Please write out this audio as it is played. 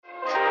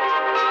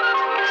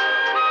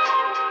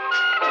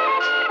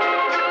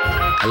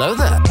Hello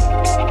there. How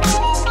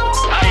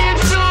you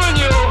doing,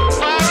 you old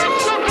fire?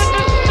 So good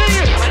to see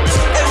you.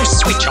 Oh,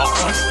 switch off.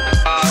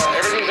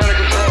 Everything's under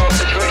control.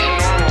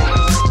 Situation normal.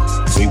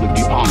 We would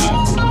be honored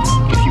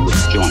if you would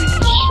join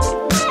us.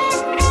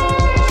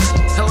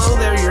 Hello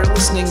there, you're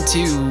listening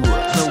to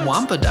The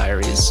Wampa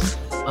Diaries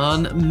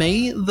on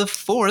May the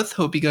 4th.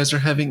 Hope you guys are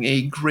having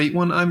a great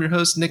one. I'm your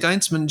host, Nick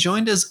Eintzman,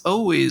 joined as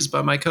always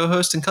by my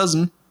co-host and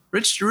cousin,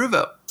 Rich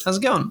Deruvo. How's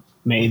it going?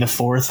 May the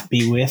 4th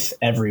be with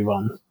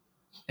everyone.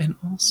 And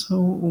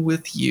also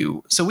with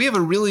you. So we have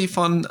a really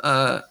fun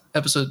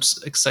episodes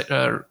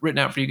written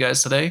out for you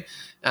guys today.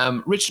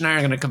 Rich and I are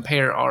going to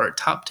compare our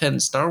top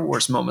 10 Star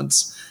Wars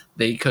moments.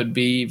 They could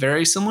be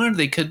very similar.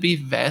 They could be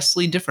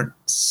vastly different.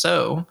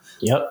 So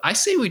Yep. I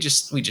say we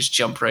just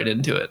jump right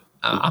into it.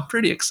 I'm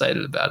pretty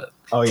excited about it.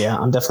 Oh, yeah.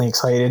 I'm definitely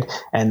excited.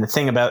 And the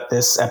thing about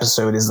this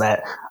episode is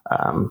that,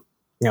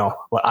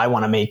 what I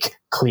want to make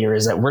clear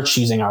is that we're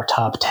choosing our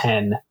top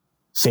 10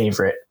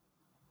 favorite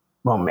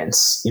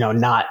moments,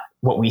 not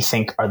what we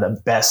think are the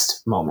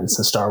best moments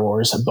in Star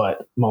Wars,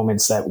 but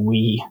moments that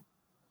we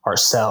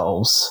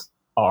ourselves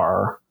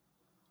are,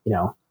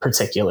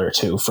 particular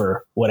to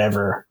for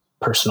whatever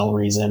personal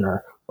reason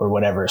or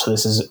whatever. So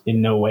this is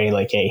in no way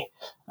like a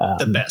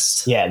The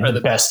best. Yeah, Or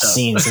the best stuff.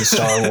 scenes in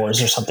Star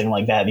Wars or something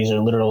like that. These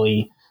are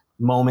literally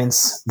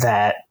moments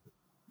that,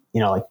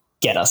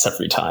 get us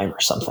every time or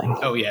something.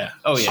 Oh yeah.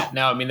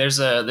 Now, I mean, there's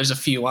a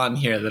few on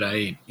here that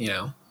I,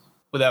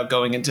 without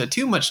going into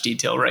too much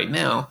detail right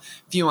now,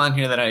 a few on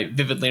here that I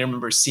vividly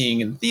remember seeing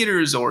in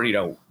theaters or,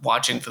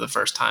 watching for the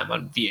first time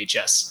on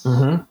VHS.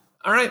 Mm-hmm.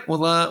 All right.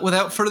 Well,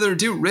 without further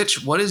ado,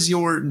 Rich, what is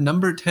your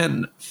number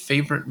 10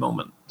 favorite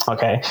moment?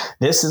 Okay.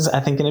 This is, I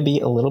think, going to be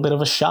a little bit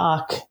of a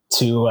shock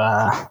to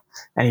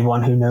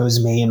anyone who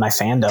knows me and my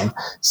fandom.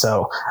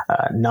 So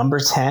number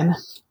 10,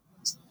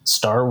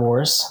 Star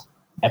Wars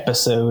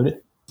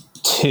Episode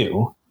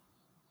 2.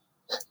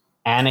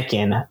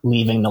 Anakin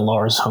leaving the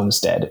Lars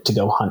homestead to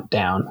go hunt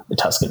down the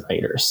Tusken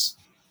Raiders.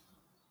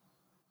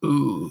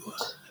 Ooh.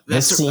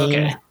 This scene,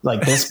 okay.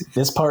 like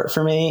this part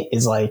for me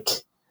is like,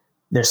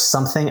 there's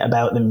something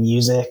about the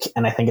music,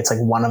 and I think it's like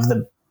one of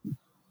the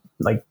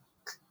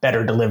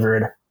better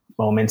delivered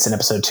moments in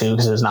episode 2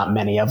 because there's not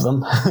many of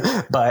them.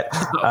 But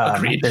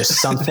Agreed. there's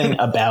something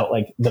about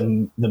like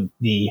the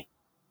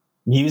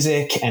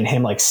music and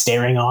him like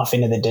staring off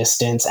into the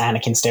distance,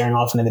 Anakin staring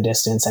off into the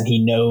distance, and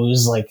he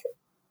knows like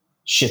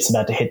shit's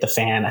about to hit the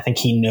fan. I think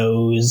he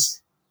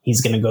knows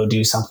he's going to go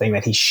do something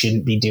that he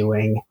shouldn't be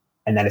doing,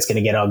 and that it's going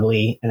to get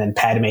ugly. And then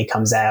Padme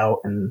comes out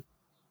and,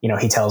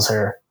 he tells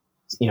her,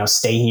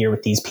 stay here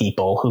with these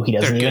people who he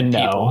doesn't They're even good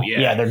know. people,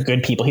 yeah. They're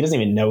good people. He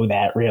doesn't even know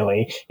that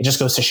really. It just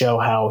goes to show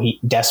how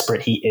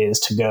desperate he is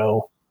to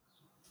go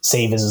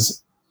save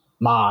his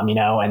mom,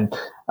 and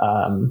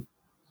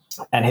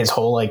his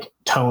whole like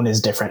tone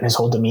is different. His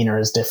whole demeanor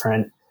is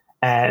different.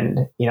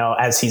 And,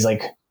 as he's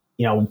like,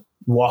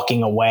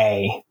 walking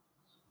away,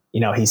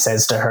 he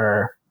says to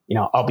her,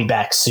 I'll be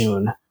back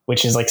soon,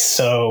 which is like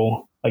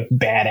so like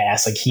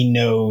badass. Like he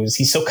knows,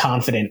 he's so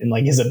confident in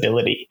like his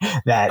ability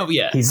that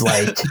he's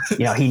like,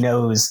 he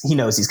knows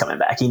he's coming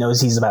back. He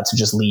knows he's about to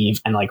just leave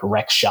and like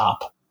wreck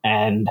shop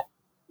and,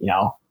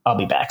 I'll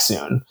be back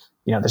soon.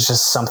 There's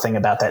just something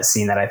about that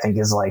scene that I think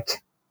is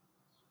like,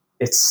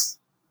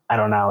 I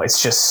don't know.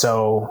 It's just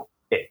so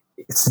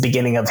it's the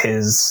beginning of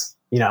his,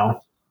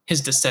 His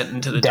descent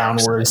into the dark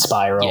downward side.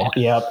 spiral.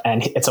 Yeah. Yep.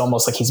 And it's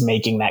almost like he's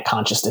making that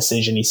conscious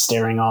decision. He's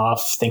staring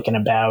off, thinking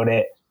about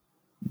it.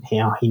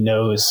 He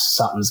knows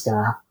something's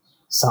gonna happen.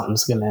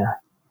 Something's going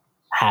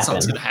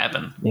to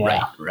happen.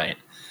 Yeah. Right.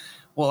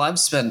 Well, I've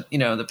spent,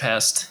 the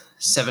past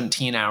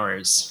 17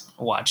 hours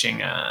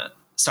watching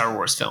Star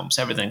Wars films,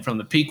 everything from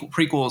the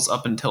prequels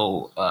up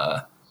until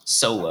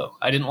Solo.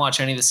 I didn't watch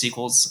any of the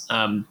sequels,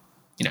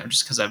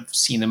 just because I've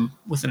seen them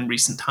within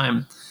recent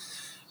time.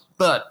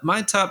 But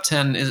my top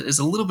 10 is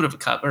a little bit of a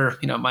cop, or,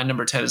 my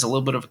number 10 is a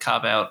little bit of a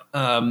cop out.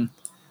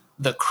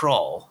 The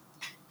Crawl.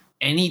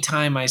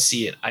 Anytime I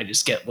see it, I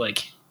just get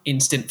like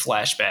instant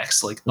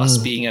flashbacks, like us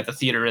being at the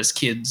theater as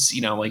kids,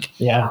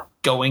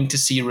 going to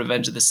see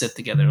Revenge of the Sith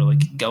together,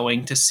 like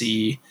going to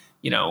see,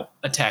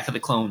 Attack of the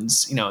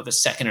Clones, the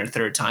second or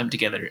third time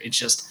together. It's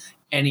just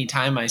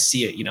anytime I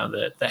see it,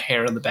 the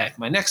hair on the back of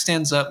my neck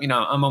stands up,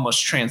 I'm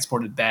almost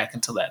transported back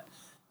into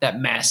that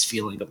mass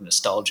feeling of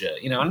nostalgia,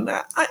 and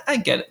I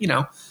get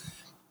it,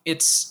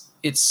 it's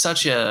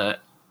such a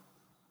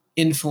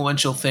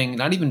influential thing,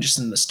 not even just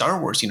in the Star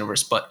Wars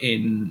universe, but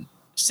in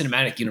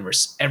cinematic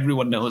universe.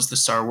 Everyone knows the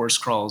Star Wars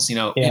crawls.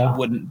 It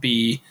wouldn't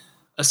be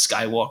a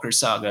Skywalker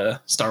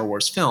saga Star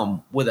Wars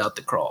film without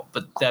the crawl.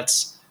 But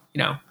that's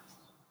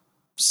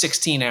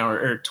 16 hour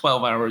or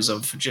 12 hours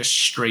of just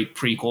straight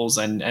prequels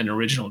and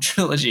original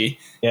trilogy.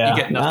 Yeah,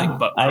 you get nothing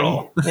but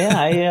crawl.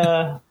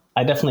 I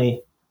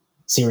definitely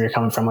see where you're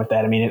coming from with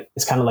that. I mean,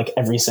 it's kind of like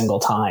every single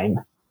time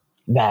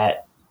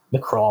that the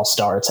crawl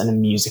starts and the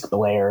music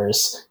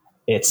blares,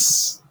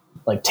 it's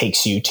like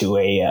takes you to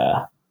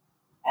a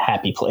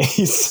happy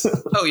place.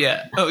 Oh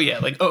yeah.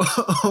 Like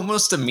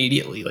almost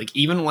immediately. Like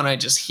even when I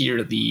just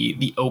hear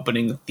the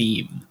opening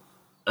theme,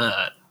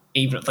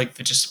 even like if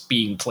it's just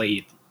being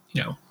played,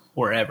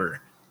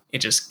 wherever, it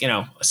just,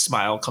 a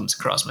smile comes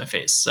across my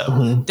face.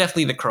 So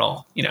definitely The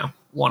Crawl,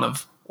 one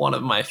of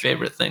my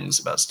favorite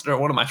things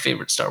one of my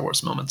favorite Star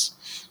Wars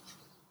moments.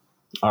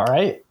 All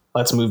right,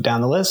 let's move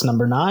down the list.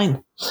 Number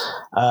 9.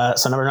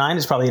 So number 9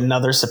 is probably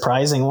another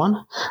surprising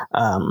one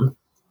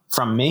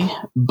from me,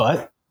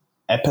 but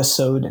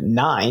episode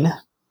 9,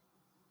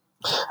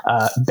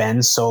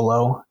 Ben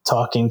Solo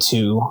talking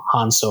to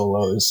Han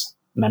Solo's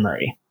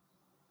memory.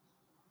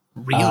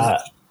 Really?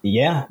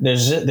 Yeah,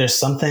 there's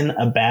something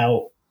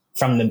about,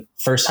 from the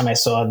first time I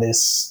saw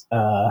this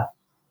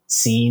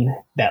scene,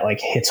 that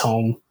like hits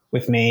home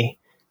with me.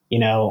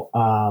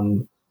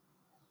 The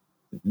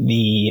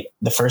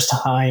first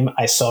time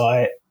I saw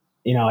it,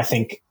 I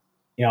think,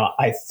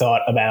 I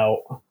thought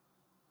about,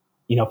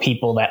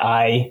 people that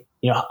I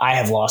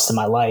have lost in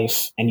my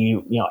life, and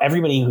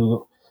everybody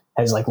who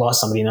has like lost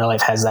somebody in their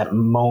life has that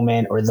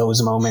moment or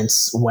those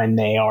moments when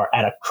they are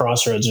at a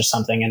crossroads or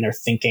something, and they're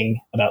thinking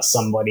about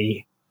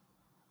somebody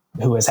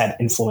who has had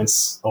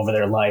influence over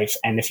their life.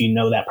 And if you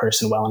know that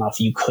person well enough,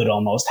 you could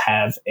almost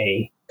have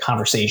a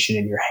conversation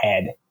in your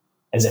head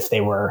as if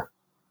they were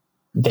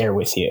there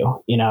with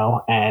you,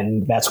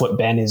 and that's what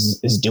Ben is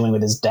doing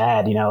with his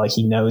dad. Like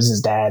he knows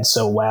his dad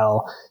so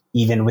well,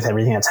 even with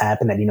everything that's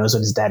happened, that he knows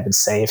what his dad would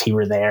say if he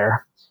were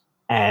there.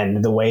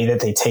 And the way that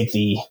they take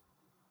the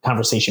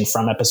conversation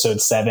from episode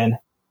 7,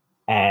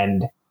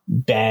 and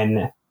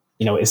Ben,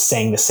 is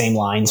saying the same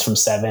lines from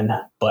 7,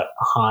 but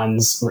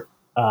Han's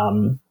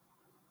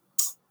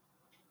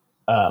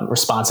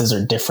responses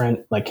are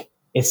different. Like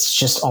it's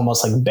just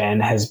almost like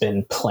Ben has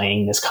been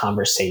playing this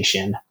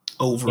conversation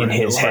over in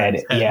his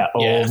head. Yeah,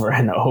 over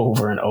and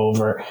over and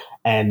over,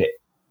 and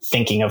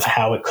thinking of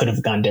how it could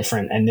have gone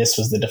different. And this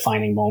was the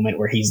defining moment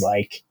where he's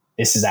like,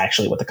 this is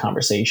actually what the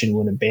conversation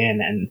would have been.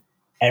 And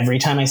every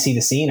time I see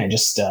the scene, I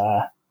just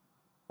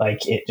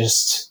like it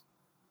just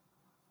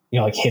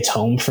like hits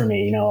home for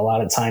me. A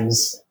lot of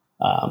times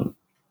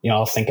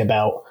I'll think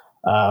about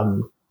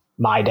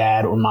my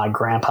dad or my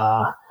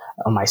grandpa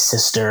or my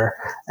sister,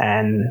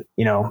 and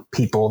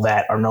people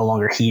that are no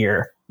longer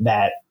here,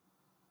 that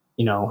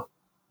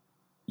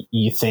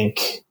you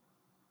think,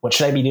 what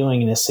should I be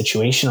doing in this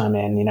situation I'm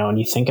in? And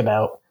you think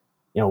about,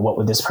 what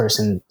would this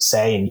person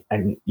say?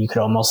 And you could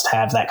almost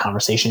have that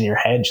conversation in your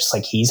head, just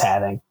like he's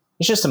having.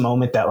 It's just a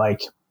moment that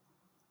like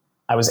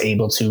I was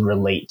able to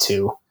relate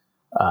to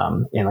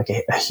in like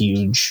a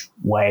huge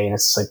way. And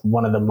it's like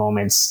one of the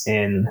moments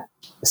in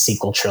the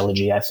sequel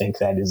trilogy, I think,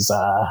 that is,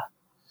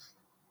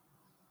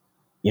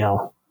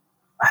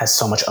 has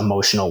so much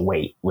emotional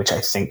weight, which I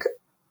think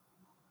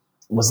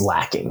was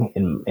lacking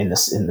in the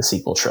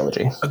sequel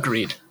trilogy.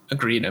 Agreed.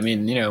 I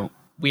mean,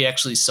 we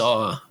actually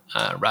saw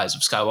Rise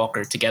of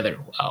Skywalker together.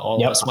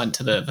 All of us went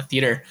to the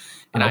theater,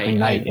 and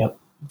I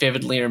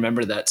vividly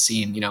remember that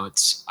scene.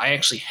 I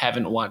actually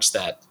haven't watched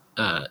that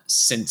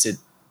since it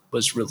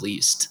was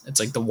released. It's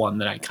like the one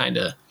that I kind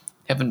of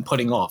have been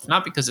putting off,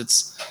 not because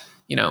it's,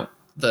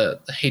 the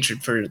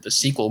hatred for the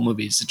sequel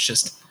movies. It's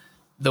just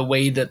the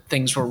way that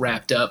things were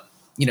wrapped up,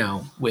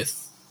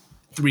 with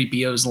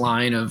 3PO's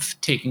line of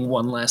taking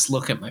one last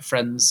look at my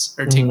friends,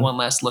 or taking one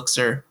last look,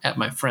 sir, at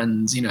my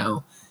friends,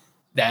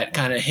 that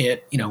kind of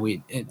hit.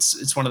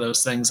 It's one of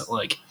those things that,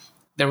 like,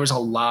 there was a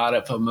lot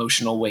of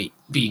emotional weight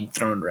being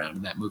thrown around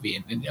in that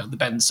movie. And the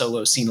Ben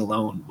Solo scene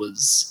alone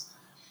was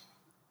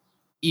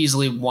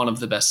easily one of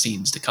the best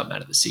scenes to come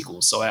out of the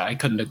sequel. So I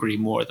couldn't agree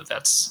more that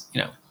that's,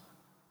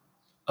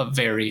 a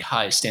very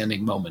high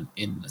standing moment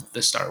in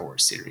the Star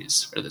Wars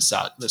series, or the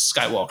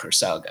Skywalker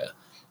saga.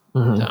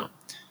 So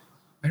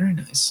very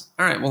nice.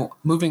 All right. Well,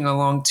 moving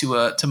along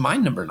to my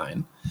number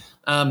 9,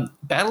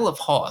 Battle of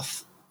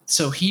Hoth.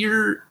 So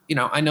here,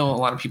 I know a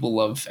lot of people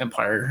love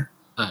Empire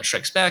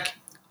Strikes Back.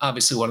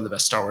 Obviously one of the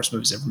best Star Wars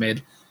movies ever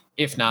made,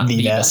 if not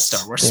the best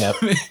Star Wars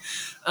movie.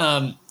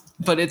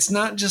 But it's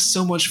not just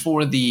so much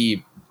for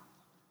the,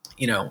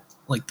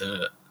 like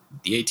the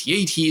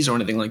AT-ATs or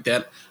anything like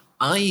that.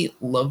 I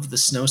love the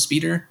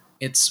Snowspeeder.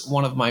 It's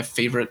one of my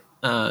favorite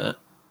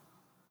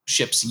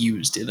ships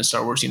used in the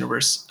Star Wars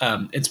universe.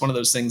 It's one of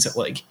those things that,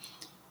 like,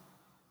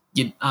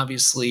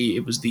 obviously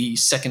it was the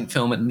second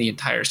film in the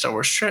entire Star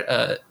Wars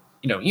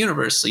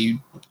universe, so you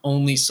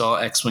only saw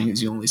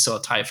X-Wings, you only saw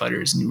TIE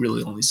Fighters, and you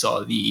really only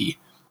saw the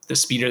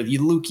speeder that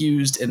Luke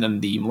used, and then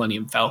the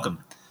Millennium Falcon.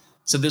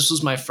 So this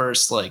was my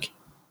first, like,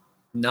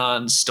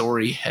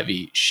 non-story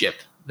heavy ship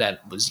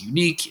that was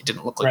unique. It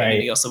didn't look like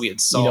anything else that we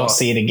had saw. You don't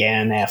see it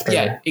again after.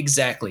 Yeah,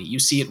 exactly. You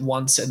see it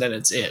once and then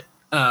it's it.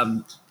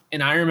 And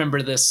I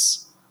remember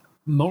this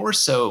more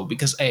so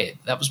because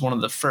that was one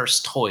of the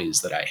first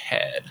toys that I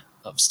had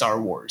of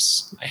Star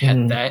Wars. I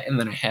had that, and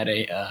then I had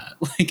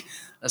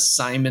a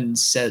Simon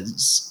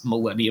Says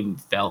Millennium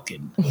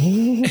Falcon.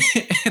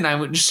 And I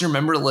would just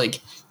remember, like,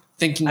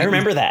 thinking. I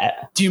remember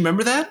that. Do you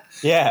remember that?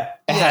 Yeah.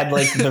 It had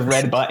like the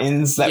red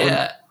buttons that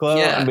would glow.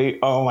 Yeah. And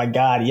oh my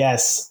God.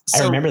 Yes.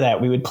 I remember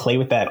that. We would play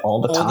with that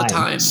all the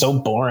time. So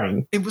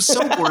boring. It was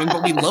so boring,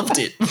 but we loved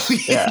it. We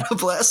had a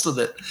blast with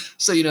it.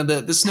 So,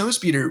 the snow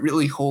speeder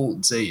really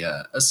holds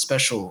a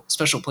special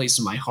place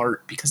in my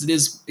heart because it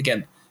is,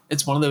 again,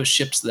 it's one of those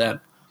ships that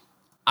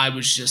I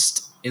was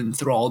just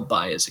enthralled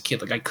by as a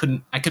kid. Like I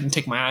couldn't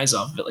take my eyes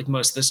off of it. Like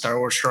most of the Star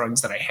Wars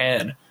drawings that I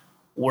had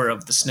were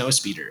of the snow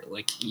speeder.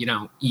 Like,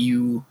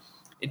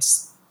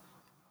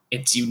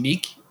 it's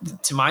unique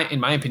in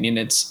my opinion.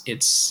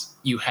 It's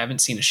you haven't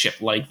seen a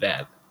ship like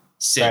that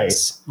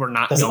since we're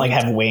not doesn't like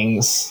have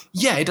wings.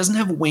 Yeah, it doesn't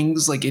have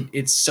wings. Like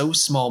it's so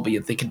small, but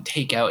yet they can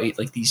take out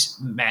like these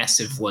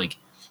massive like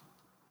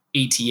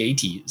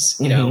AT-ATs,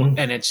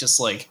 and it's just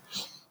like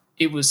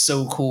it was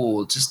so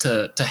cool just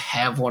to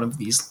have one of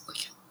these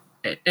like,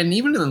 and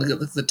even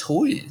the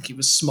toy, it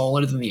was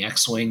smaller than the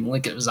X-wing.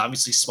 Like it was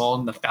obviously smaller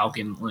than the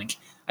Falcon. Like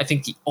I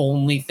think the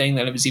only thing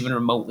that it was even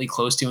remotely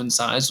close to in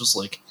size was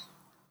like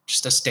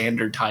just a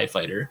standard TIE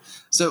fighter.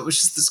 So it was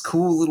just this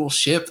cool little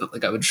ship that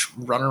like I would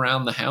run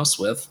around the house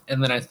with.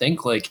 And then I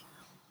think like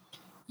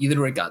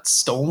either it got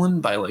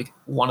stolen by like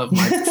one of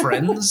my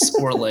friends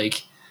or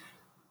like,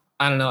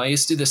 I don't know. I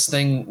used to do this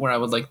thing where I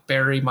would like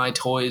bury my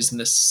toys in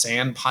this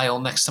sand pile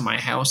next to my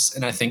house.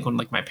 And I think when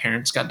like my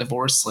parents got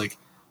divorced, like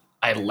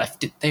I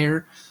left it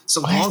there.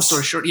 So long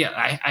story short,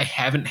 I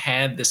haven't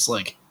had this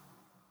like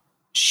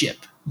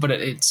ship, but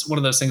it's one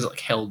of those things that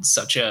like held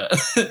such a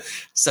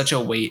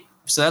weight.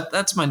 So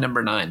that's my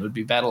number 9 would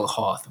be Battle of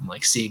Hoth and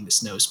like seeing the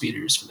snow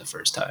speeders for the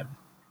first time.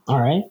 All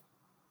right.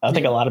 I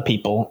think a lot of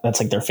people, that's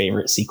like their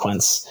favorite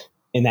sequence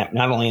in that,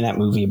 not only in that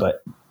movie,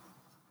 but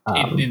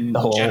in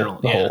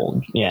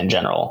general. In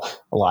general,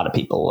 a lot of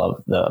people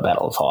love the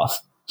Battle of Hoth.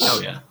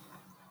 Oh yeah.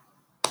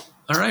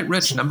 All right,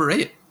 Rich, number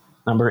 8.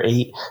 Number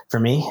 8 for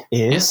me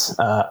is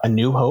A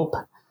New Hope,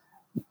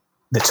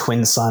 the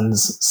Twin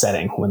Suns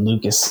setting when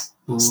Luke is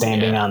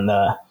standing on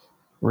the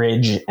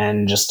ridge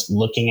and just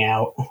looking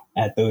out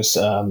at those,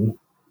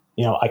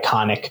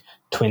 iconic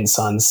twin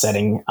suns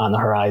setting on the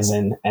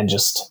horizon and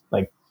just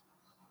like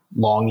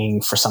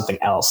longing for something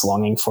else,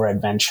 longing for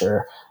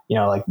adventure.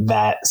 Like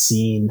that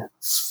scene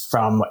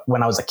from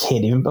when I was a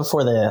kid, even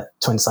before the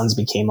twin suns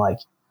became like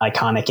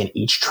iconic in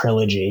each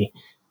trilogy,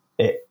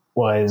 it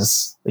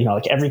was,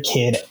 like every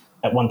kid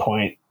at one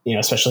point,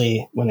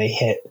 especially when they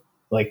hit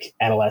like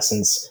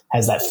adolescence,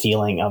 has that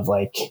feeling of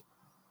like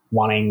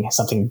wanting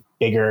something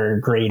bigger,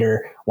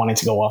 greater, wanting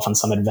to go off on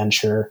some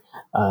adventure,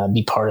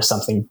 be part of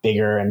something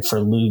bigger. And for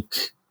Luke,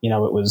 it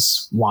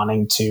was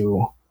wanting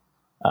to,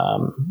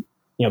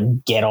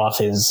 get off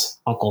his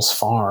uncle's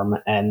farm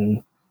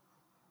and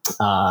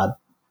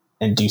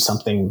do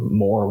something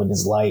more with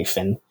his life.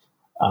 And,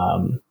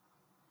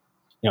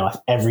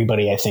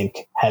 everybody I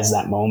think has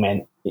that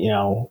moment,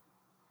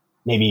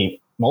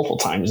 maybe multiple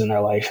times in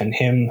their life, and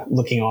him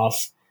looking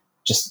off,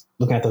 just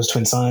looking at those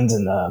twin suns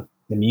and the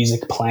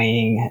music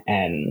playing,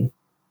 and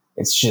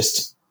it's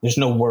just, there's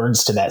no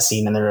words to that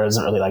scene, and there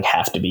doesn't really like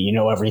have to be,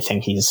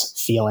 everything he's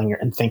feeling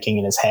and thinking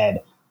in his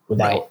head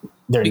without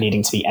there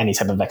needing to be any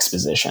type of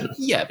exposition.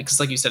 Yeah, because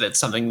like you said, it's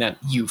something that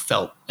you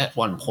felt at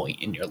one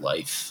point in your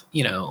life,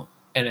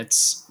 and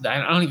it's,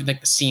 I don't even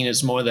think the scene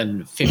is more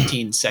than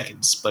 15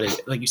 seconds,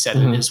 but like you said,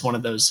 it is one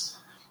of those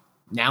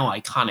now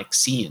iconic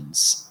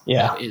scenes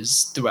that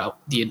is throughout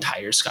the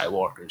entire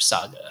Skywalker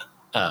saga.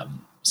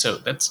 So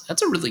that's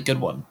a really good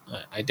one.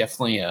 I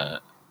definitely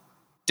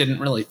didn't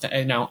really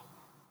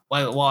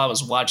while I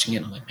was watching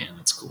it, I'm like, man,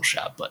 that's a cool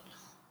shot. But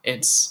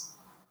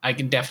I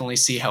can definitely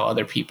see how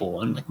other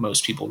people and like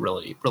most people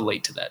really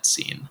relate to that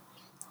scene.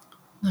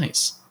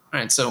 Nice. All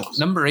right, so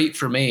number 8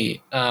 for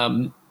me.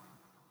 I'm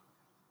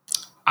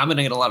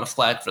gonna get a lot of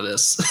flack for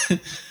this.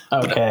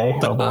 Okay,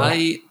 but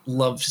I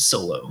loved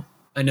Solo.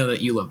 I know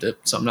that you loved it,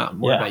 so I'm not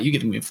worried about you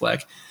getting me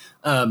flack.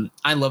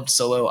 I loved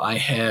Solo. I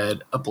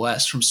had a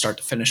blast from start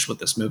to finish with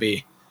this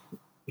movie.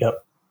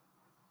 Yep.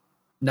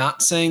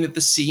 Not saying that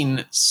the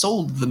scene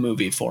sold the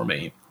movie for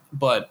me,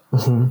 but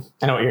I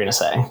know what you're gonna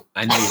say.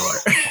 I know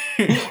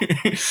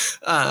you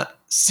are.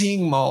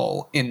 Seeing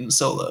Maul in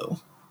Solo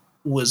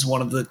was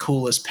one of the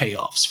coolest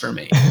payoffs for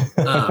me,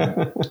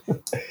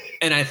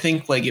 and I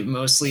think like it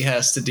mostly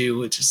has to do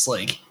with just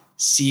like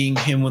seeing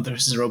him with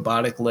his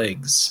robotic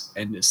legs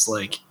and just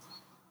like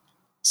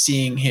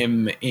seeing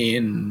him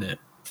in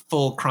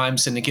full crime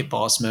syndicate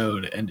boss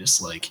mode and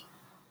just like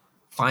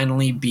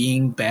finally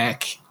being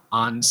back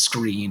on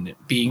screen,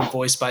 being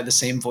voiced by the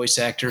same voice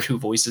actor who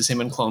voices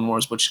him in Clone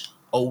Wars, which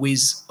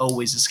always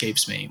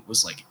escapes me,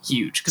 was like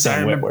huge. Because I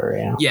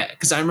remember,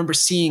 because I remember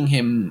seeing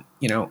him,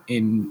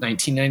 in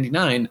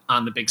 1999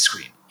 on the big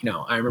screen.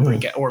 I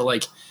remember or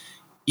like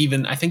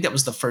even I think that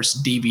was the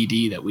first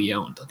DVD that we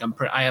owned. Like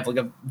I have like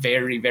a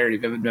very, very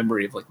vivid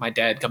memory of like my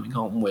dad coming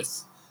home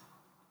with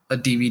a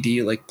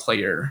DVD like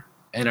player,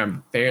 and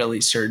I'm fairly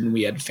certain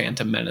we had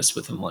Phantom Menace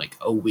within like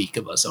a week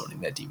of us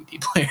owning that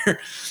DVD player.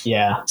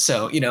 Yeah.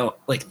 So,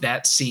 like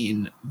that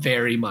scene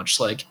very much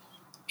like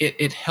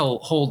it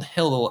holds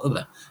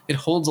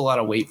a lot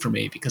of weight for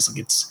me because like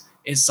it's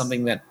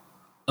something that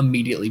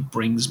immediately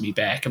brings me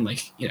back, and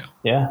like, you know,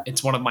 Yeah.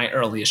 it's one of my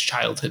earliest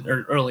childhood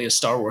or earliest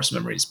Star Wars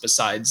memories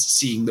besides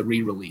seeing the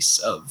re-release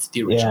of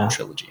the original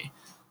trilogy.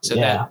 So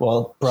yeah,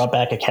 well, brought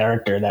back a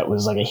character that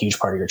was like a huge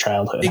part of your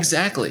childhood.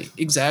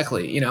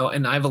 Exactly. You know,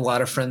 and I have a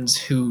lot of friends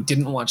who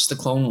didn't watch the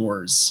Clone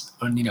Wars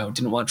and, you know,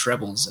 didn't watch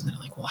Rebels, and they're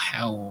like, well,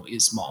 how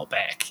is Maul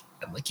back?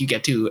 And like, you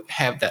get to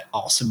have that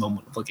awesome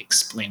moment of like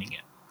explaining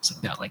it. It's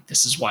like, no, like,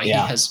 this is why he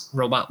has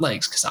robot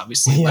legs, because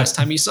obviously last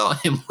time you saw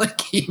him,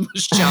 like, he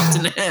was chopped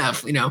in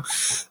half, you know.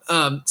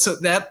 So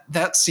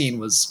that scene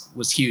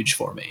was huge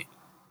for me.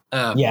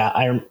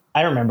 I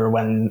remember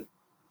when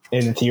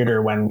in the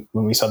theater when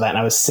we saw that, and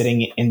I was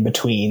sitting in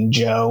between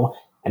Joe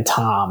and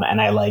Tom,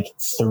 and I like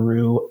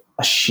threw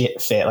a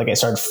shit fit. Like I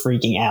started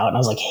freaking out, and I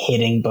was like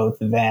hitting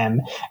both of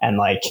them and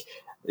like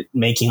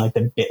making like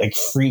the bit, like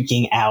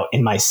freaking out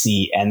in my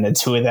seat. And the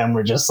two of them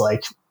were just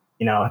like,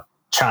 you know,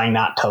 trying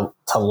not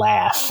to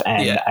laugh.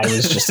 And I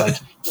was just like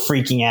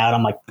freaking out.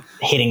 I'm like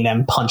hitting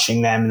them,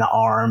 punching them in the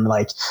arm,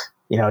 like,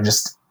 you know,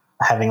 just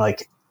having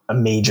like a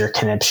major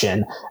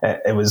conniption.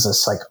 It was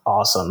just like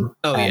awesome.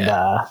 Oh, and,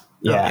 yeah.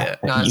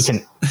 No, you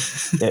can.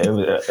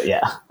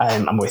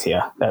 I'm with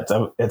you. That's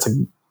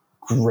a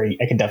great.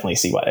 I can definitely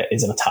see why it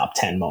is in a top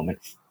 10 moment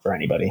for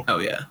anybody. Oh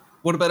yeah.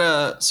 What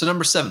about so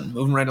number 7?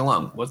 Moving right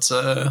along. What's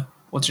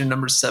your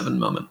number 7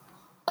 moment?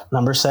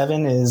 Number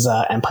 7 is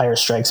Empire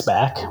Strikes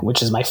Back,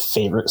 which is my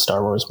favorite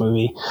Star Wars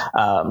movie.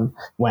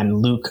 When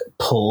Luke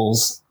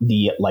pulls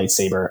the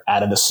lightsaber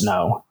out of the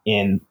snow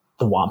in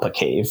the Wampa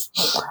Cave.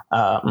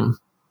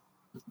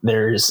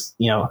 There's,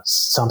 you know,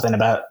 something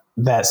about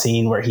that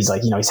scene where he's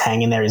like, you know, he's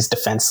hanging there, he's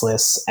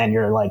defenseless, and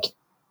you're like,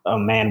 oh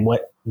man,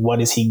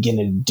 what is he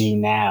gonna do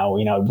now?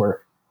 You know,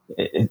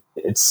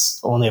 it's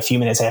only a few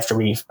minutes after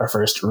we are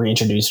first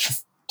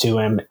reintroduced to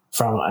him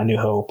from A New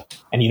Hope,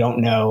 and you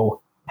don't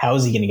know how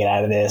is he gonna get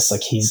out of this.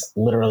 Like, he's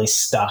literally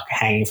stuck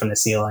hanging from the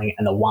ceiling,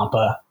 and the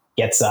Wampa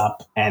gets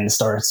up and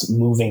starts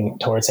moving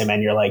towards him,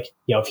 and you're like,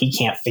 yo, if he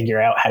can't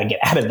figure out how to get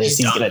out of this,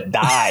 he's gonna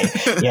die.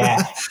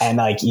 Yeah. And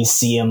like, you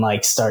see him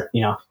like start,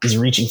 you know, he's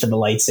reaching for the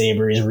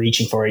lightsaber, he's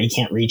reaching for it, he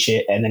can't reach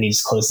it, and then he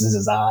just closes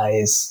his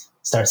eyes,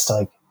 starts to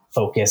like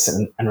focus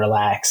and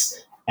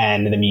relax,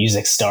 and the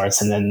music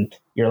starts, and then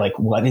you're like,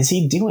 what is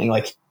he doing?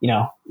 Like, you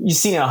know, you've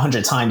seen it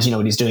 100 times, you know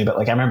what he's doing, but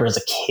like, I remember as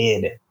a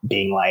kid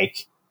being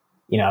like,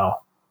 you know,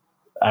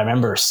 I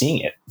remember seeing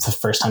it the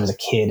first time as a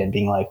kid and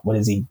being like, what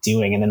is he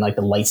doing? And then like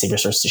the lightsaber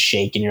starts to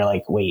shake, and you're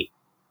like, wait,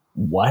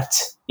 what?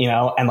 You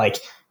know? And like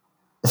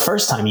the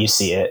first time you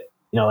see it,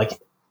 you know,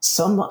 like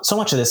so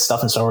much of this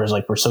stuff in Star Wars,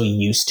 like we're so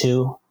used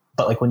to,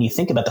 but like when you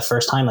think about the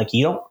first time, like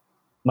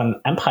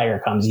when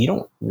Empire comes, you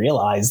don't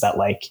realize that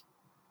like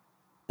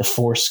the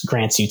Force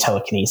grants you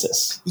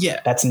telekinesis. Yeah.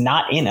 That's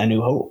not in A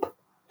New Hope.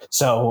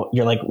 So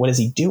you're like, what is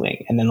he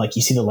doing? And then like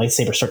you see the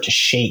lightsaber start to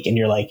shake, and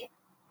you're like,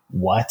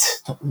 what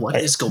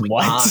is going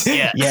on?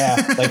 Yeah.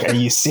 Like, are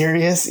you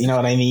serious? You know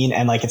what I mean?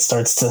 And like, it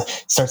starts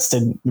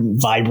to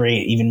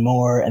vibrate even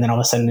more. And then all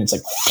of a sudden it's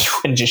like,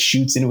 and it just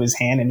shoots into his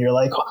hand, and you're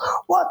like,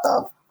 what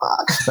the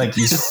fuck? Like,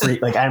 he's free.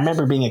 Like, I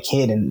remember being a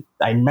kid, and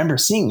I remember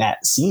seeing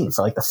that scene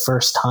for like the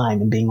first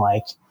time and being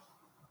like,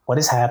 what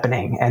is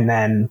happening? And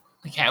then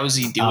like, how is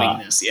he doing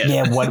this?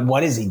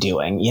 What is he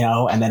doing? You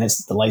know? And then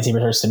it's the lightsaber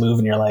starts to move,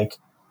 and you're like,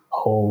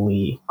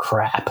 holy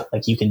crap,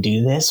 like you can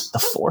do this with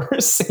the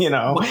Force, you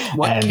know?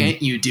 What can't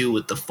you do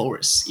with the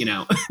Force, you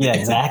know? Yeah,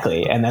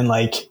 exactly. And then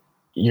like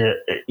you're,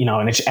 you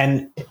know,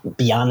 and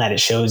beyond that, it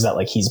shows that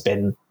like he's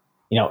been,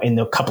 you know, in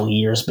the couple of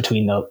years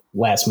between the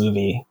last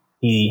movie,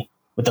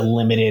 with the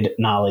limited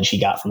knowledge he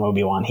got from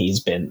Obi-Wan, he's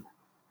been,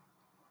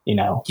 you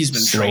know, he's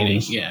been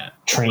training,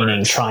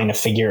 trying to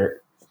figure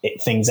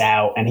things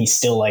out, and he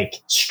still like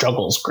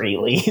struggles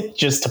greatly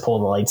just to pull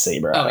the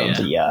lightsaber out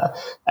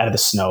of the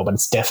snow. But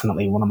it's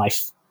definitely one of my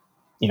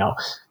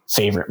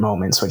favorite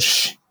moments,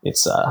 which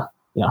it's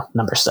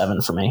number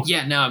 7 for me.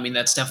 Yeah, no, I mean,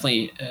 that's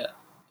definitely an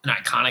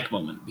iconic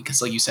moment,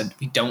 because like you said,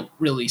 we don't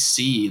really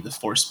see the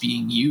Force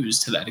being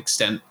used to that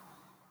extent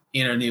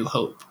in A New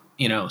Hope,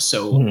 you know.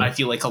 So I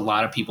feel like a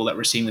lot of people that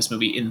were seeing this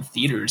movie in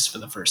theaters for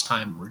the first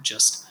time were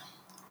just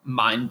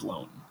mind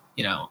blown,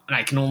 you know. And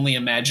I can only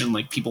imagine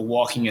like people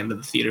walking into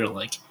the theater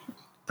like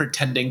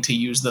pretending to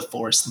use the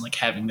Force and like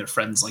having their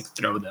friends like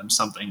throw them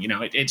something, you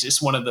know. It's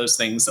just one of those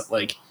things that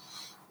like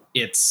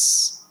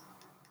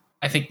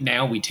I think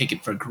now we take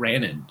it for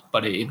granted,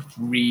 but it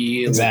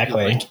really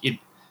like it,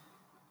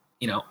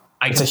 you know,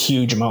 it's a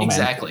huge moment.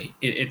 Exactly.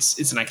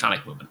 It's an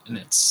iconic moment, and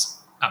it's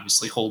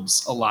obviously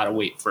holds a lot of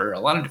weight for a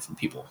lot of different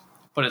people.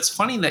 But it's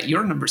funny that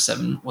your number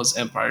 7 was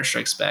Empire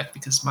Strikes Back,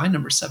 because my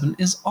number 7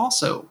 is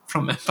also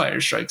from Empire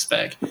Strikes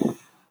Back.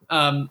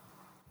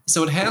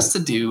 So it has to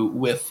do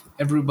with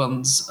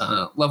everyone's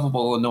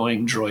lovable,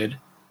 annoying droid,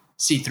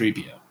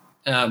 C-3PO.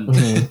 And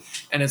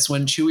it's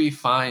when Chewie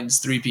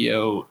finds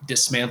 3PO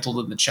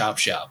dismantled in the chop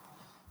shop.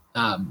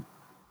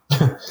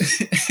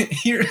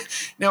 Here,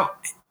 now,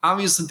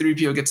 obviously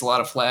 3PO gets a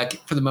lot of flack.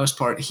 For the most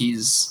part,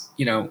 he's,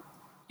 you know,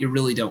 you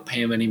really don't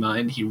pay him any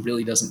mind. He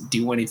really doesn't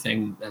do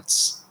anything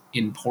that's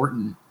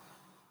important.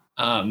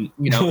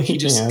 He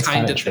just it's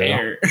kind kinda of true.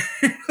 there.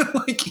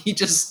 Like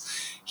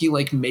he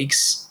like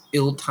makes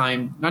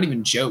ill-timed, not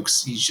even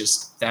jokes. He's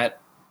just that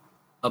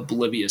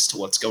oblivious to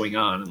what's going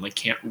on and like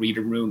can't read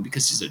a room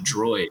because he's a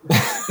droid.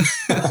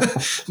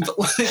 But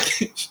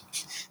like,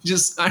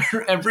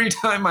 every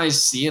time I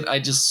see it, I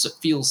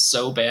just feel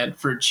so bad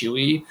for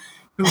Chewie,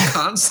 who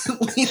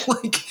constantly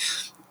like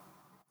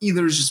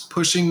either is just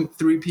pushing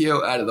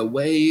 3PO out of the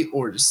way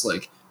or just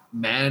like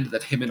mad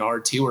that him and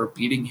R2 are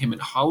beating him in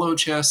hollow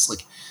chess.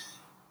 Like,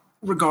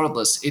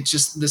 regardless, it's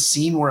just the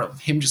scene where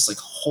of him just like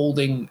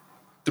holding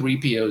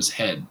 3PO's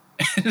head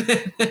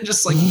and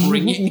just like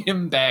bringing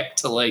him back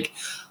to like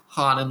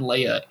Han and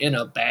Leia in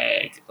a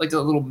bag, like a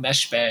little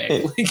mesh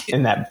bag.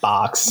 In that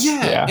box.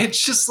 Yeah,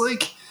 it's just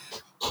like,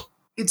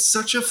 it's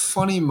such a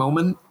funny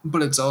moment,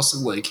 but it's also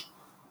like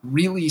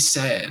really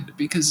sad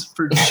because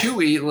for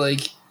Chewie,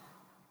 like,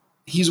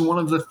 he's one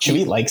of the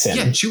Chewie likes him.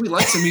 Yeah, Chewie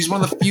likes him. He's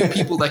one of the few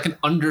people that can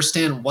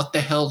understand what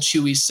the hell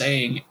Chewie's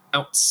saying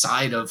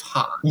outside of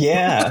Han.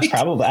 Yeah,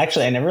 probably.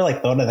 Actually, I never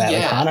like thought of that. Yeah.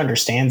 Like Han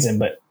understands him,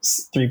 but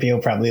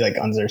 3PO probably like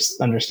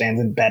understands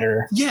him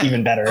better. Yeah.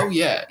 Even better. Oh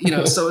yeah.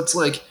 So it's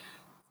like,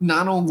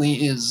 not only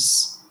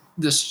is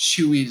this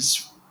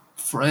Chewie's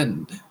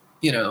friend,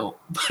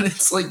 but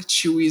it's like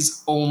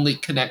Chewie's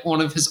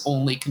one of his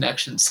only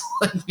connections to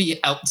like the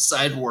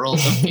outside world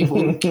of people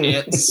who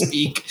can't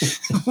speak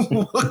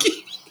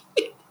Wookiee.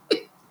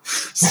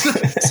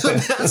 So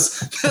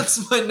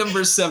that's my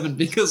number 7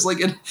 because like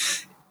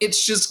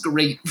it's just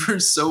great for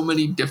so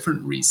many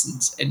different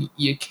reasons and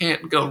you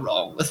can't go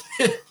wrong with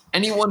it.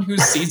 Anyone who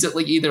sees it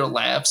like either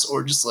laughs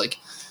or just like,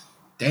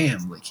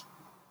 damn, like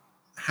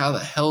how the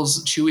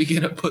hell's Chewie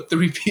gonna put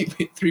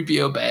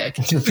 3PO back?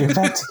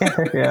 Back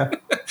together, yeah.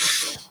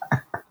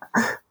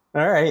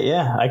 All right,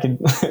 yeah, I could.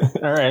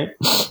 All right.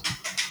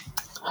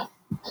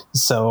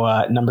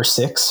 So number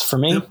 6 for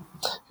me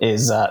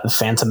is the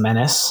Phantom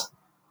Menace.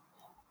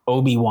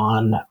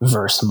 Obi-Wan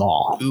versus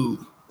Maul.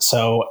 Ooh.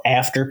 So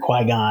after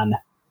Qui-Gon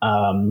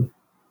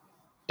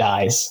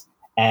dies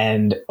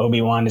and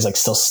Obi-Wan is like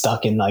still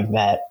stuck in like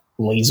that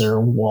laser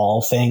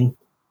wall thing,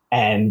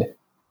 and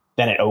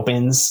then it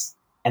opens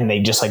and they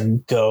just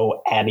like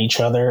go at each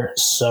other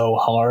so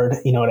hard,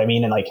 you know what I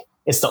mean? And like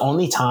it's the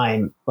only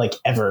time like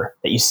ever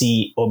that you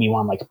see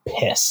Obi-Wan like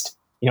pissed,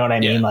 you know what I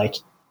mean? Like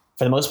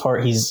for the most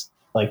part he's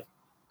like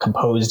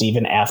composed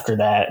even after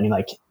that. I mean,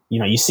 like,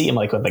 you see him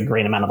like with a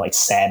great amount of like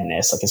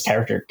sadness, like his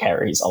character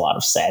carries a lot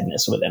of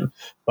sadness with him,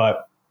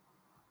 but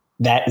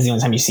that is the only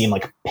time you see him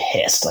like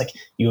pissed. Like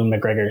Ewan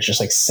McGregor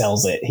just like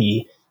sells it.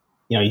 He,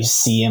 you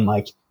see him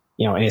like,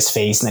 in his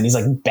face, and then he's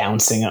like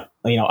bouncing,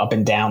 up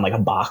and down like a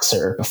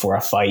boxer before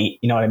a fight,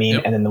 you know what I mean?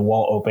 Yep. And then the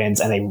wall opens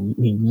and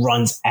he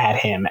runs at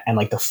him, and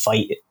like the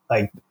fight,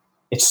 like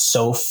it's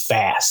so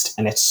fast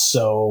and it's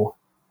so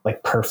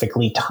like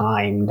perfectly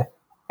timed.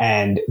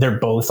 And they're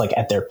both like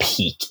at their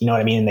peak, you know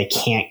what I mean? And they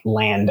can't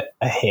land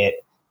a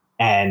hit.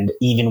 And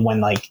even when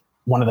like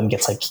one of them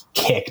gets like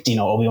kicked,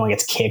 Obi-Wan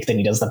gets kicked and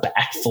he does the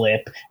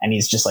backflip and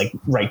he's just like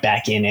right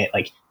back in it.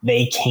 Like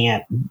they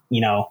can't,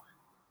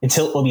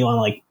 until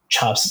Obi-Wan like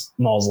chops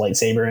Maul's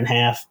lightsaber in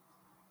half,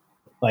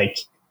 like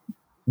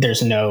they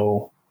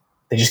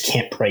just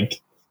can't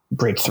break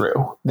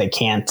through. They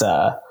can't,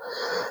 they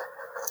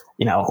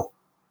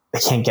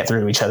can't get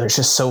through to each other. It's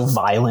just so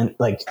violent,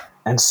 like,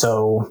 and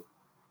so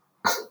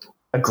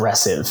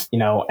aggressive,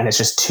 and it's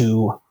just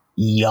two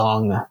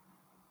young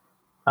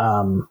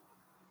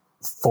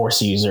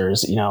Force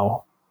users,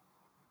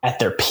 at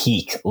their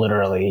peak,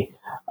 literally,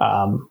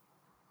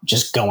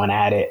 just going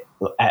at it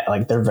at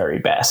like their very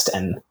best.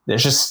 And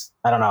there's just,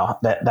 I don't know,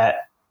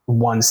 that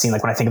one scene,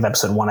 like when I think of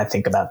episode 1, I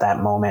think about that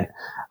moment,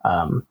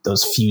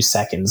 those few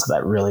seconds of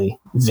that really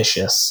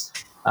vicious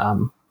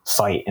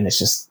fight. And it's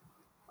just,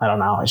 I don't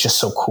know. It's just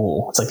so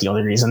cool. It's like the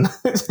only reason.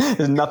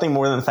 There's nothing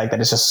more than the fact that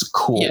it's just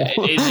cool. Yeah,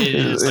 it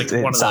is like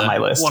it's on my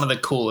list. One of the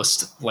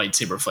coolest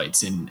lightsaber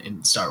fights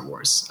in Star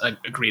Wars. I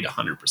agreed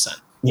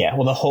 100%. Yeah,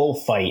 well, the whole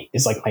fight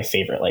is like my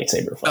favorite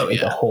lightsaber fight. Oh, like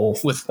yeah.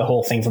 The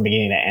whole thing from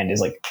beginning to end is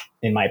like,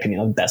 in my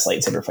opinion, the best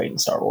lightsaber fight in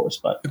Star Wars.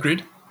 But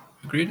agreed.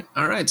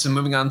 All right, so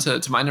moving on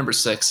to my number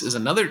 6 is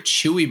another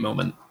Chewie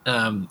moment.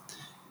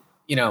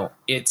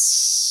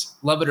 It's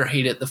love it or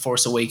hate it. The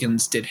Force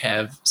Awakens did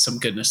have some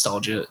good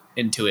nostalgia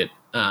into it.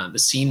 The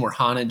scene where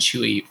Han and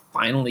Chewie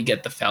finally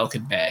get the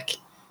Falcon back,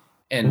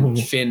 and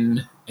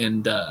Finn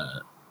and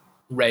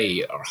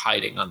Rey are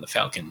hiding on the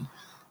Falcon,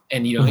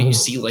 and you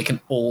see like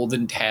an old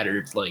and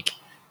tattered like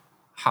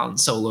Han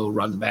Solo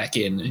run back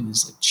in, and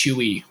he's like,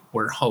 "Chewie,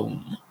 we're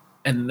home."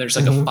 And then there's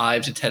like a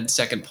 5 to 10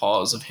 second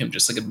pause of him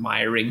just like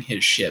admiring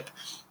his ship.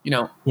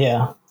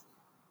 Yeah.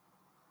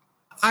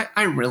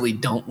 I really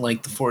don't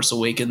like The Force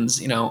Awakens.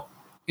 It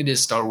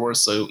is Star Wars,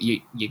 so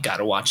you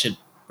gotta watch it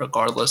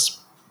regardless.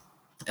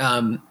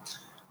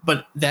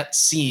 But that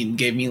scene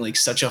gave me like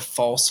such a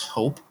false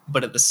hope,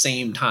 but at the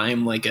same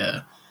time, like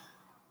a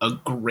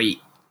great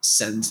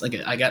sends like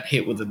I got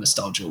hit with a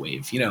nostalgia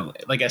wave. You know,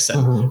 like I said,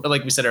 Mhm. or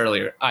like we said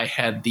earlier, I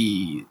had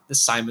the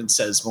Simon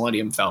Says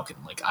Millennium Falcon.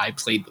 Like I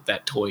played with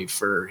that toy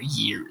for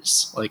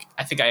years. Like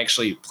I think I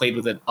actually played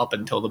with it up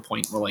until the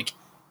point where like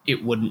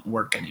it wouldn't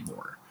work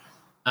anymore.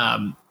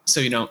 So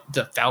you know,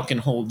 the Falcon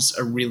holds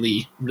a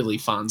really, really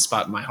fond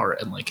spot in my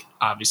heart, and like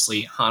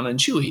obviously Han and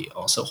Chewie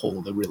also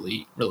hold a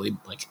really, really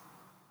like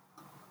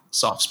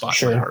soft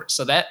spot in my heart.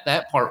 So that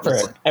part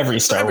was For like,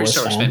 every Star Wars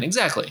fan.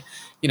 exactly.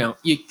 You know,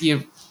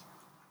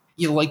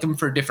 you like him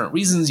for different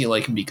reasons. You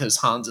like him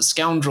because Han's a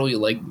scoundrel. You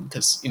like him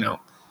because, you know,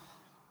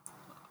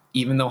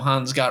 even though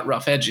Han's got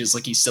rough edges,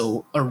 like he's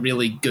still a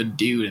really good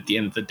dude at the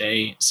end of the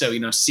day. So, you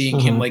know, seeing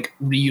him like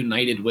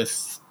reunited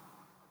with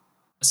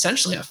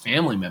essentially a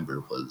family member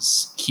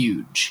was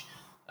huge.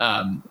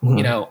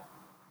 You know,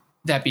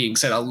 that being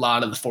said, a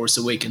lot of The Force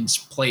Awakens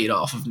played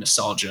off of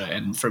nostalgia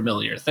and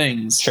familiar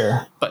things.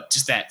 Sure. But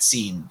just that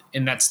scene,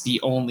 and that's the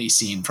only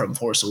scene from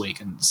Force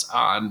Awakens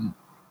on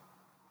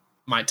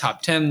my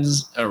top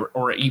 10s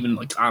or even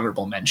like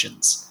honorable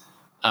mentions.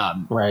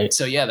 Right.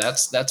 So yeah,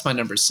 that's my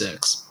number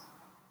 6.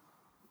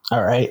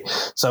 All right.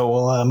 So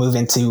we'll move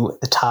into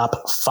the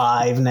top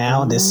 5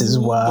 now. This is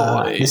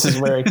where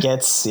it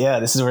gets,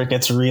 this is where it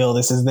gets real.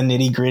 This is the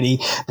nitty gritty.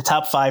 The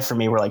top 5 for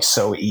me were like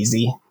so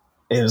easy.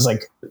 It was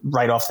like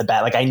right off the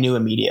bat. Like I knew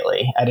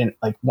immediately. I didn't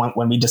like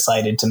when we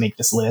decided to make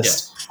this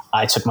list,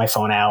 I took my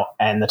phone out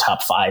and the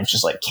top 5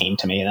 just like came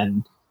to me.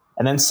 And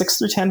then 6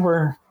 through 10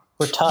 were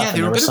tough. Yeah,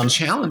 they were a bit of a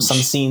challenge. Some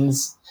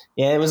scenes.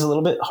 Yeah, it was a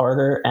little bit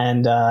harder.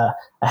 And I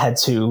had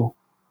to,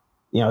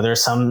 you know,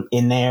 there's some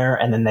in there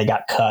and then they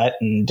got cut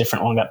and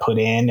different one got put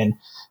in and,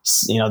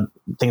 you know,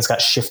 things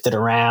got shifted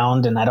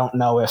around. And I don't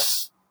know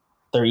if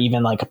they're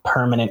even like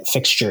permanent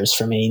fixtures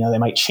for me. You know, they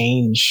might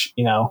change,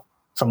 you know,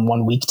 from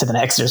one week to the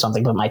next or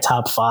something, but my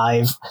top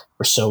 5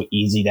 were so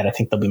easy that I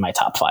think they'll be my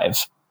top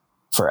 5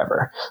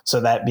 forever.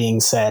 So that being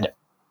said,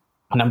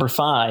 number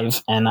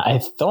 5, and I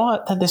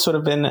thought that this would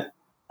have been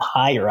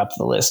higher up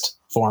the list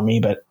for me,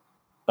 but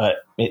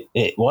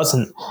it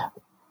wasn't.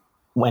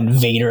 When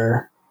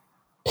Vader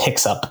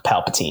picks up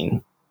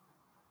Palpatine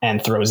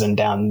and throws him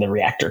down the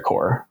reactor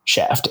core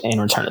shaft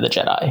in Return of the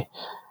Jedi,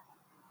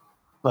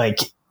 like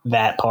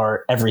that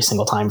part every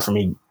single time for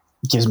me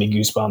gives me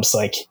goosebumps.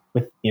 Like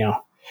with, you know,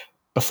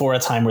 before a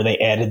time where they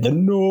added the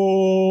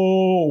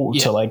no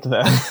to like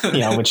the,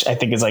 you know, which I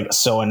think is like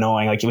so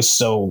annoying. Like it was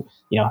so,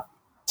 you know,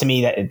 to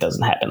me that it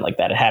doesn't happen like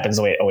that. It happens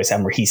the way it always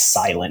happened, where he's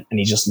silent and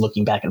he's just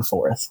looking back and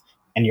forth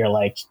and you're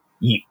like,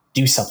 you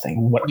do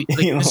something. What, like,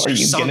 you know,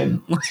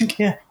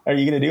 are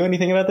you gonna do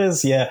anything about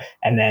this? Yeah.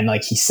 And then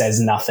like he says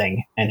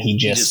nothing and he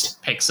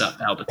just picks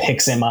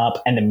him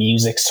up and the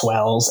music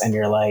swells and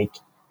you're like,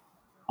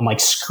 I'm like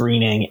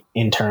screaming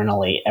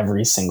internally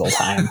every single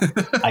time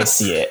I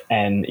see it.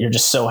 And you're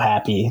just so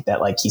happy that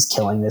like he's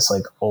killing this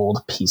like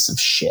old piece of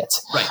shit.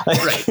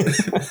 Right.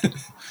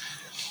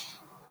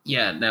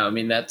 Yeah, no, I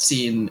mean that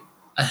scene,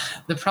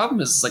 the problem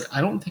is like,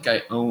 I don't think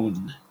I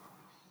own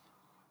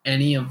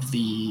any of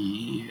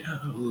the,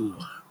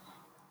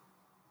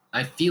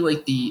 I feel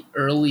like the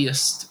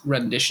earliest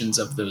renditions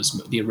of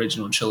the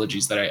original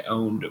trilogies that I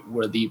owned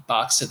were the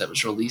box set that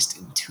was released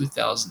in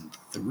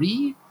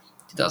 2003,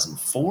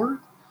 2004.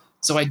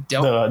 So I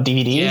don't. The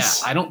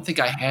DVDs? Yeah, I don't think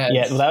I had.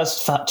 Yeah, well, that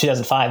was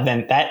 2005.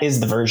 Then that is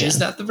the version. Is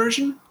that the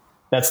version?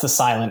 That's the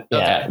silent.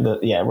 Okay.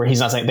 Yeah, where he's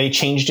not saying. They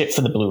changed it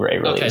for the Blu-ray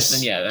release.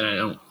 Okay,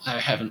 then I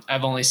haven't.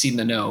 I've only seen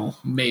the no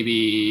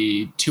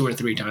maybe 2 or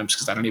 3 times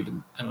because I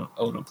don't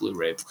own a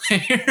Blu-ray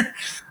player.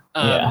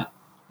 Yeah.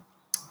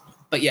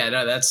 But yeah,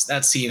 no, that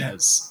scene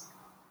has.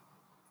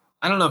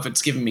 I don't know if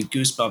it's giving me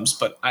goosebumps,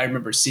 but I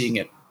remember seeing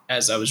it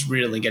as I was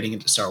really getting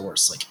into Star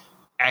Wars, like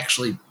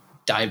actually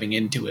diving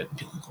into it and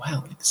being like,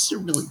 wow, like, this is a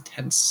really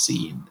tense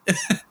scene.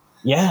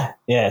 Yeah,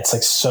 it's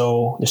like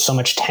there's so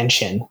much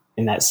tension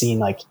in that scene.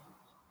 Like,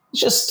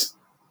 just,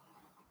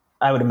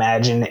 I would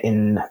imagine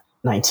in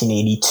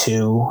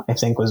 1982, I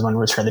think was when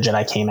Return of the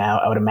Jedi came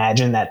out. I would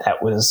imagine that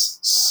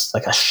was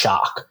like a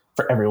shock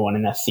for everyone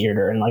in that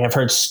theater. And like I've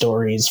heard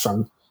stories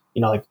from,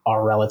 you know, like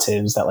our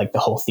relatives that like the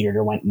whole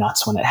theater went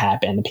nuts when it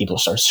happened and people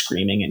started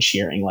screaming and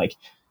cheering. Like,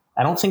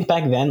 I don't think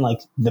back then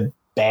like the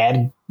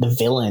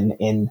villain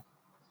in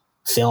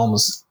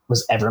films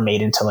was ever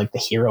made into like the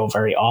hero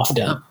very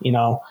often, you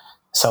know?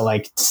 So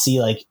like to see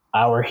like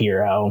our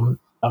hero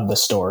of the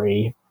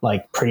story,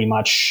 like pretty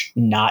much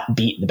not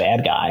beat the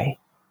bad guy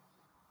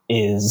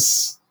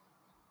is,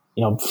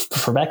 you know,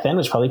 for back then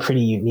was probably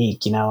pretty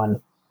unique, you know,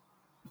 and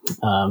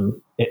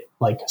it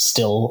like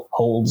still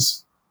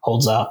holds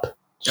up.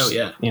 Oh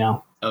yeah. You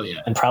know? Oh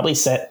yeah. And probably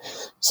set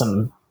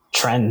some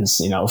trends,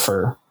 you know,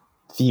 for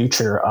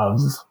future of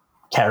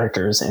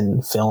characters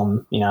in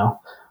film, you know,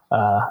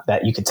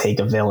 that you could take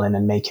a villain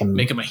and make him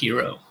a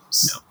hero.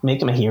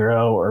 Make him a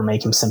hero or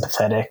make him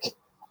sympathetic.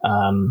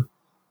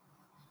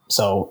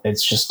 So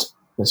it's just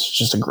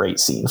a great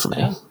scene for me.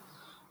 Yeah.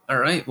 All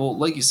right. Well,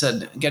 like you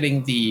said,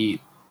 getting the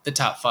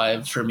top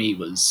 5 for me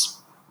was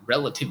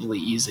relatively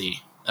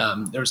easy.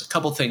 There was a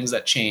couple things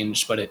that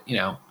changed, but it, you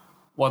know,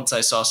 once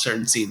I saw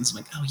certain scenes, I'm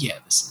like, oh yeah,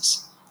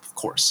 of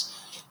course.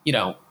 You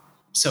know,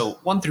 so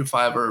 1 through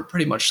 5 are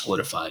pretty much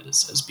solidified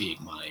as being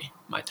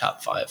my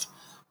top 5.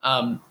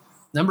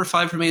 Number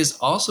 5 for me is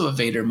also a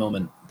Vader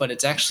moment, but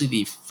it's actually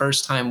the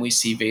first time we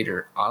see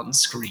Vader on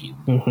screen.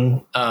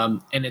 Mm-hmm.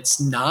 And it's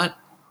not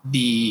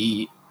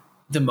the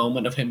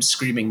moment of him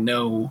screaming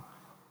no.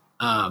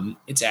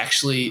 It's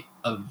actually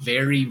a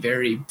very,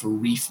 very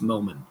brief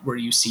moment where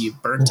you see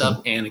burnt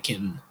up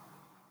Anakin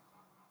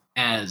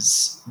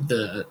as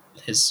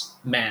his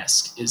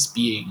mask is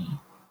being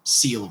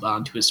sealed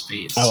onto his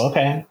face. Oh,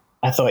 okay.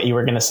 I thought you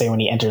were going to say when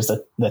he enters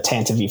the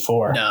Tantive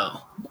V4. No.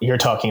 You're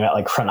talking about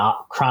like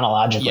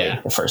chronologically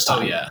the first time.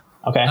 Oh, yeah.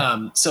 Okay.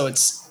 So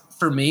it's,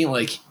 for me,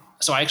 like,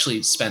 so I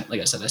actually spent,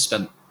 like I said, I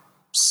spent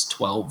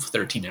 12,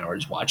 13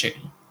 hours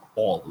watching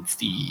all of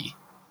the,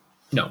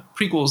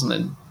 prequels and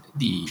then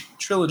the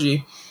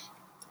trilogy.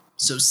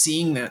 So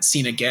seeing that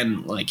scene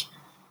again, like,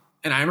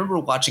 and I remember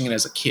watching it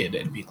as a kid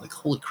and being like,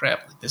 holy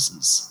crap, like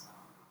that's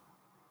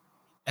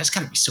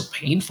gotta be so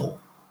painful.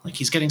 Like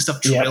he's getting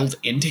stuff drilled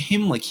into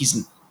him. Like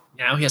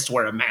now he has to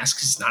wear a mask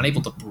because he's not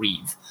able to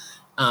breathe.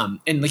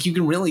 And like you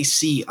can really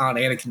see on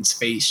Anakin's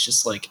face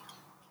just like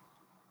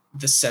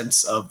the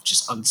sense of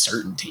just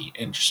uncertainty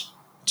and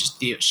just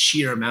the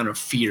sheer amount of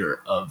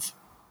fear of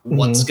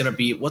what's gonna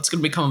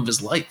become of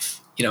his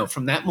life.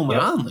 From that moment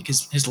on, like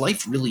his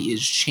life really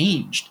is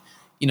changed.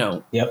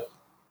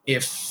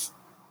 If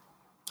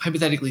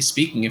hypothetically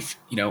speaking, if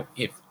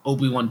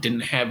Obi-Wan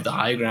didn't have the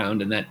high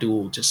ground and that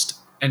duel just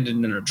ended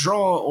in a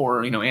draw,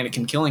 or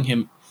Anakin killing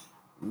him,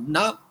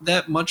 not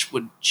that much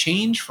would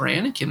change for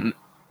Anakin,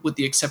 with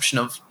the exception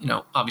of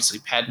obviously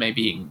Padme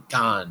being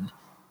gone,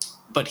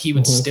 but he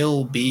would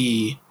still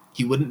be,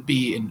 he wouldn't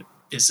be in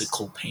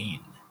physical pain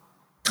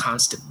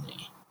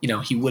constantly.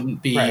 He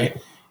wouldn't be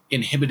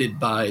inhibited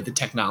by the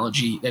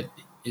technology that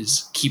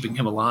is keeping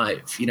him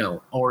alive,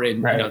 or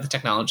in the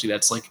technology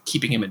that's like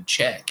keeping him in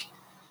check.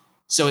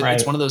 So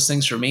it's one of those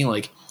things for me,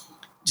 like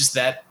just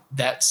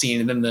that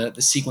scene and then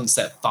the sequence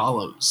that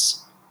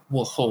follows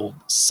will hold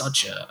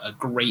such a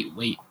great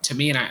weight to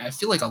me. And I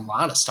feel like a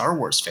lot of Star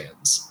Wars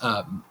fans,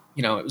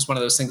 it was one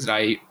of those things that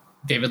I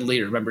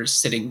vividly remember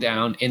sitting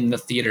down in the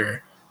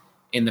theater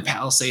in the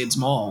Palisades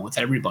Mall with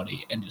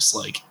everybody and just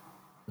like,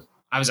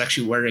 I was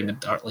actually wearing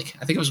I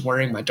think I was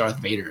wearing my Darth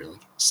Vader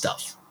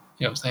stuff.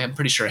 I'm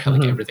pretty sure I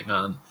had everything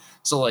on.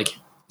 So like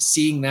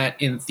seeing that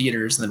in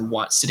theaters and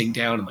then sitting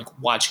down and like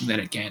watching that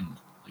again,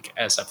 like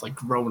as I've like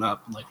grown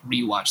up and like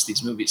rewatched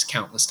these movies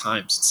countless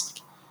times, it's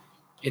like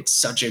it's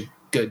such a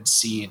good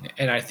scene,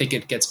 and I think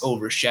it gets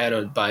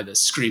overshadowed by the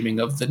screaming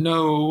of the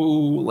no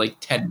like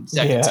 10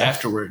 seconds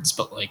afterwards.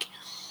 But like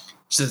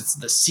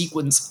just the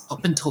sequence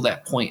up until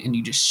that point, and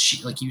you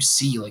just you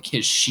see like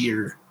his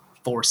sheer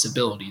force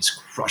abilities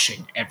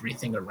crushing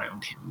everything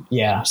around him.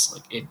 Just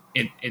like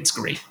it's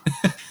great.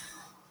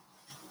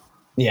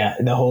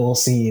 The whole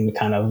scene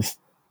kind of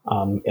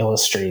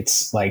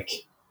illustrates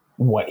like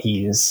what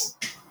he's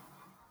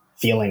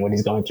feeling, what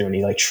he's going through, and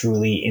he like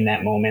truly in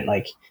that moment,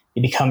 like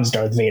he becomes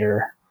Darth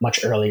Vader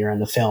much earlier in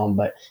the film,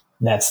 but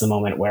that's the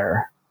moment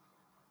where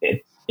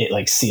it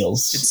like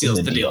seals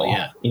the deal.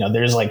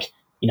 There's like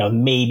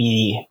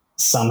maybe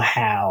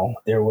somehow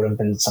there would have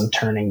been some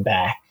turning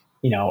back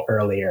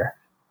earlier,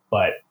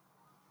 but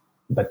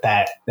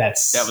that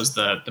was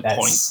the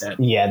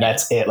point.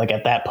 That's it. Like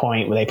at that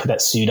point where they put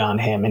that suit on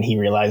him and he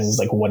realizes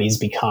like what he's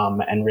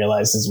become and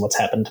realizes what's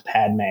happened to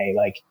Padme,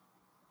 like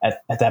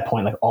at that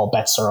point, like all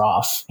bets are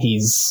off.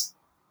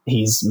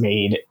 He's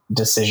made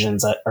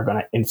decisions that are going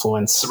to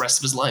influence the rest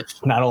of his life.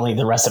 Not only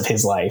the rest of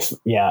his life,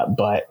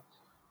 but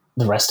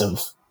the rest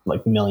of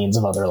like millions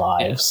of other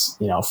lives,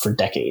 for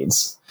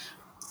decades,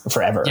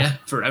 forever. Yeah,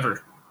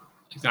 forever.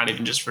 Like not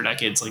even just for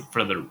decades, like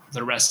for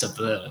the rest of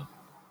the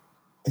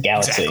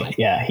galaxy.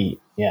 Exactly.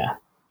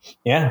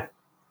 Yeah.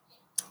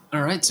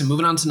 All right, so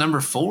moving on to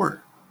number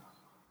 4.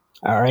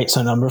 All right,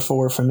 so number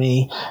 4 for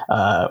me,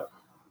 I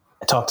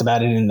talked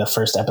about it in the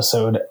first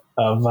episode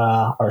of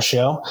our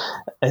show.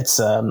 It's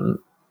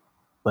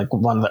like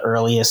one of the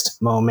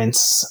earliest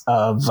moments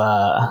of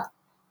that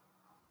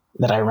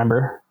I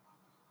remember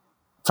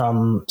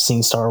from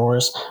seeing Star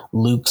Wars,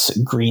 Luke's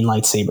green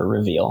lightsaber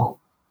reveal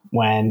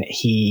when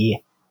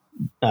he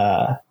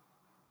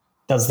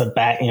does the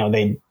back,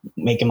 they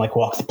make him like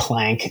walk the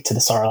plank to the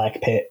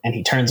Sarlacc pit, and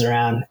he turns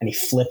around and he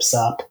flips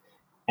up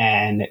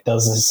and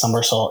does a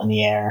somersault in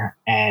the air,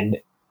 and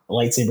the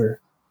lightsaber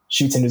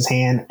shoots into his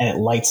hand and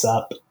it lights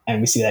up,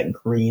 and we see that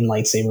green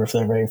lightsaber for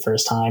the very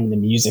first time, and the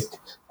music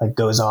like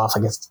goes off.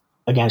 I guess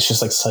again, it's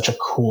just like such a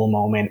cool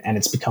moment, and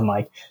it's become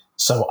like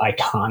so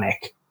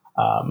iconic,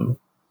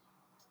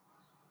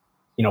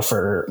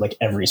 for like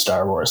every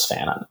Star Wars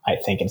fan. I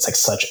think it's like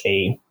such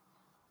a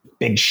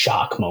big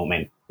shock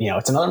moment.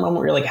 It's another moment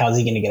where you're like, how's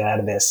he going to get out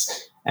of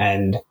this?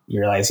 And you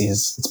realize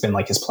it's been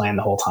like his plan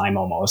the whole time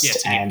almost. Yeah,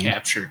 to get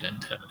captured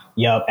into.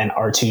 Yep. And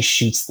R2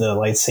 shoots the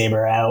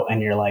lightsaber out,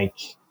 and you're like,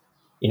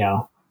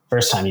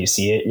 first time you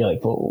see it, you're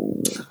like, well,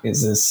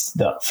 is this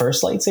the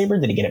first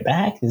lightsaber? Did he get it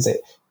back? Is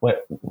it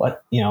what,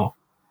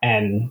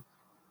 and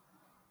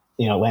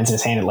lands in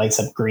his hand, it lights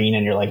up green,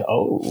 and you're like,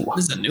 oh,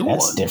 This is a new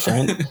that's one.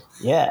 different.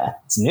 Yeah,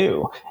 it's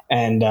new.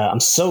 And I'm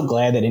so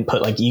glad they didn't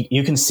put like,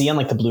 you can see on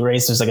like the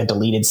Blu-rays, there's like a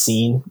deleted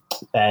scene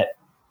that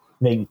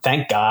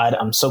thank God,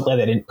 I'm so glad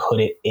they didn't put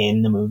it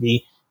in the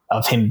movie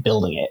of him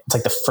building it. It's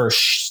like the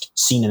first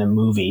scene in the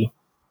movie.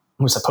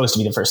 It was supposed to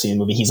be the first scene in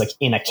the movie. He's like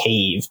in a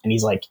cave and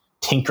he's like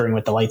tinkering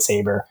with the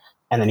lightsaber,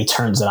 and then he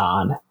turns it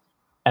on,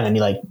 and then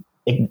he like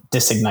it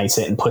disignites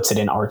it and puts it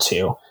in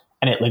R2,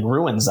 and it like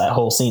ruins that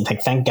whole scene.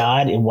 Like, thank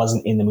God it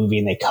wasn't in the movie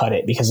and they cut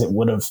it, because it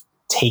would have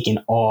taken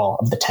all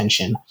of the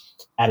tension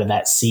out of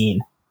that scene.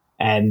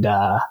 And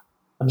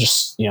I'm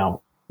just,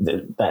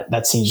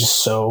 that scene's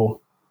just so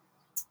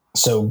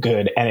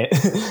good, and it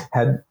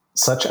had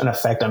such an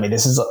effect on me.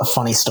 This is a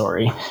funny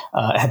story.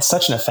 It had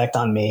such an effect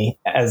on me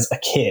as a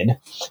kid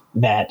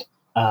that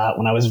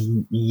when I was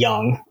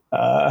young,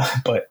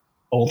 but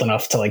old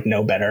enough to like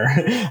know better,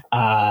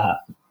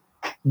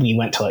 we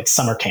went to like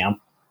summer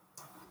camp,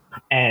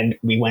 and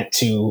we went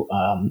to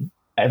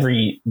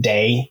every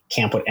day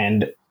camp would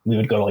end, we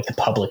would go to like the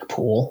public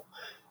pool,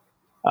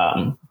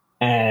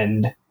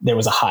 and there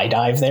was a high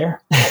dive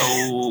there.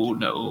 Oh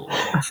no.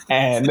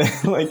 And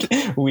like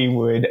we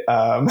would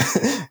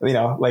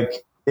like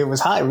it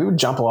was high, we would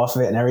jump off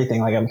of it and everything.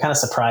 Like, I'm kind of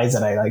surprised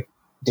that I like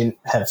didn't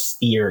have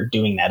fear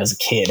doing that as a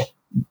kid,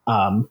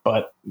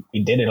 but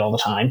we did it all the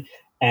time.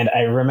 And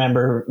I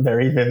remember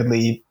very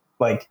vividly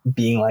like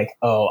being like,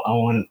 oh, I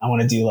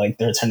want to do like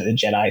the Return of the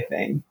Jedi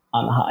thing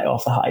on the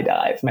off the high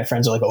dive. My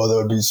friends are like, oh, that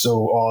would be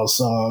so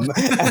awesome.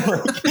 And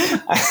like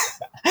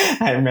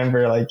I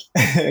remember like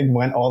I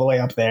went all the way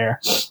up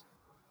there,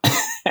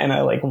 and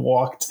I like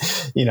walked,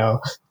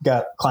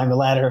 climbed the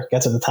ladder,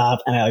 got to the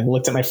top, and I like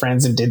looked at my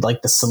friends and did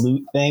like the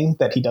salute thing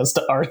that he does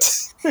to Art.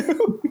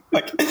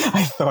 Like,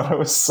 I thought I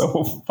was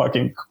so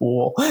fucking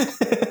cool.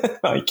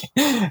 Like,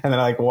 and then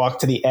I like walked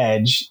to the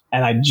edge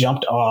and I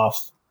jumped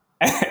off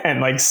and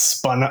like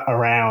spun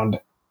around,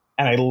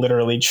 and I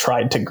literally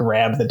tried to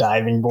grab the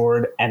diving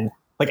board, and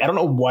like, I don't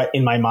know what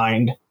in my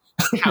mind,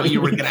 How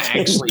you were going to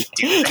actually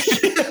do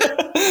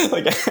it.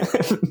 Like, I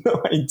have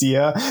no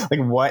idea like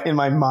what in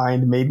my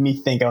mind made me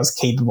think I was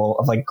capable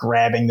of like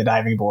grabbing the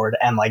diving board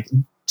and like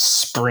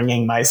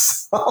springing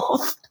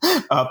myself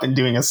up and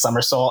doing a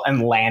somersault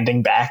and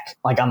landing back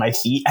like on my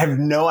feet. I have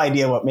no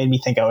idea what made me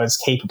think I was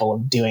capable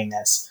of doing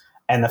this.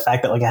 And the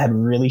fact that like I had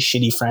really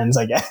shitty friends,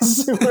 I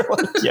guess, who were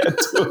like, yeah,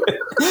 do it.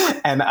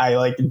 And I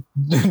like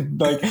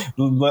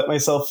let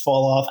myself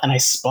fall off, and I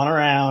spun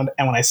around.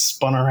 And when I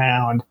spun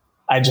around,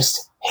 I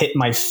just hit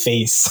my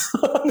face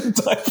on the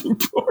diving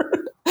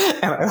board.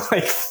 And I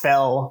like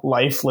fell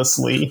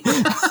lifelessly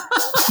from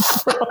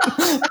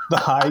the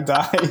high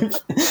dive.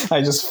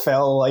 I just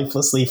fell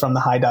lifelessly from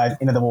the high dive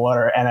into the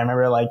water. And I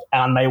remember like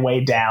on my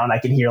way down, I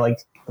could hear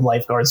like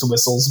lifeguards'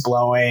 whistles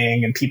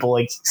blowing and people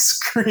like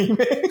screaming.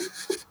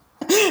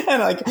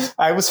 And like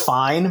I was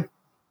fine,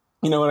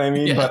 you know what I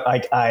mean? Yeah. But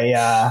like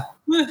I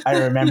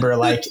remember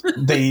like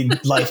the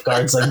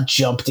lifeguards like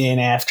jumped in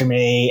after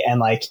me, and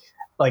like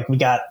I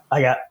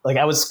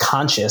was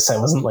conscious. I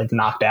wasn't like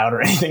knocked out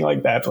or anything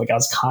like that, but like I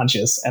was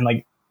conscious, and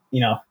like,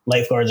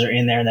 lifeguards are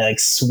in there and they like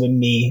swim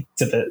me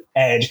to the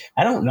edge.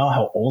 I don't know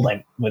how old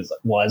I was,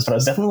 but I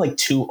was definitely like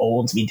too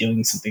old to be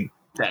doing something.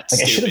 That's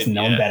like, stupid, I should have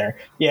known better.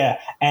 Yeah.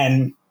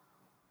 And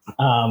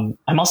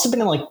I must have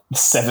been in like the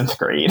 7th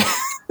grade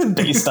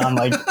based on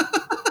like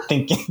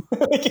thinking.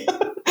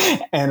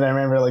 And I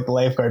remember like the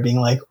lifeguard being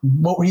like,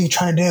 what were you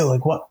trying to do?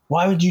 Like,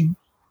 why would you,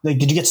 like,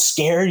 did you get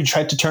scared? You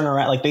tried to turn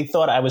around. Like, they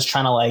thought I was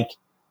trying to like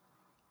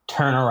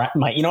turn around.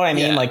 You know what I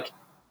mean? Yeah. Like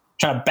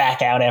trying to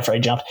back out after I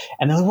jumped.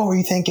 And they're like, what were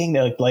you thinking?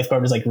 The like,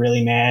 lifeguard was like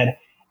really mad.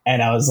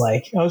 And I was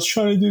like, I was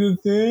trying to do the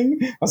thing.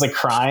 I was like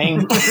crying.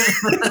 And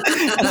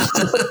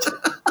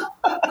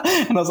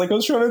I was like, I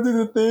was trying to do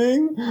the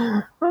thing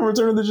from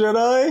Return of the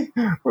Jedi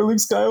where Luke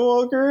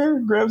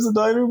Skywalker grabs the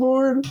diving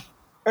board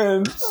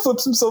and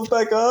flips himself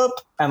back up.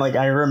 And like,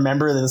 I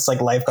remember this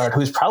like lifeguard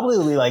who's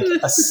probably like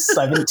a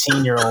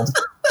 17-year-old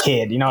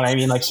kid. You know what I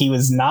mean? Like, he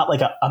was not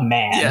like a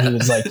man. Yeah. He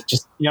was like,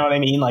 just, you know what I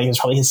mean? Like, it was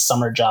probably his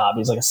summer job. He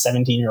was like a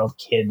 17-year-old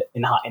kid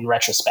in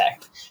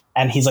retrospect.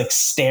 And he's like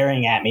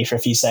staring at me for a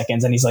few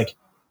seconds. And he's like,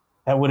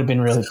 that would have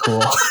been really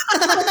cool.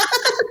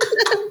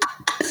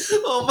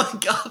 Oh my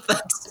God,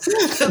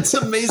 that's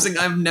amazing.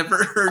 I've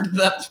never heard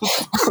that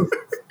before.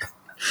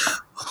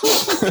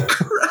 Holy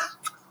crap.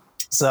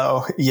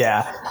 So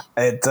yeah,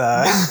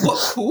 what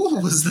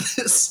pool was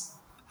this?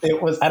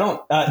 It was,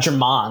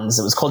 Germans.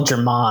 It was called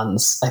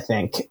Germans, I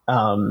think.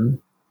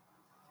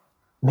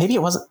 Maybe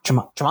it wasn't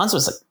Germans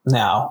was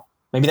no.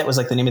 Maybe that was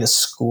like the name of the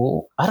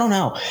school. I don't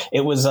know.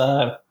 It was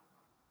I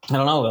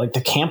don't know, like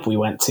the camp we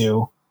went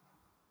to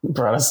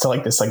brought us to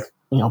like this like,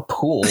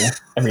 pool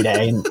every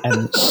day.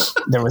 And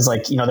there was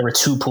like, there were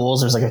 2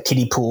 pools. There was like a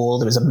kiddie pool.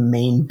 There was a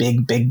main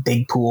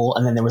big pool.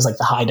 And then there was like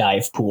the high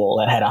dive pool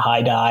that had a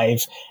high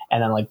dive.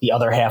 And then like the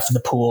other half of the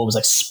pool was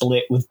like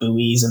split with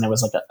buoys. And there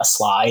was like a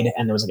slide,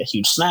 and there was like a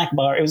huge snack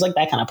bar. It was like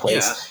that kind of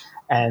place.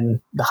 Yeah. And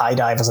the high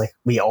dive was like,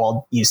 we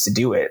all used to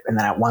do it. And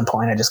then at one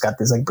point I just got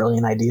this like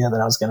brilliant idea that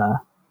I was going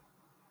to,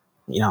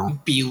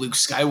 be Luke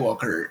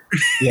Skywalker.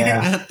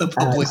 Yeah. At the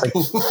public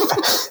It's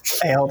like,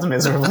 failed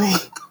miserably.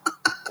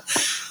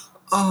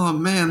 Oh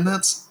man,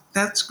 that's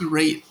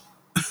great.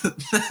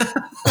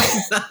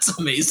 That's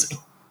amazing.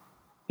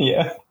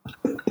 Yeah.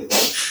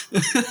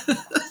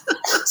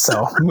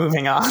 So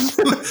moving on.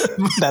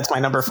 That's my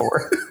number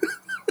 4.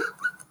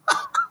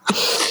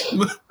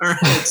 All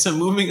right, so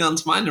moving on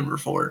to my number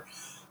 4.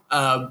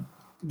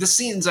 The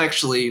scene's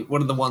actually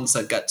one of the ones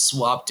that got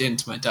swapped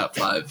into my top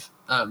 5.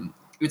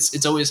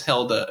 It's always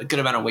held a good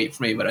amount of weight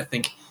for me, but I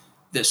think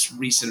this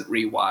recent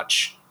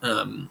rewatch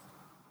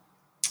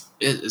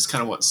is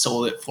kind of what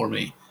sold it for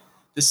me.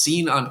 The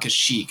scene on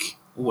Kashyyyk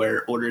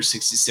where Order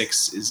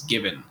 66 is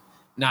given,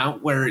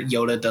 not where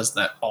Yoda does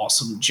that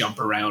awesome jump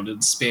around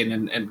and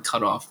spin and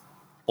cut off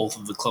both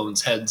of the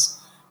clones' heads,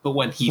 but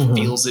when he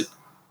feels it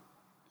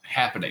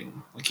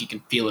happening, like he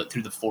can feel it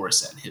through the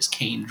Force and his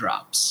cane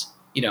drops,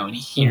 and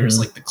he hears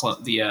like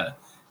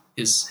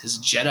his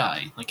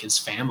Jedi, like his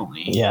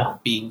family,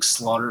 being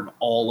slaughtered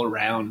all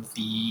around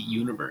the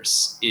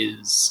universe.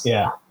 It's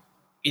a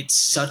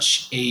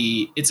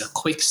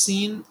quick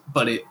scene,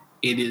 but it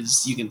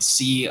is, you can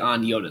see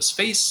on Yoda's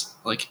face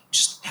like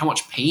just how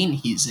much pain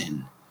he's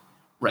in,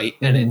 right?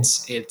 And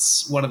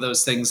it's one of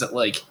those things that,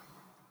 like,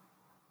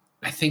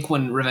 I think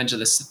when Revenge of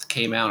the Sith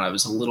came out, I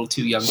was a little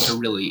too young to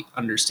really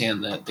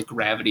understand the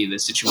gravity of the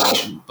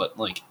situation, but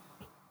like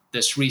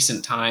this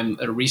recent time,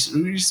 a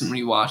recent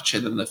rewatch,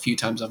 and then the few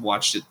times I've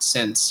watched it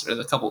since, or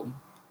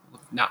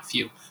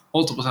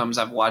multiple times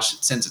I've watched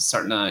it since, it's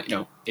starting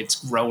to, it's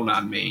grown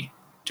on me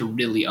to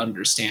really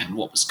understand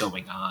what was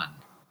going on.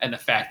 And the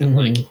fact that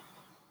like,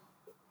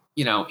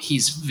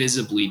 he's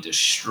visibly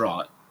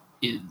distraught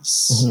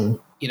is,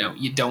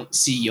 you don't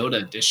see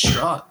Yoda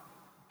distraught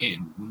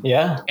in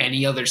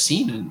any other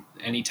scene and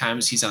any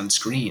times he's on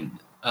screen.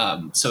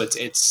 So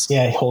it's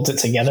he holds it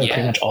together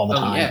pretty much all the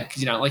time. Yeah,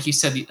 because like you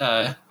said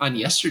on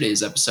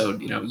yesterday's episode,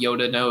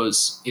 Yoda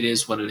knows it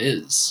is what it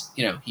is.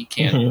 He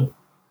can't.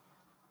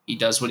 He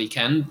does what he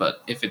can,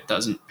 but if it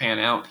doesn't pan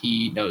out,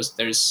 he knows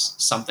there's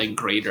something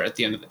greater at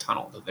the end of the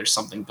tunnel. That there's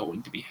something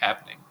going to be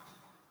happening.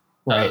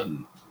 Right.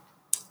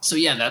 So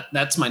yeah,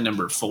 that's my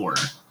number 4.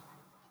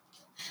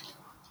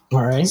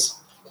 All right.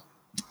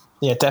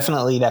 Yeah,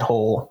 definitely that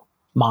whole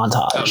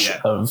montage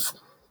of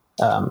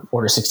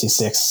Order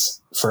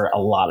 66 for a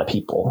lot of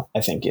people,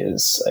 I think,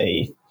 is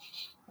a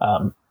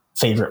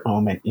favorite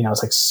moment.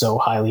 It's like so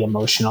highly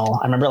emotional.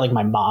 I remember like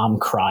my mom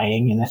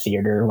crying in the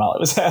theater while it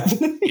was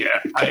happening. Yeah,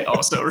 I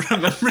also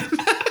remember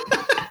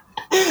that.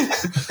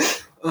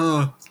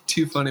 Oh,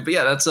 too funny. But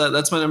yeah,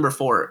 that's my number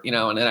 4.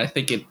 And I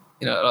think it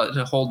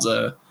it holds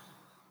a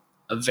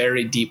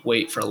very deep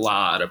weight for a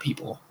lot of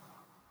people.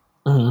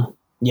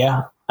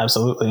 Yeah,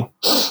 absolutely.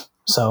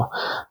 So,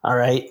 all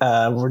right,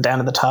 we're down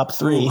to the top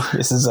 3. Ooh.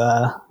 This is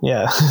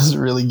this is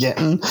really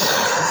getting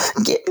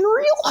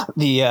real.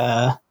 The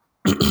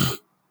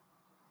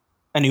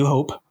A New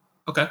Hope.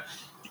 Okay.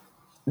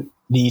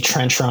 The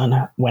trench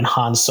run when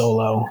Han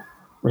Solo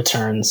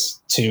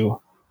returns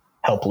to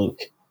help Luke.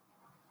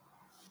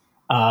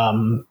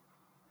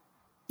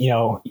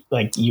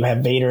 Like you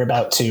have Vader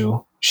about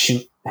to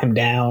shoot him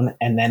down,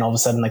 and then all of a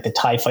sudden, like the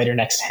TIE fighter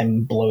next to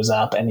him blows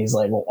up, and he's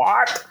like,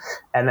 "What?"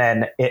 And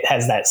then it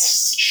has that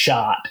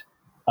shot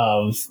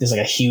of there's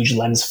like a huge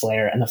lens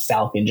flare, and the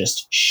Falcon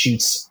just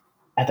shoots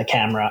at the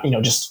camera.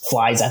 Just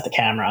flies at the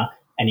camera,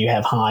 and you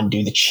have Han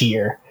do the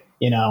cheer.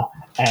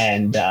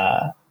 And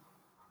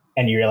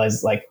you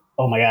realize like,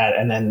 oh my god!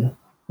 And then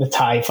the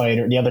TIE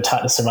fighter,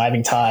 the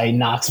surviving TIE,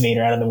 knocks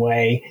Vader out of the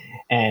way,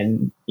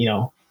 and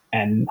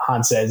and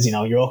Han says,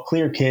 "You're all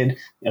clear, kid.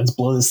 Let's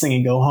blow this thing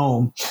and go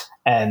home."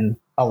 And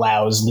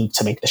allows Luke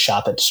to make the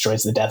shot that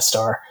destroys the Death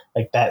Star.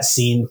 Like that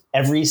scene,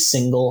 every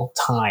single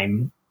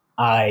time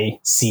I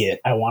see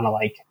it, I want to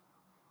like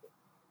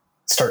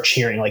start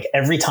cheering. Like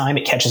every time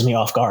it catches me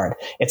off guard.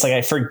 It's like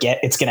I forget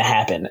it's going to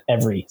happen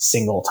every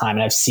single time.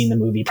 And I've seen the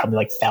movie probably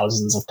like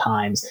thousands of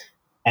times.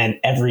 And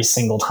every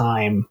single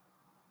time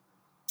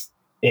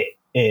it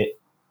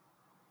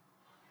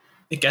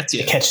gets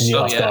you. It catches you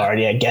off guard.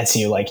 Yeah, it gets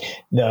you. Like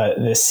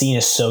the scene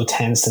is so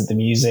tense that the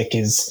music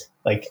is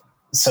like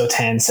so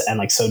tense and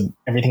like so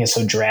everything is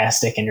so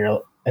drastic, and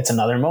it's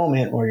another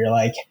moment where you're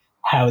like,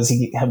 what is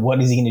he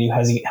going to do?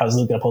 How's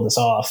Luke going to pull this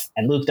off?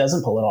 And Luke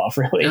doesn't pull it off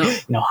really.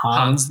 No.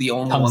 Han's the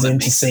only comes one in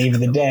to save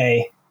the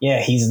day.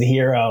 Yeah, he's the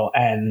hero,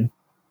 and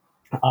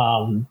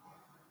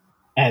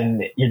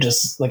you're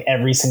just like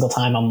every single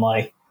time I'm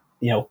like,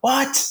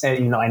 what?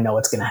 And, I know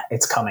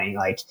it's coming.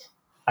 Like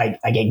I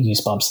get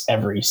goosebumps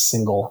every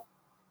single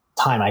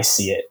time I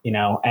see it.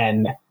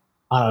 And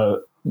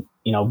on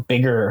a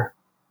bigger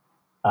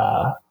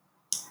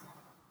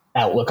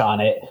outlook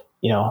on it,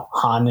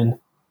 Han,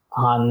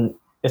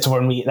 it's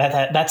when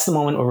that's the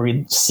moment where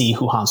we see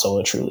who Han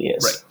Solo truly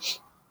is.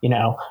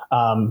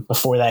 Right.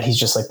 Before that, he's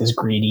just like this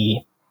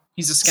greedy,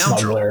 he's a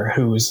scoundrel smuggler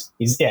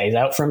he's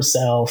out for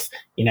himself.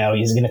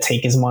 He's going to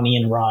take his money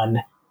and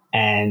run,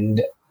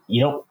 and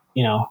you don't,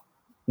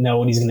 know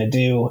what he's going to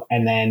do.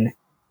 And then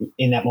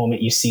in that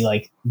moment, you see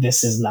like,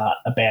 this is not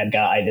a bad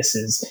guy. This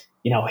is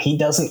he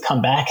doesn't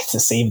come back to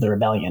save the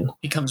rebellion.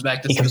 He comes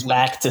back to He save comes Luke.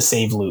 back to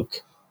save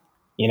Luke.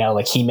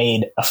 Like he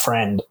made a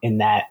friend in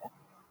that,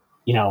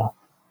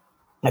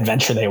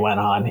 adventure they went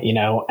on,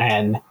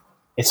 and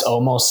it's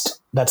almost,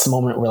 that's the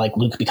moment where like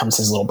Luke becomes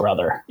his little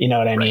brother. You know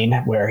what I mean?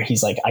 Where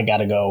he's like, I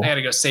gotta go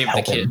save the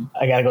help kid. him.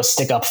 I gotta go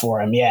stick up for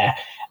him. Yeah.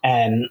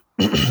 And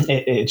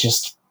it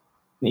just,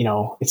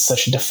 it's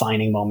such a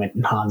defining moment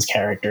in Han's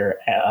character,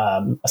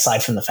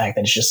 aside from the fact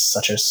that it's just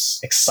such an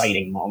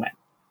exciting moment.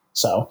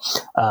 So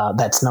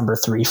that's number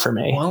 3 for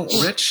me. Well,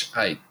 Rich,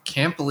 I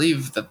can't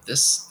believe that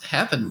this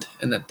happened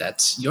and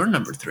that's your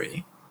number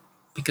 3,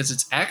 because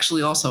it's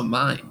actually also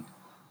mine.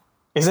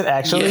 Is it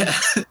actually? Yeah.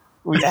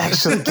 We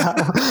actually got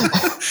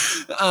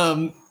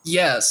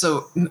yeah,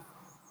 so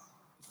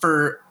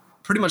for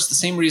pretty much the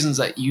same reasons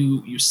that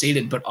you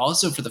stated, but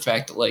also for the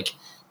fact that, like,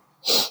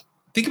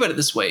 think about it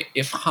this way.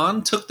 If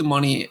Han took the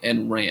money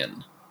and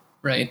ran,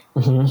 right,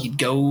 he'd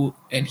go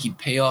and he'd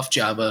pay off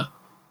Jabba.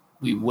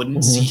 We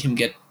wouldn't see him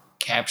get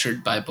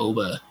captured by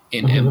Boba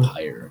in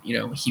Empire.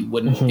 He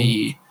wouldn't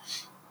be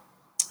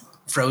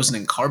frozen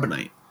in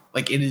carbonite.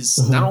 Like, it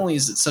is, not only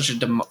is it such a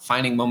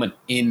defining moment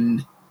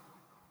in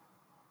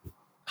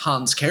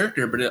Han's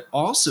character, but it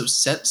also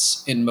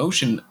sets in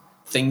motion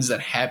things that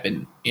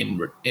happen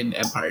in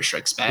Empire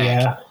Strikes Back.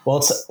 Yeah, well,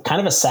 it's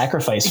kind of a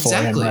sacrifice for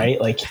him,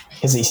 right? Like,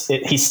 because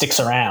he sticks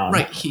around,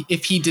 right?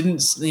 If he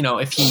didn't,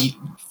 if he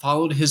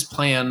followed his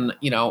plan,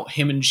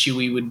 him and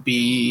Chewie would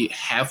be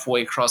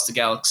halfway across the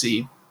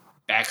galaxy,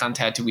 back on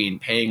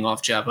Tatooine, paying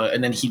off Jabba,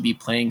 and then he'd be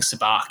playing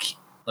Sabacc,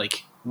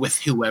 like, with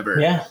whoever.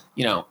 Yeah.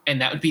 And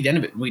that would be the end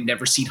of it. We'd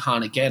never see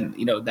Han again.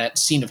 That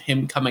scene of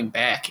him coming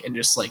back and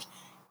just like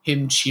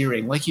him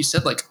cheering, like you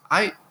said, like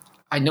I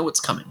know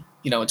it's coming.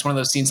 It's one of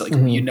those scenes like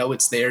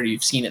it's there.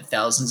 You've seen it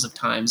thousands of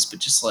times, but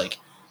just like,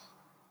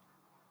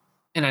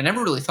 and I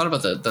never really thought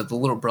about the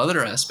little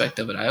brother aspect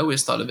of it. I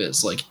always thought of it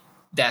as like,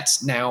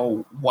 that's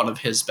now one of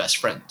his best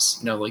friends.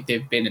 Like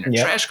they've been in a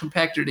trash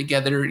compactor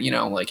together.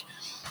 Like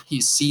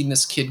he's seen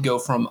this kid go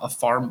from a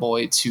farm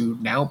boy to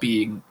now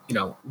being,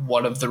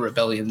 one of the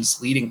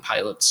rebellion's leading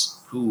pilots,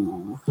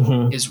 who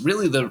is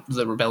really the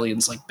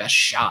rebellion's like best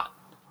shot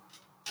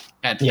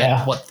at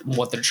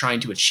what they're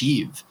trying to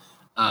achieve.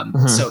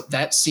 So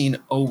that scene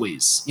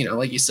always,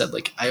 like you said,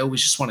 like I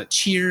always just want to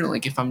cheer.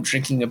 Like if I'm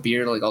drinking a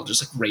beer, like I'll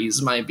just like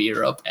raise my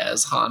beer up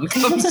as Han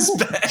comes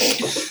back.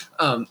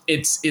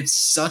 It's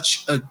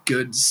such a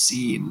good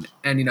scene,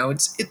 and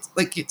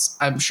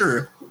I'm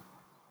sure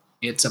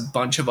it's a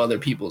bunch of other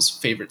people's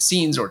favorite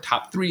scenes or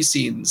top 3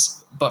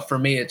 scenes, but for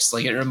me, it's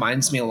like it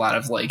reminds me a lot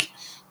of like,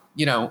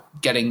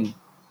 getting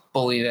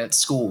bullied at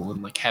school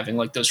and like having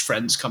like those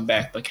friends come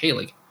back, like, hey,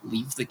 like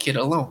leave the kid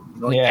alone,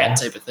 that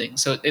type of thing.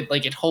 So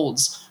it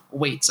holds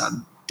weights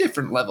on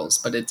different levels,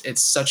 but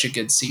it's such a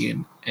good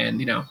scene.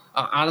 And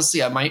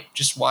honestly, I might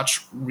just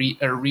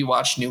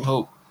rewatch New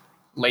Hope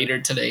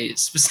later today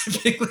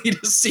specifically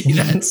to see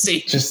that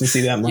scene. Just to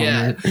see that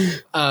moment.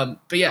 Yeah.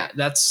 But yeah,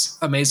 that's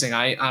amazing.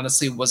 I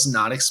honestly was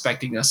not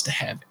expecting us to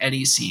have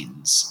any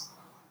scenes.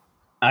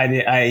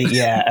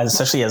 Yeah,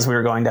 especially as we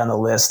were going down the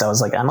list, I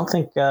was like, I don't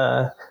think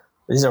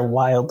these are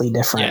wildly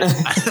different. Yeah,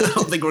 I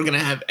don't think we're gonna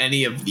have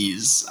any of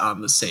these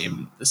on the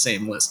same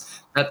list.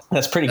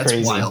 That's pretty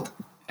crazy. Wild,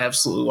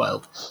 absolutely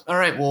wild. All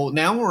right, well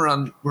now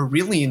we're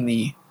really in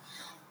the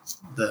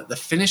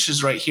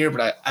finishes right here,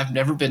 but I've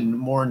never been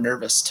more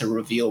nervous to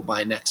reveal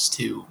my next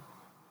 2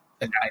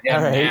 than I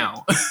am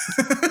now.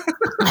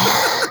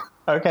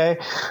 Okay,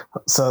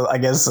 so I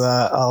guess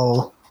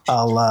I'll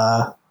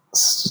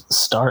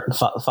start and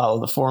follow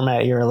the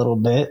format here a little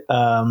bit.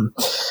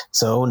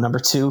 So number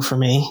 2 for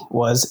me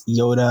was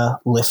Yoda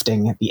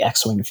lifting the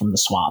X-Wing from the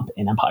swamp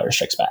in Empire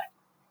Strikes Back.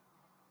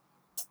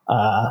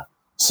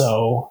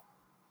 So,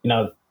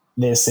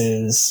 this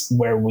is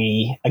where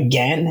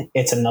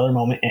it's another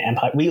moment in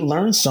Empire. We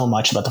learn so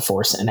much about the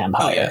Force in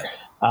Empire. Oh, yeah.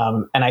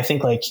 And I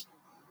think like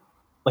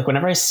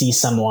whenever I see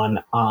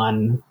someone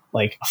on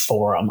like a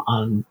forum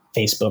on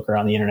Facebook or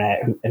on the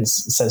internet and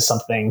says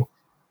something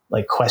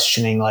like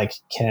questioning, like,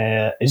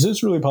 is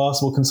this really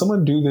possible? Can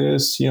someone do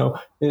this?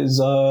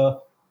 It's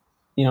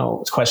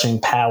questioning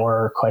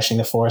power, questioning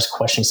the Force,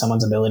 questioning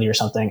someone's ability or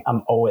something.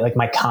 I'm always like,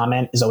 my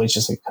comment is always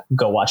just like,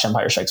 go watch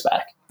Empire Strikes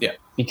Back. Yeah.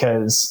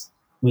 Because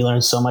we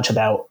learn so much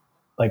about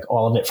like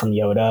all of it from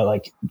Yoda,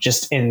 like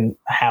just in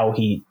how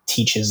he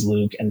teaches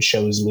Luke and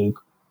shows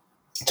Luke,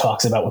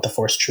 talks about what the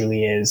Force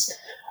truly is.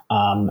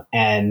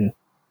 And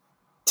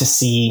to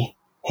see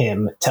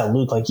him tell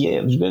Luke, like,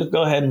 yeah,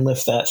 go ahead and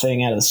lift that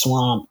thing out of the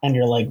swamp. And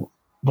you're like,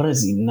 what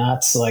is he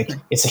nuts? Like,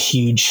 it's a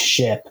huge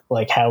ship.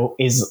 Like, how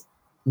is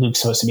Luke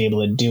supposed to be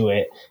able to do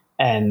it?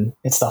 And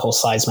it's the whole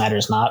size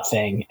matters not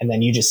thing. And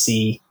then you just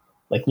see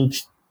like Luke,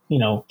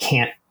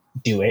 can't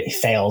do it. He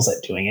fails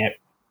at doing it.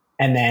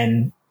 And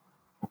then,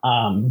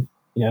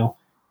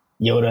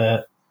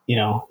 Yoda,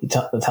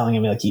 telling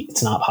him like,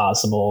 it's not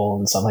possible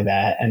and stuff like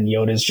that. And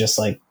Yoda's just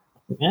like,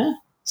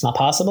 it's not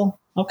possible.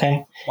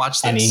 Okay.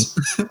 Watch this.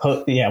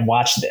 And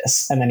watch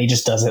this. And then he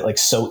just does it like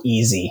so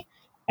easy.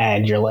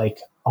 And you're like,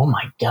 oh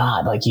my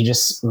God. Like you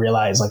just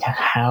realize like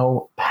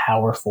how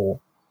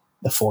powerful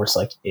the Force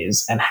like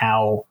is, and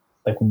how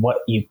like what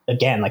you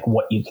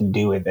can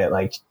do with it.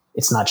 Like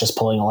it's not just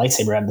pulling a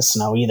lightsaber out of the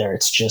snow either.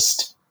 It's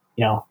just,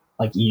 you know,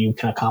 like you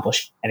can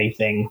accomplish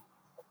anything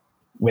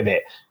with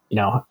it, you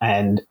know.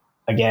 And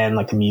again,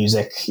 like the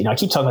music, you know, I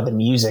keep talking about the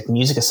music.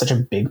 Music is such a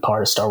big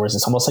part of Star Wars.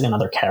 It's almost like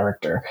another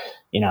character,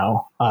 you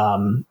know.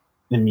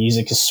 The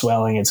music is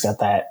swelling. It's got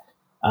that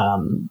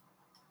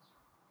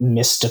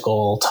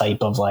mystical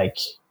type of like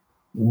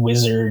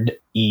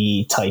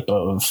wizard-y type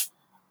of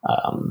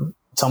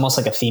it's almost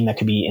like a theme that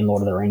could be in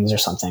Lord of the Rings or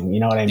something, you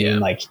know what I mean? Yeah.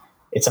 Like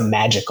it's a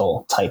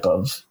magical type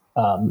of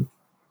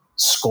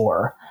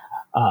score,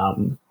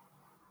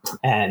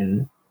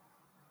 and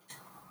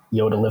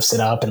Yoda lifts it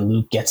up and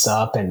Luke gets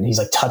up and he's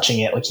like touching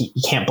it, like he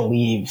can't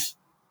believe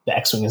the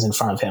X-Wing is in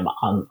front of him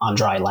on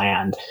dry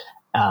land,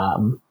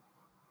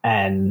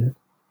 and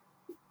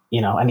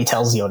you know, and he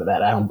tells Yoda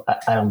that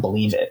I don't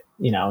believe it.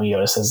 You know,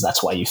 Yoda says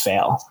that's why you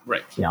fail.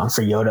 Right. You know, and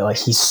for Yoda, like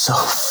he's so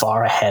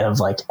far ahead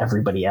of like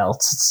everybody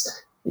else.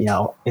 It's, you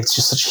know, it's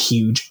just such a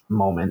huge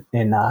moment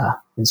in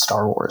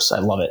Star Wars. I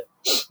love it.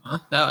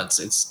 No,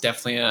 it's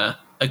definitely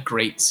a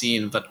great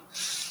scene, but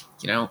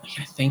you know,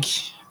 I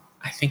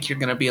think you're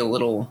gonna be a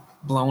little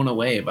blown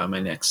away by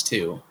my next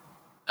two.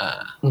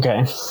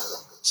 Okay.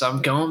 So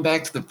I'm going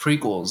back to the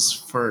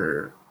prequels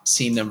for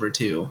scene number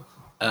 2.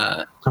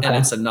 Okay. And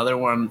it's another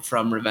one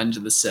from Revenge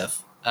of the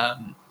Sith.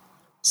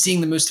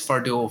 Seeing the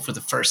Mustafar duel for the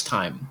first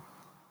time.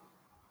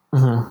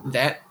 Mm-hmm.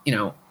 That, you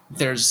know,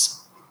 there's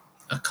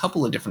a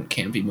couple of different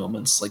campy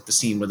moments, like the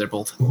scene where they're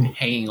both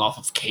hanging off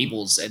of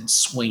cables and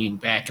swinging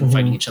back and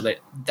fighting each other.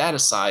 That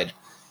aside,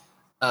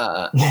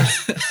 that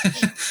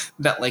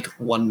like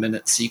 1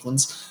 minute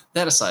sequence,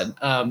 that aside,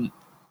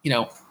 you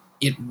know,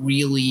 it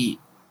really,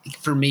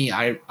 for me,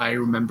 I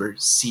remember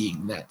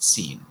seeing that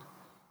scene,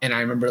 and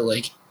I remember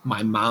like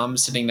my mom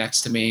sitting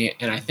next to me,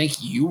 and I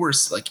think you were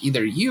like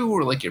either you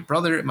or like your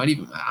brother. It might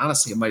even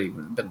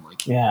have been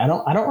like, yeah.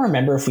 I don't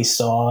remember if we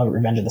saw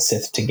Revenge of the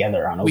Sith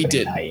together on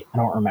opening night. I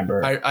don't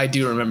remember. I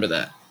do remember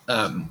that.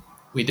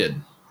 We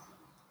did.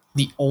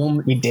 We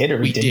did or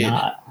we did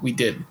not. We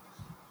did.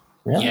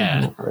 Really? Yeah.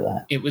 I don't remember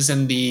that. It was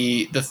in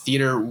the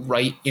theater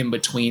right in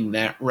between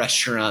that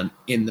restaurant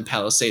in the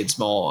Palisades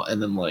Mall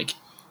and then like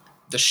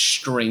the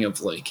string of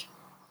like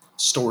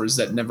stores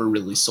that never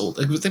really sold.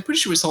 Like, I'm pretty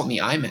sure we saw it in the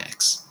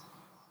IMAX.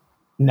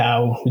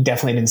 No, we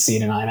definitely didn't see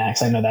it in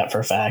IMAX. I know that for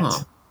a fact.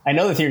 Huh. I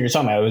know the theater you're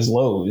talking about. It was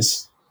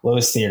Lowe's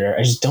Theater.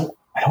 I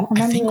don't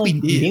remember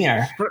like, being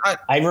there.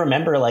 I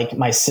remember like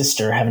my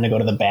sister having to go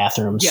to the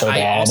bathroom so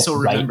bad. I also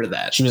remember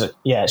that. She was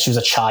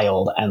a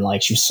child, and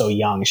like she was so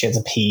young. She had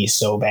to pee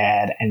so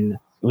bad, and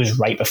it was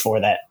right before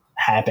that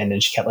happened.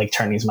 And she kept like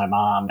turning to my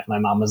mom, and my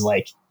mom was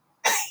like,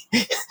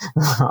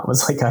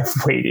 I've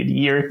waited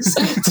years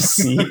to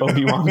see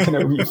Obi-Wan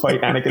Kenobi fight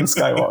Anakin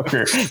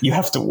Skywalker. You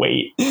have to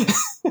wait.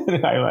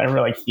 I remember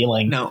like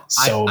feeling bad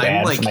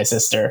for my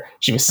sister.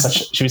 She was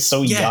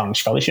so young.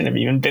 She probably shouldn't have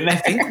even been there. I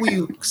think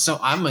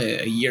I'm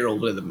a year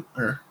older than,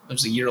 or I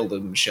was a year older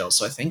than Michelle.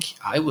 So I think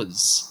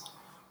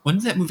when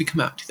did that movie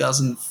come out?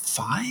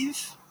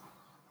 2005?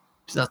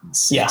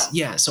 2006?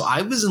 Yeah. So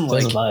I was in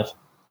like 2005.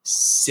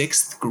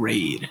 6th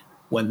grade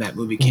when that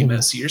movie came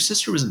out. So your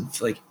sister was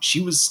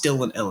she was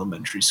still in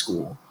elementary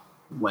school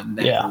when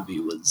that movie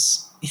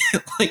was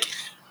like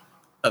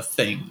a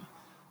thing.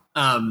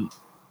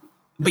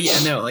 But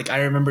yeah, no, like I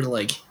remember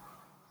like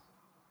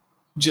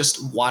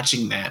just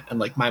watching that and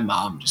like my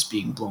mom just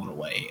being blown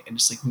away and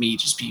just like me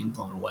just being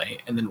blown away,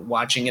 and then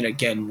watching it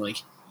again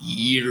like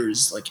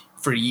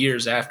for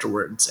years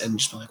afterwards and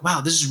just like, wow,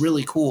 this is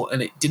really cool.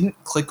 And it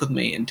didn't click with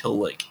me until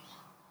like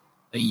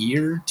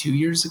 2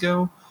 years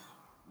ago,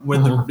 where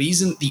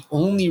the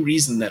only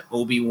reason that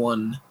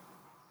Obi-Wan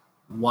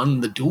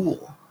won the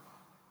duel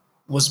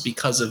was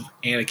because of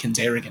Anakin's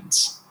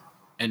arrogance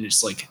and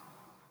just like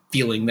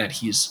feeling that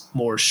he's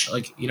more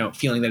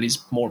feeling that he's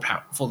more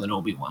powerful than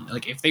Obi-Wan.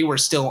 Like if they were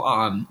still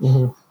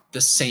on the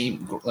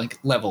same like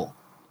level,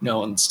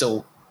 and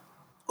still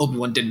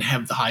Obi-Wan didn't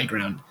have the high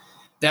ground,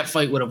 that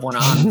fight would have went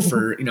on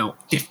for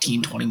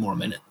 15, 20 more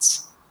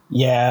minutes.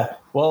 Yeah.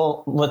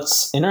 Well,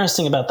 what's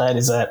interesting about that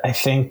is that I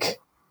think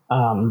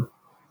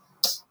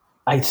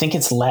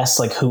it's less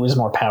like who is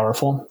more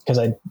powerful, because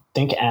I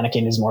think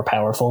Anakin is more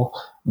powerful,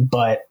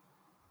 but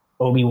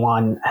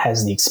Obi-Wan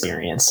has the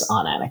experience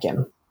on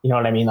Anakin. You know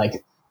what I mean?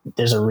 Like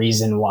there's a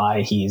reason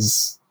why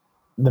he's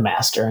the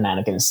master and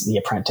Anakin is the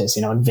apprentice,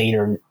 and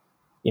Vader,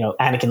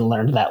 Anakin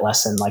learned that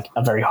lesson like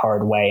a very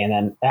hard way, and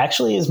then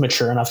actually is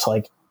mature enough to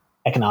like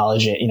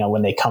acknowledge it,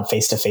 when they come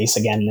face to face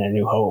again in A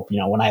New Hope.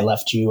 When I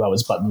left you, I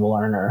was but the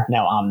learner.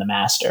 Now I'm the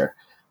master,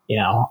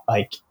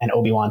 and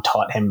Obi-Wan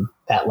taught him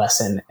that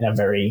lesson in a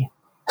very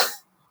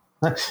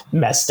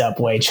messed up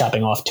way,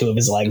 chopping off 2 of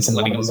his legs and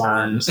 1 of his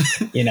arms,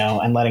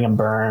 and letting him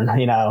burn,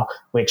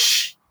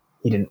 which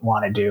he didn't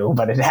want to do,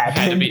 but it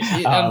happened.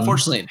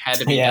 Unfortunately, it had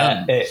to be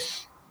done.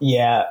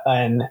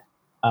 And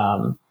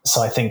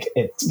so I think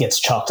it gets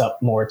chalked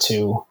up more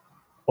to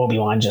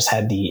Obi-Wan just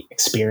had the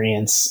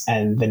experience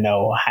and the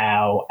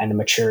know-how and the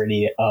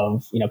maturity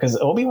of, because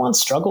Obi-Wan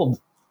struggled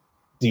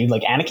dude.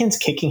 Like Anakin's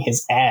kicking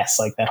his ass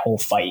like that whole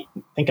fight.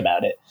 Think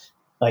about it.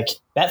 Like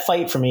that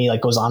fight for me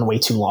like goes on way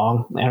too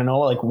long. I don't know,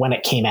 like when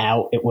it came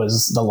out, it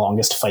was the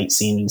longest fight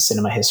scene in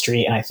cinema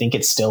history, and I think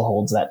it still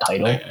holds that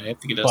title. I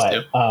think it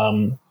does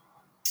too.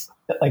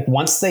 Like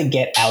once they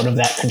get out of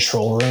that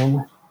control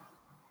room,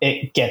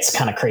 it gets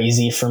kind of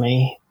crazy for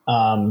me.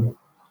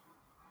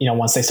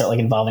 Once they start like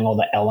involving all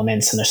the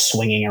elements and they're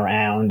swinging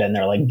around and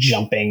they're like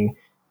jumping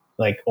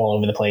like all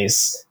over the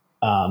place,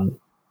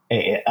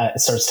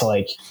 it starts to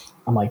like,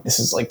 I'm like, this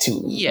is like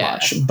too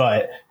much.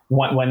 But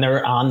when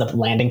they're on the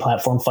landing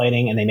platform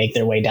fighting and they make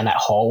their way down that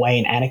hallway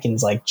and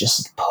Anakin's like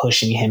just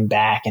pushing him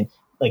back, and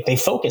like they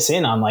focus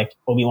in on like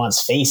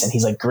Obi-Wan's face and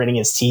he's like gritting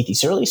his teeth.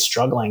 He's really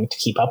struggling to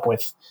keep up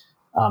with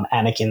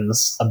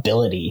Anakin's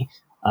ability.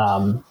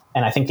 And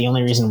I think the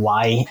only reason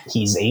why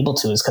he's able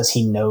to is because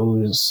he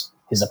knows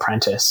his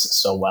apprentice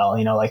so well.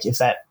 Like if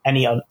that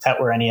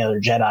were any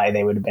other Jedi,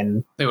 they would have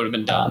been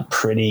done.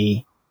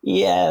 Pretty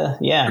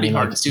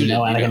hard suited,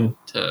 Anakin,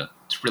 to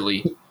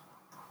really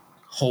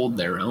hold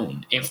their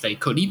own, if they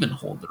could even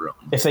hold their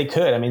own. If they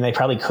could, they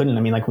probably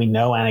couldn't. Like we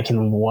know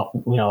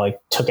Anakin,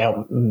 took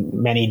out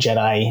many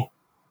Jedi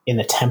in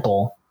the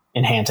temple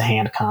in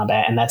hand-to-hand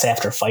combat, and that's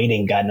after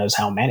fighting God knows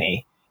how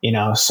many.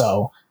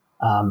 So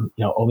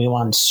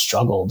Obi-Wan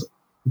struggled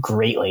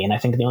greatly, and I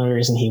think the only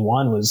reason he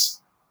won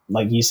was,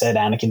 like you said,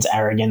 Anakin's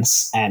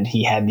arrogance, and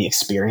he had the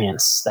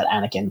experience that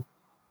Anakin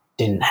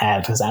didn't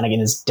have, because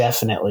Anakin is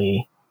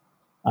definitely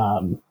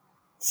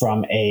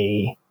from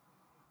a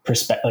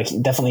perspective, like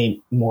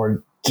definitely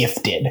more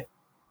gifted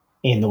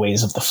in the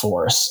ways of the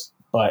Force,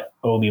 but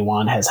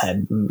Obi-Wan has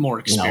had more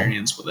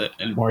experience with it,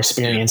 and more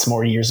experience,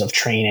 more years of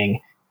training,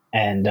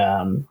 and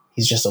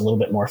he's just a little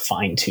bit more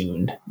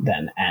fine-tuned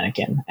than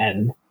Anakin,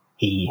 and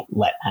he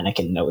let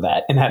Anakin know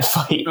that in that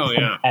fight.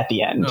 At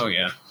the end. Oh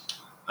yeah.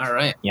 All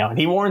right. And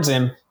he warns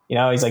him,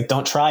 he's like,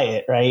 don't try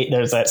it. Right.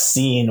 There's that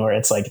scene where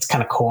it's like, it's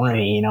kind of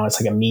corny,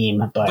 it's like a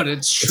meme, but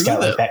it's true. It's got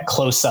like that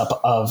close up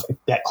of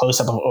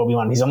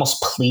Obi-Wan. He's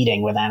almost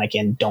pleading with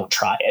Anakin, don't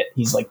try it.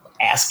 He's like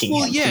asking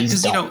him. Yeah.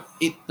 Cause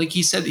like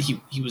he said,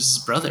 he was his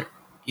brother,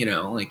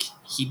 like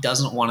he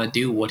doesn't want to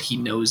do what he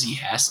knows he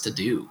has to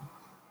do,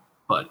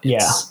 but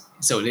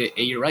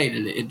you're right.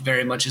 It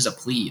very much is a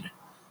plead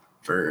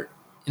for,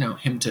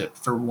 him to,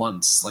 for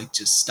once, like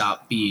just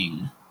stop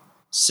being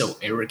so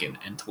arrogant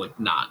and to like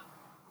not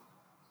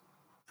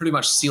pretty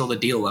much seal the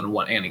deal on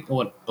what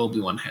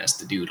Obi-Wan has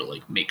to do to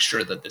like make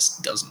sure that this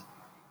doesn't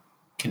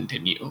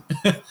continue.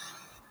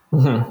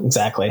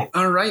 Exactly.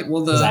 All right.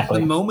 Well, the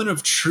moment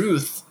of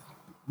truth,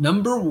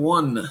 number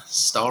 1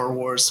 Star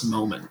Wars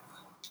moment.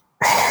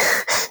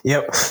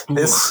 Yep.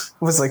 This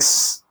was like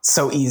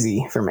so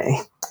easy for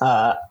me.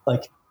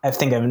 Like I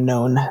think I've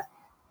known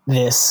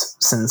this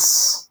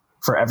since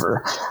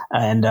forever,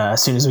 and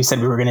as soon as we said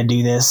we were going to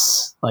do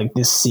this, like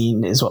this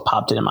scene is what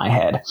popped into my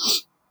head,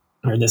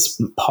 or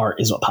this part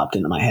is what popped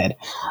into my head.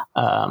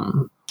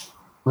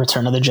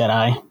 Return of the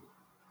Jedi.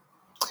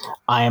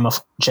 I am a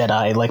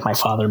Jedi like my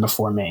father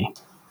before me.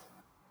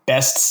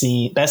 Best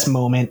scene, best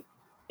moment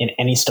in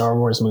any Star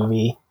Wars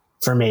movie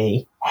for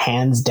me,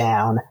 hands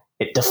down.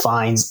 It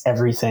defines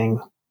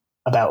everything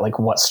about like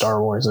what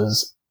Star Wars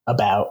is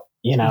about.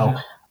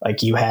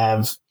 Like you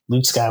have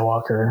Luke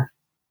Skywalker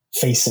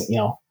facing,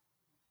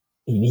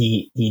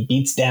 he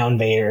beats down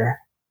Vader,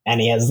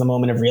 and he has the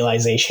moment of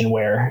realization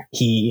where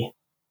he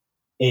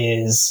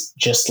is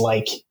just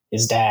like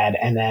his dad,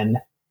 and then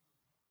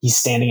he's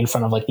standing in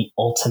front of like the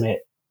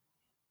ultimate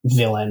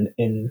villain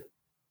in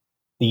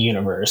the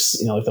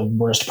universe, like the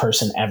worst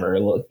person ever,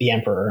 the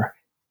Emperor,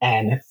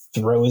 and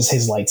throws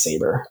his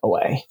lightsaber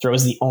away,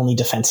 throws the only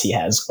defense he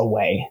has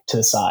away to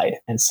the side,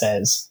 and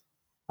says,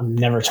 I'm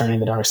never turning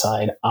the dark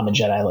side. I'm a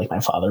Jedi like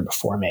my father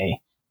before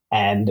me.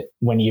 And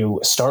when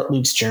you start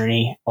Luke's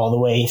journey all the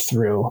way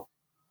through,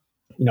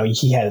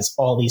 he has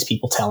all these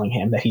people telling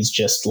him that he's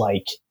just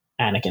like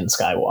Anakin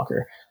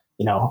Skywalker.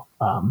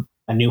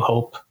 A New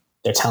Hope,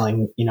 they're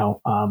telling,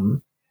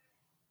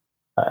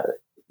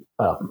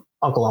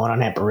 Uncle Owen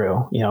on Aunt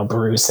Beru,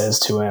 Beru says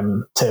to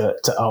him, to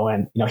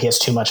Owen, he has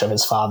too much of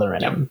his father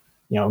in him,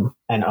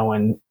 and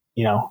Owen,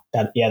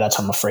 that's what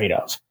I'm afraid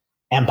of.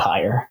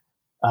 Empire,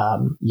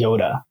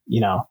 Yoda,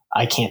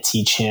 I can't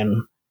teach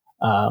him.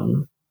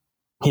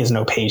 He has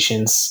no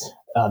patience.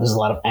 There's a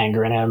lot of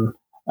anger in him,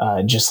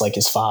 just like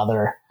his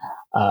father.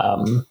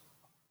 And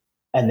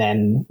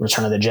then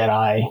Return of the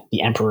Jedi,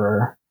 the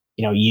Emperor,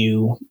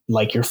 you,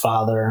 like your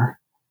father,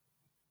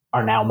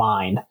 are now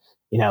mine.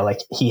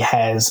 Like he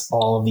has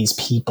all of these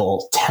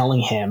people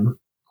telling him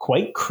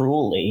quite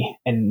cruelly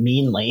and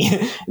meanly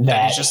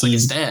that he's just like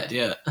his dad.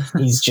 Yeah.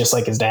 He's just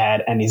like his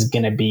dad, and he's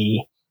going to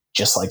be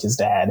just like his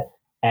dad.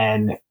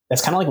 And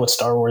that's kind of like what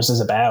Star Wars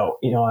is about.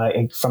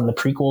 From the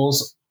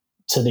prequels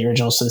to the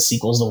originals to the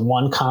sequels, the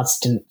one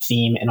constant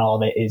theme in all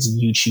of it is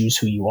you choose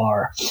who you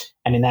are.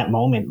 And in that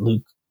moment,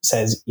 Luke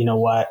says, you know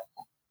what?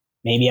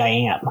 Maybe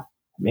I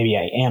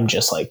am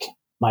just like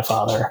my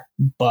father,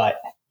 but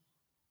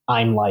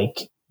I'm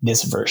like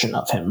this version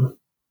of him.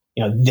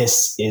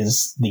 This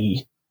is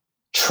the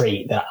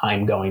trait that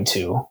I'm going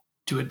to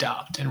to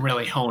adopt and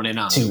really hone in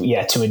on.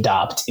 To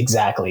adopt.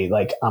 Exactly.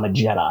 Like, I'm a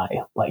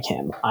Jedi like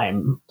him.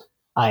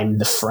 I'm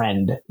the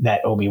friend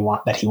that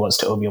he was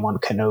to Obi-Wan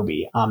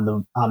Kenobi. I'm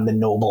the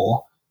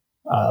noble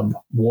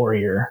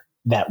warrior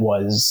that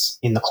was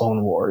in the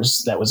Clone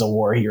Wars, that was a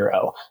war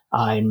hero.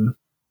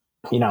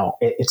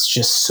 It's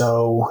just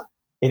so,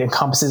 it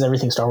encompasses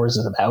everything Star Wars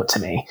is about to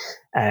me.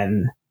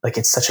 And like,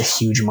 it's such a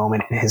huge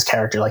moment in his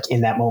character. Like,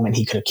 in that moment,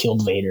 he could have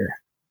killed Vader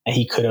and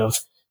he could have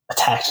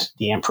attacked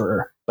the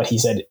Emperor, but he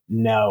said,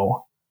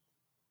 no,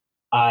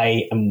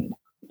 I am,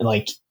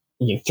 like,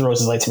 he throws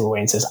his lightsaber away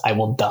and says, I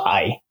will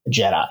die a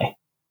Jedi.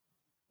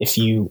 If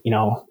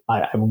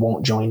I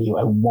won't join you.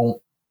 I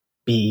won't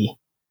be,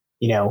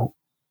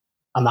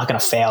 I'm not going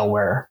to fail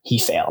where he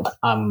failed.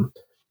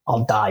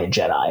 I'll die a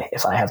Jedi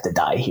if I have to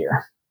die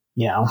here.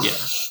 Yeah.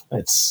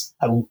 It's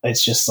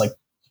just like,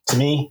 to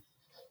me,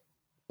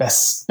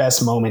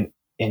 best moment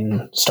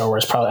in Star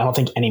Wars. Probably, I don't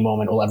think any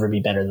moment will ever be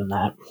better than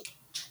that.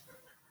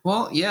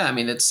 Well, yeah, I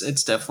mean,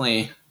 it's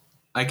definitely,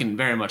 I can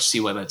very much see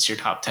why that's your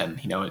top 10.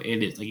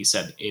 It is, like you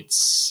said,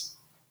 it's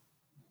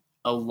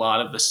a lot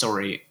of the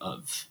story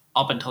of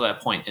up until that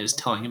point is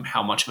telling him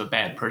how much of a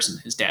bad person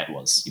his dad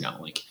was,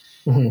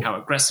 how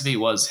aggressive he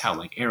was, how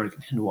like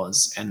arrogant he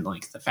was. And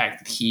like the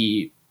fact that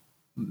he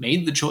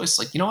made the choice,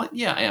 like, you know what?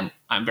 Yeah,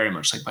 I'm very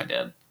much like my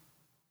dad,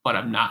 but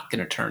I'm not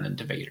going to turn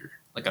into Vader.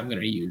 Like, I'm going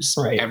to use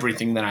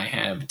everything that I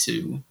have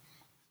to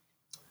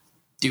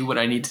do what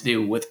I need to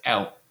do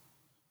without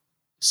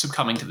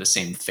succumbing to the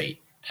same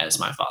fate as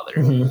my father.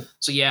 Mm-hmm.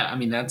 So yeah, I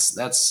mean,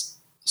 that's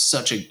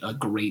such a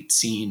great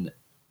scene,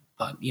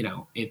 but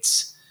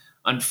it's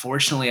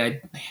unfortunately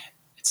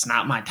it's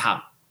not my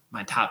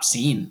top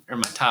scene or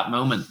my top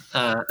moment.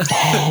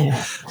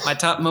 My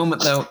top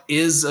moment though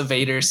is a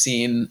Vader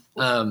scene.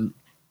 And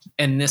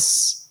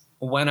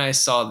when I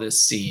saw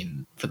this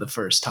scene for the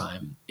first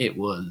time,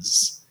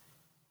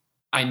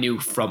 I knew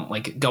from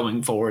like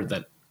going forward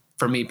that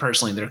for me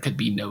personally, there could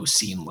be no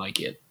scene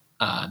like it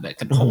that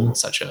could hold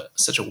such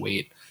a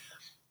weight.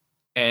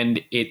 And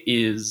it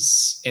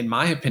is, in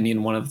my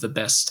opinion, one of the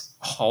best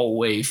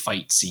hallway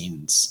fight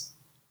scenes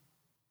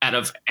out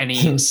of any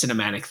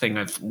cinematic thing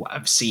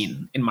I've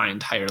seen in my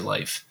entire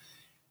life.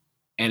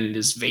 And it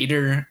is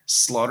Vader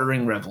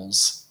slaughtering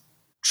rebels,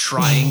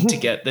 trying to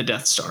get the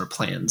Death Star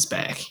plans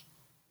back.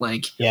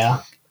 Like,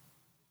 yeah,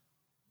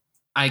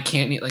 I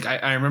can't, like,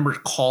 I remember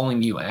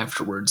calling you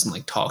afterwards and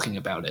like talking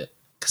about it.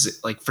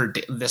 Because like for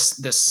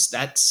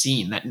that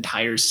scene, that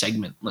entire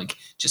segment, like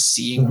just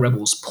seeing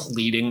rebels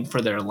pleading for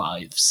their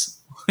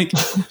lives, like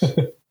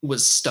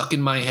was stuck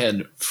in my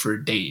head for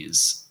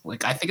days.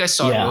 Like, I think I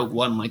saw Rogue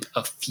One like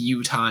a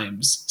few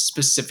times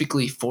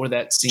specifically for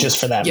that scene, just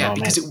for that moment.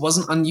 Because it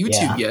wasn't on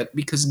YouTube yet,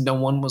 because no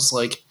one was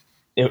like,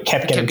 it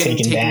kept getting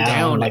taken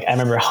down. Like, I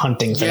remember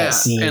hunting for that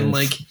scene, and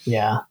like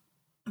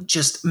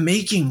just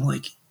making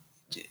like.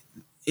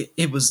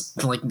 It was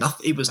like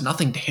nothing. It was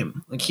nothing to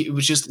him. Like, it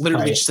was just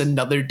literally just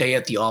another day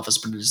at the office.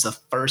 But it is the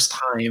first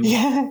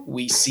time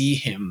we see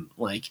him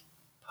like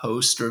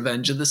post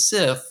Revenge of the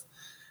Sith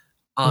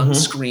on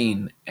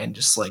screen and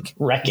just like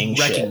wrecking,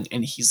 shit.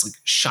 And he's like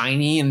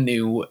shiny and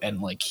new,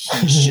 and like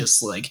he's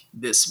just like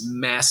this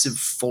massive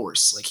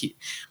force. Like he,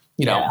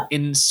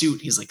 in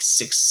suit, he's like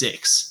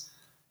 6'6",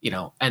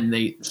 and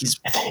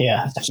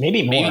he's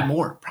maybe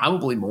more,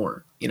 probably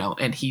more.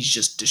 And he's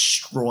just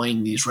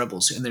destroying these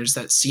rebels. And there's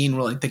that scene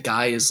where like the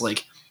guy is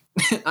like,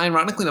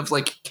 ironically enough,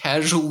 like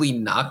casually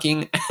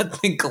knocking at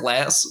the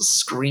glass,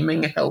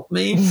 screaming, "Help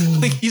me!"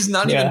 Like, he's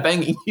not even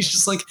banging. He's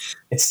just like,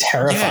 it's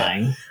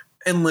terrifying. Yeah.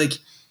 And like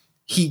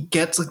he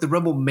gets like the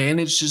rebel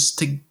manages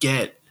to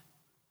get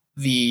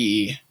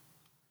the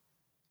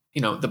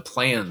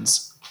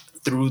plans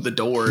through the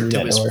door to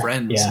his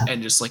friends,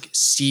 and just like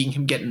seeing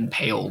him get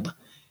impaled.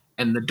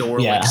 And the door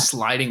like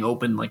sliding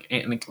open, like,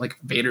 and like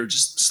Vader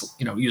just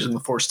using the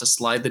Force to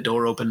slide the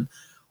door open,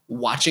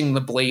 watching the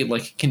blade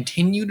like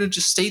continue to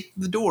just stay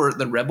the door.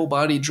 The rebel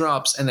body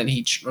drops, and then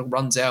he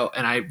runs out.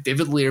 And I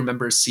vividly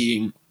remember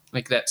seeing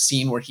like that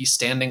scene where he's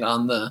standing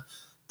on the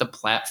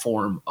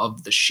platform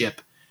of the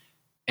ship,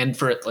 and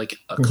for like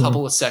a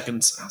couple of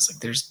seconds, I was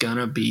like,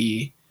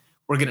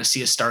 we're gonna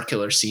see a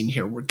Starkiller scene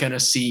here. We're gonna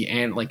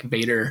see like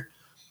Vader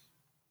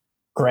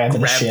grab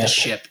the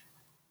ship,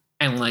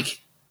 and like.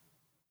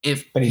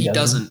 But he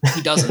doesn't.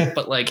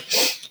 But like,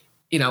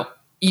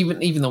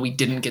 even though we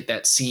didn't get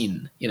that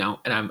scene,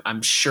 and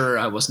I'm sure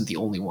I wasn't the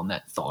only one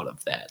that thought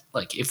of that.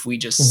 Like, if we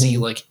just see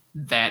like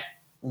that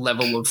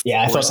level of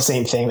I thought the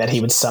same thing, that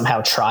he would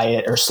somehow try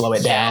it or slow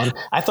it down.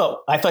 I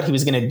thought he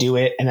was going to do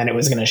it, and then it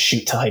was going to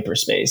shoot to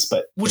hyperspace,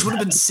 which would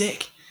have been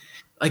sick.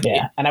 Like,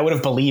 and I would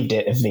have believed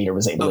it if Vader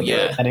was able to do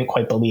it. I didn't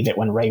quite believe it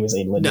when Rey was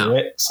able to do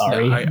it.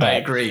 Sorry, I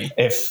agree.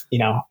 If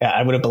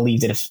I would have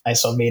believed it if I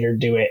saw Vader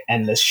do it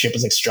and the ship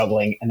was like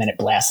struggling and then it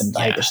blasted into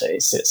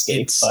hyperspace to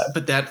escape.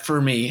 But that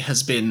for me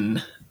has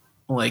been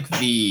like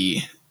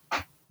the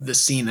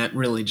scene that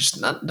really just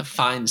not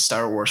defines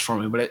Star Wars for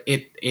me, but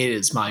it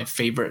is my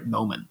favorite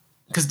moment,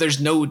 because there's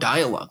no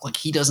dialogue. Like,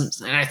 he doesn't,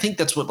 and I think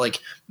that's what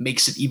like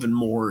makes it even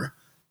more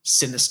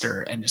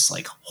sinister and just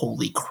like,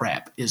 holy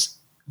crap, is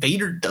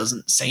Vader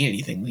doesn't say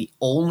anything. The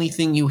only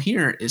thing you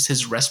hear is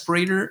his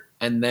respirator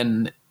and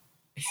then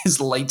his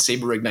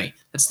lightsaber ignite.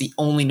 That's the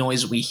only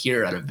noise we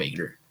hear out of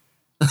Vader.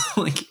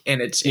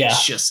 And it's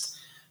just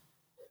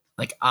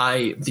like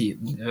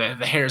the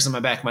hairs on my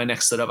back of my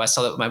neck stood up. I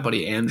saw that with my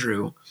buddy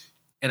Andrew,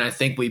 and I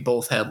think we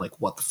both had like,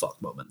 what the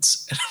fuck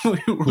moments. We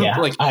were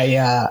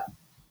I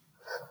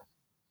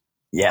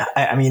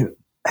mean,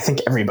 I think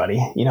everybody,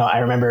 I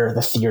remember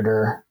the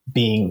theater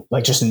being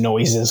like just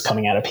noises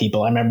coming out of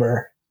people. I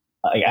remember,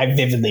 I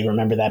vividly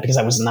remember that because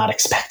I was not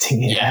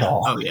expecting it at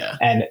all. Oh yeah.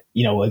 And,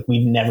 like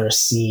we've never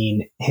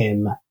seen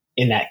him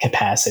in that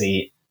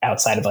capacity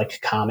outside of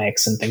like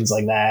comics and things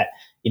like that.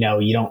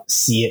 You don't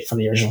see it from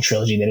the original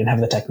trilogy. They didn't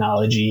have the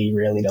technology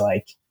really to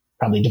like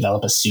probably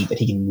develop a suit that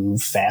he can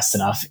move fast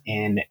enough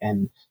in.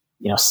 And,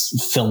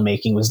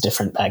 filmmaking was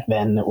different back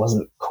then. It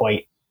wasn't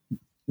quite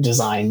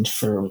designed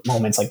for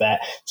moments like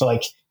that. So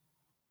like,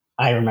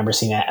 I remember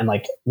seeing that and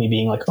like me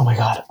being like, oh my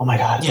God.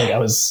 Yeah, like I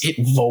was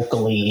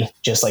vocally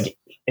just like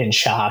in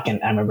shock.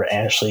 And I remember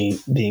Ashley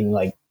being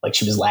like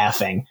she was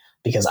laughing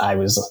because I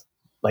was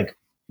like,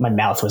 my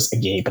mouth was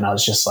agape and I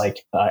was just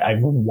like, I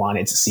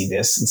wanted to see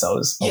this since I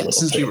was a little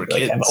since kid. we were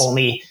like, kids. I've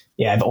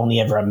only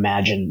ever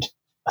imagined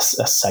a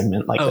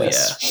segment like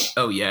this.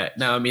 Oh yeah.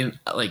 No, I mean,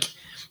 like,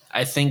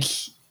 I think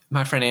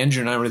my friend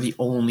Andrew and I were the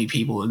only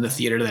people in the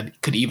theater that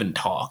could even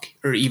talk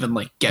or even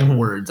like get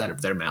words out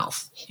of their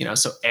mouth,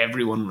 so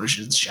everyone was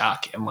in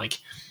shock. And like,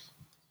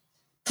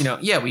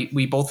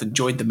 we both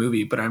enjoyed the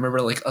movie, but I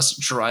remember like us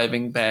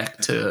driving back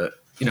to,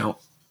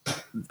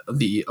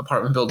 the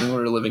apartment building we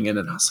were living in.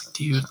 And I was like,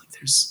 dude, like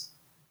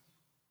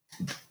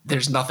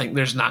there's nothing,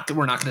 we're not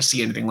going to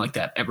see anything like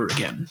that ever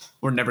again.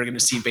 We're never going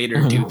to see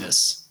Vader do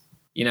this,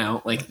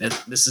 like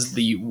this is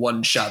the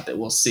one shot that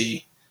we'll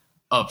see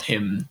of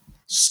him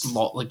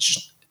like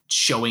just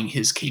showing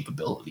his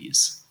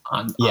capabilities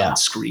on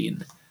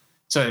screen.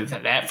 So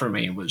that for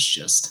me was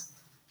just,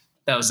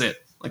 that was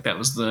it. Like that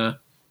was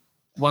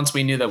once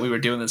we knew that we were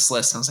doing this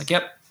list, I was like,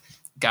 yep,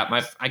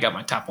 I got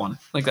my top one.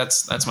 Like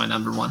that's my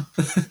number one.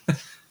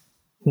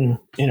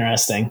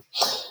 Interesting.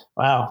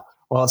 Wow.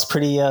 Well, it's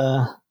pretty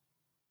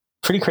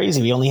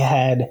crazy. We only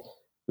had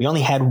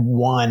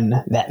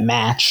one that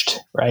matched,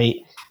 right?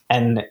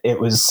 And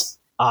it was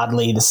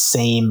oddly the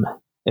same.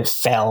 It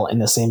fell in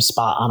the same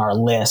spot on our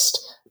list,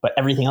 but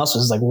everything else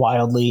was like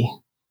wildly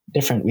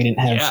different. We didn't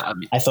have,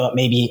 I thought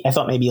maybe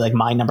like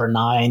my number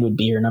 9 would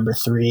be your number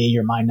 3,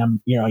 your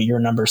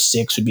number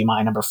 6 would be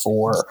my number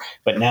 4,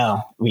 but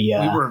no, we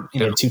were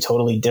had two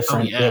totally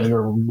different. We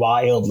were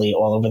wildly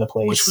all over the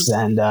place.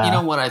 And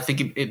what, I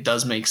think it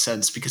does make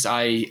sense because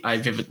I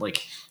vivid,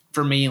 like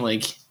for me,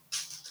 like,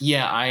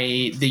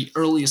 the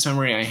earliest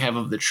memory I have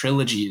of the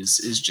trilogies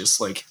is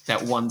just like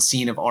that one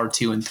scene of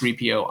R2 and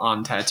 3PO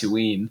on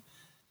Tatooine.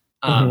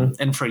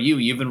 And for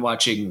you've been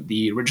watching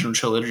the original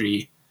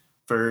trilogy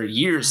for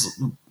years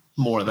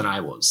more than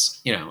I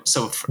was,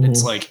 so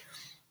it's like,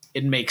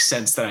 it makes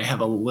sense that I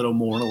have a little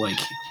more like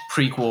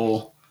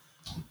prequel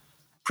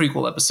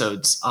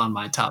episodes on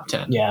my top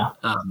 10. Yeah.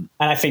 And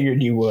I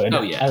figured you would.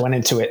 Oh, yeah. I went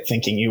into it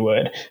thinking you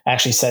would. I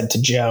actually said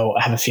to Joe,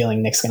 I have a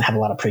feeling Nick's going to have a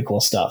lot of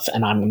prequel stuff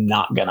and I'm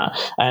not gonna.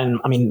 And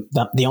I mean,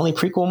 the only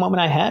prequel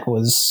moment I had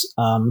was,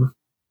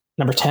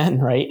 number 10,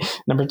 right?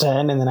 Number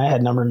 10. And then I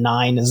had number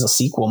 9 as a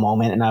sequel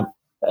moment. And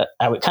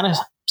I would kind of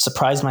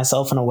surprise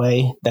myself in a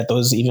way that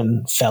those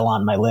even fell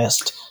on my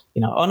list.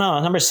 Oh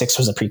no, number 6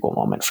 was a prequel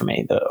moment for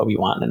me, the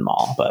Obi-Wan and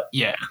Maul. But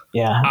yeah.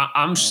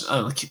 I'm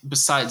like,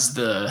 besides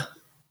the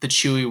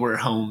Chewie we're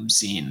home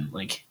scene,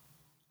 like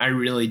I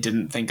really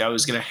didn't think I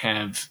was gonna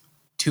have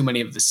too many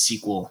of the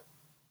sequel.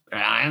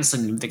 I honestly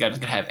didn't think I was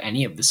gonna have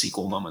any of the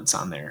sequel moments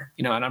on there.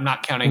 And I'm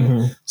not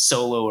counting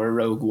Solo or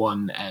Rogue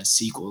One as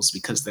sequels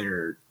because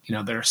they're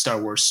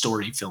Star Wars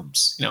story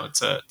films.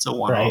 It's a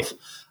one-off.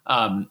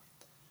 Right.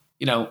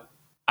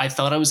 I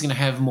thought I was going to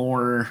have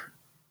more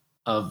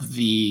of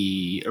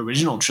the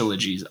original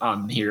trilogies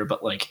on here,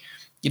 but like,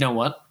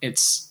 what?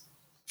 It's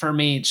for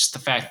me, just the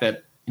fact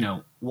that,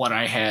 what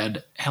I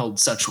had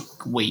held such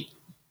weight,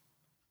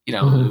 it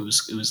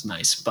was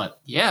nice, but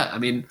yeah, I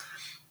mean,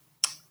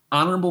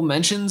 honorable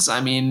mentions.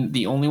 I mean,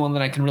 the only one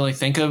that I can really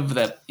think of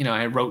that,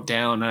 I wrote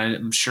down, and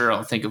I'm sure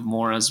I'll think of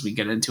more as we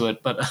get into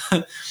it, but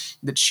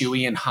the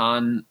Chewie and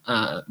Han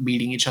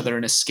meeting each other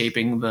and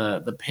escaping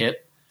the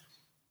pit.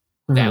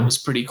 That was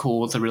pretty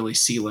cool to really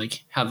see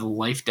like how the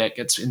life debt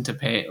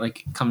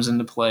comes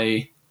into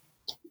play.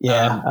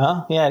 Yeah.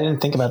 I didn't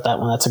think about that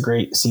one. That's a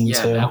great scene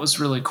too. That was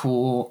really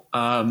cool.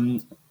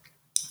 There's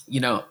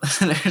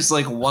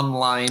like one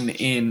line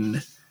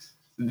in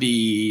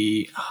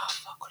the,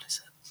 what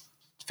is it?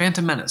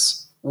 Phantom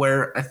Menace,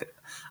 where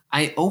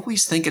I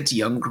always think it's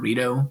young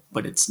Greedo,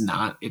 but it's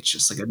not. It's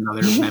just like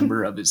another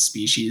member of his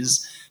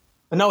species.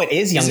 No, it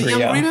is young Greedo.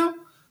 Young Greedo?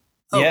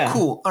 Oh, yeah.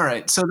 Cool. All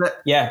right. So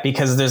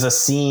because there's a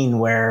scene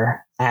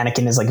where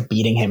Anakin is like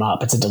beating him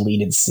up. It's a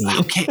deleted scene.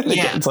 Okay,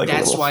 yeah, it's like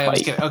that's why fight. I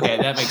was getting. Okay,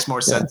 that makes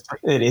more sense.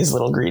 It is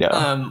little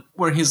Greedo.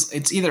 Where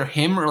it's either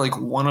him or like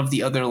one of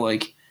the other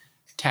like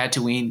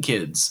Tatooine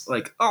kids.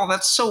 Like, oh,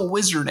 that's so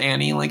Wizard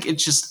Annie. Like,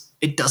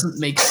 it doesn't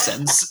make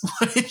sense.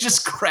 It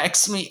just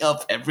cracks me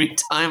up every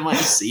time I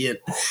see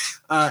it.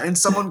 And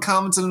someone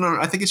commented on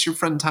I think it's your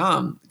friend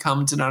Tom,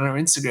 commented on our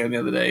Instagram the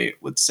other day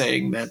with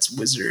saying that's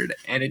Wizard.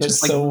 And it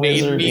just like so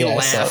made Wizard. me Yeah, I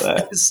laugh saw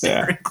that.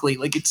 hysterically.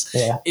 Like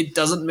it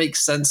doesn't make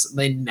sense.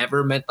 They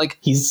never meant like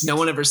no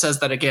one ever says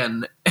that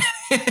again.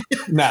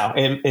 No,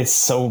 it's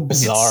so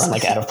bizarre,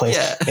 like out of place.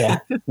 Yeah.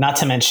 Not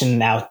to mention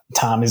now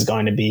Tom is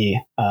going to be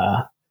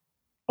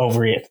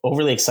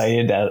overly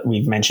excited that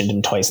we've mentioned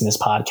him twice in this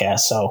podcast.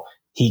 So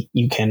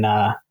you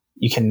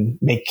can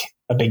make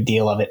a big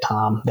deal of it,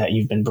 Tom, that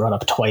you've been brought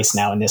up twice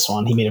now in this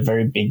one. He made a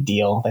very big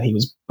deal that he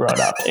was brought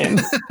up in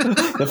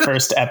the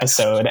first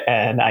episode.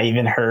 And I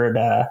even heard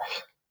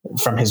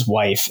from his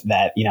wife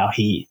that, you know,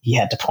 he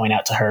had to point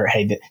out to her,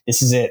 hey,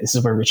 this is it. This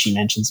is where Richie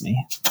mentions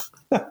me.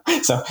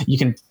 So you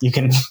can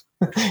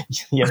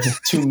you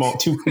have two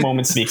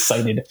moments to be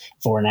excited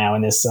for now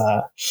in this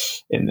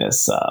podcast, in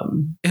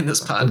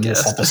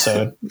this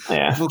episode.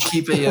 Yeah, we'll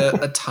keep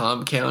a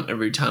Tom count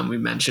every time we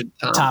mention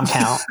Tom. Tom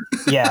count,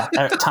 yeah,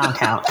 Tom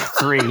count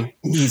 3.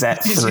 He's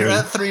at 3. You're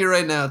at 3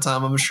 right now,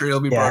 Tom. I'm sure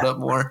he'll be brought up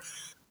more.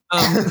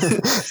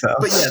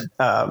 But yeah,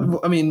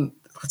 I mean,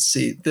 let's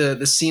see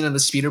the scene of the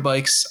speeder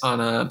bikes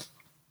on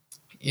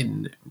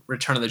in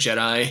Return of the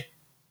Jedi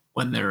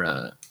when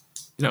they're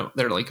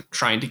they're like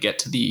trying to get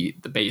to the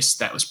base.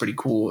 That was pretty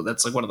cool.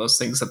 That's like one of those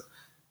things that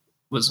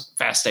was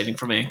fascinating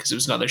for me because it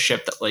was another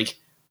ship that like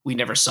we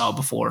never saw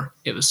before.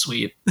 It was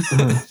sweet.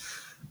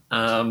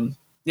 Mm-hmm.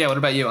 Yeah. What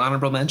about you?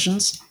 Honorable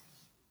mentions?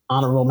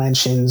 Honorable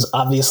mentions.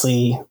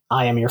 Obviously,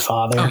 I Am Your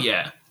Father. Oh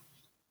yeah.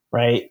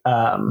 Right.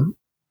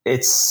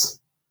 It's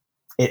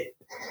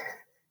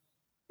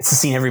a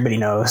scene everybody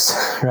knows,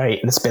 right?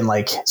 And it's been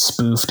like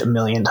spoofed a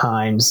million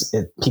times.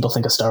 People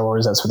think of Star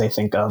Wars, that's what they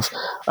think of.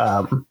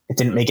 It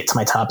didn't make it to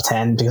my top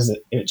 10 because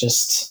it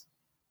just,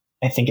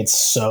 I think it's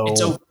so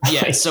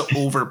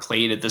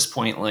overplayed at this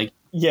point. Like,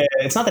 yeah,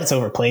 it's not that it's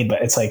overplayed,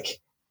 but it's like,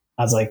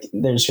 I was like,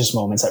 there's just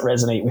moments that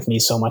resonate with me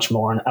so much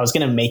more. And I was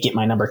going to make it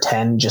my number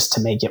 10 just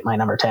to make it my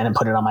number 10 and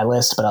put it on my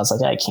list. But I was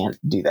like, I can't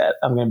do that.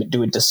 I'm going to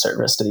do a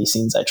disservice to these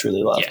scenes I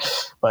truly love. Yeah.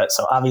 But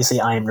so obviously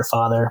I Am Your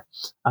Father.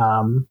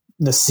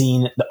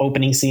 The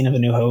opening scene of A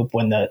New Hope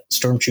when the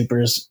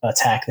stormtroopers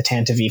attack the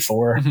Tantive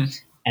V4 mm-hmm.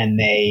 and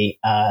they,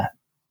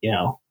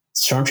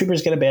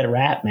 stormtroopers get a bad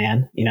rap,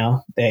 man. You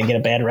know, they get a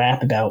bad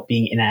rap about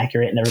being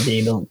inaccurate and never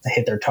being able to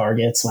hit their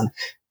targets when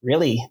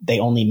really they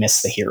only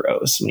miss the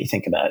heroes when you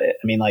think about it.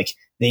 I mean, like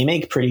they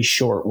make pretty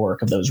short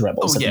work of those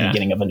rebels at the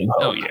beginning of A New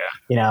Hope. Oh, yeah.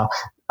 You know,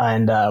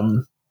 and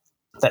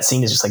that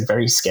scene is just like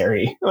very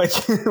scary, like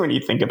when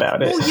you think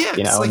about it. Well, yeah,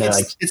 you know, like, and they're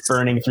like it's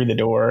burning through the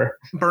door.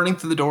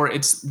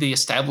 It's the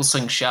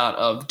establishing shot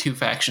of two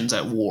factions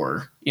at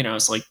war. You know,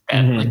 it's like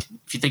that. Mm-hmm. Like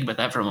if you think about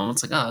that for a moment,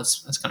 it's like, oh,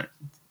 that's kind of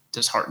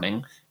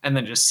disheartening. And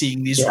then just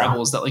seeing these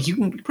rebels that like you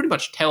can pretty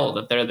much tell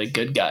that they're the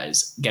good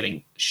guys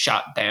getting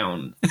shot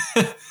down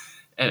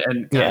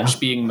and kind of just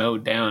being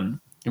mowed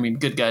down. I mean,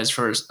 good guys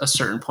for a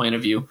certain point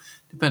of view,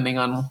 depending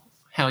on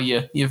how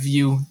you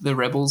view the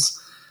rebels.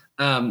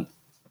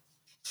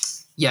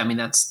 Yeah, I mean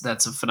that's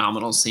a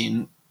phenomenal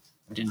scene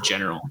in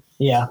general.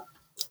 Yeah,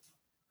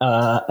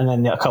 and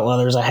then a couple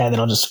others I had that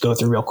I'll just go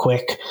through real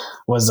quick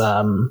was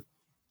the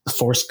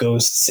Force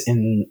Ghosts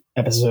in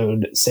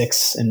Episode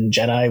 6 in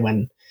Jedi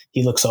when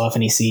he looks off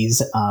and he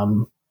sees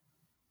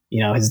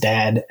his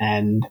dad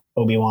and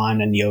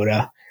Obi-Wan and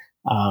Yoda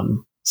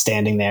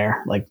standing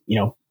there like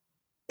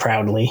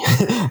proudly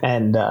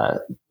and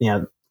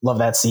love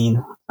that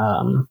scene.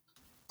 The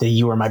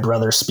 "You Are My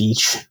Brother"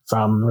 speech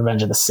from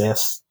Revenge of the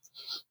Sith.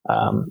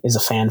 Is a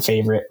fan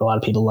favorite. A lot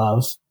of people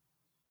love.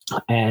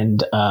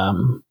 And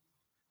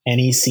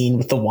any scene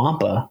with the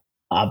Wampa,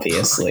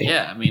 obviously.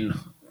 Yeah, I mean,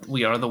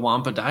 we are the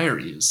Wampa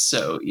Diaries,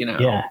 so,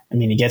 Yeah, I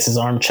mean, he gets his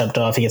arm chopped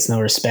off. He gets no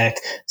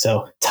respect.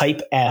 So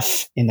type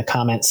F in the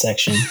comment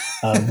section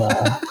of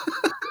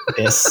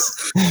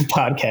this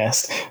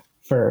podcast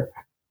for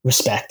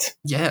respect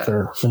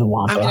for the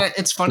Wampa. I mean,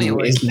 it's funny.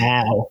 Who is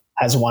now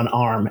has one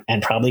arm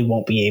and probably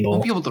won't be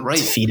able to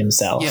feed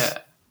himself. Yeah.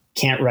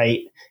 Can't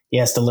write. He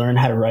has to learn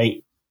how to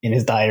write in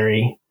his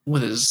diary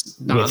with his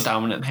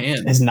non-dominant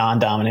hand. His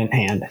non-dominant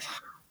hand,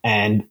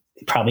 and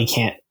probably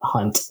can't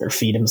hunt or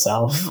feed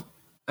himself.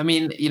 I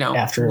mean,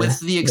 with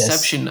the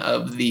exception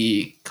of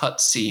the cut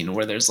scene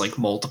where there's like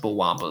multiple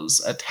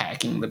Wampas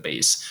attacking the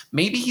base,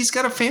 maybe he's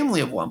got a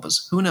family of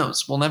Wampas. Who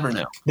knows? We'll never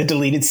know. The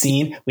deleted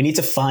scene. We need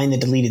to find the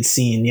deleted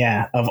scene.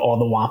 Yeah, of all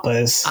the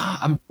Wampas.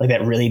 Like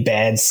that really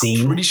bad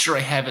scene. I'm pretty sure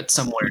I have it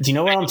somewhere. Do you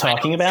know what I'm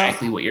talking about?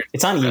 Exactly what you're.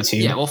 It's on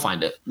YouTube. Yeah, we'll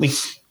find it.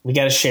 We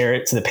got to share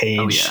it to the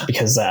page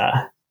because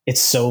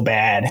it's so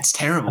bad. It's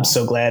terrible. I'm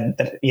so glad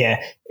that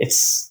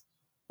it's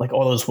like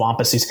all those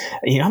Wampa suits.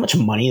 You know how much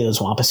money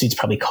those Wampa suits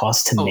probably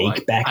cost to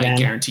make back then? I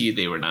guarantee you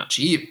they were not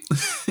cheap.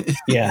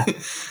 Yeah,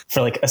 for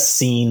like a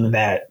scene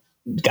that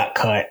got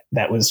cut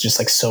that was just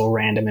like so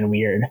random and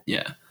weird.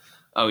 Yeah.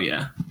 Oh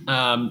yeah.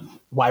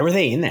 Why were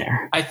they in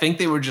there? I think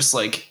they were just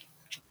like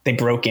They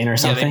broke in or Yeah,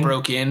 something. they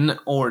broke in,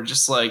 or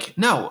just like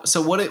no.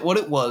 So what it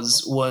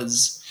was,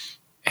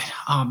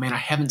 oh man, I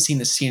haven't seen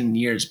this scene in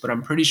years, but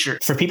I'm pretty sure.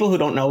 For people who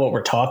don't know what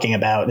we're talking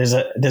about, there's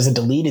a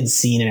deleted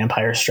scene in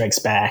Empire Strikes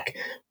Back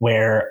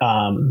where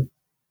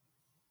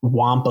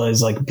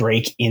Wampas like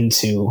break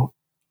into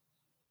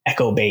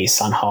Echo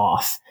Base on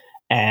Hoth,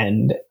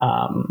 and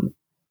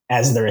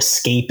as they're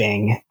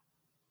escaping,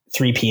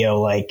 3PO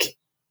like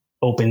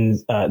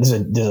opens. There's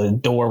a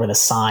door with a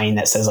sign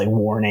that says like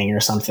warning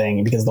or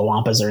something because the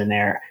Wampas are in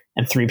there,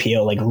 and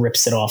 3PO like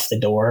rips it off the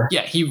door.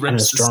 Yeah, he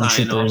rips the sign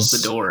off the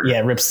door.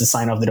 Yeah, rips the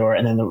sign off the door,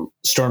 and then the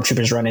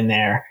stormtroopers run in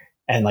there,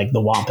 and like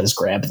the Wampas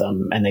grab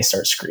them, and they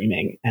start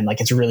screaming, and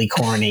like it's really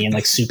corny and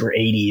like super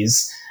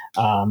 80s.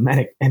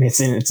 And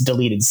it's in its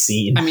deleted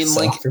scene. I mean, so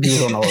like, for people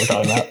who don't know what we're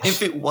talking about,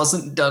 if it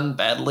wasn't done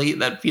badly,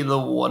 that'd be the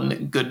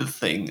one good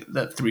thing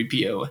that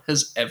 3PO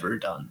has ever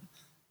done.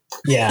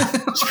 Yeah,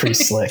 it's pretty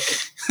slick.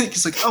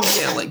 It's like, oh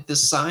yeah, like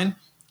this sign,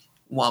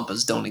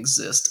 Wampas don't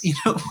exist, you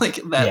know, like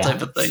that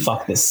type of thing.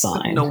 Fuck this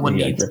sign. No one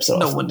needs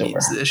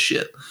this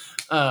shit.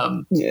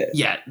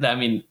 Yeah, I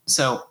mean,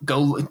 so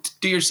go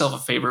do yourself a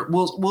favor.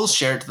 We'll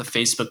share it to the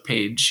Facebook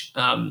page.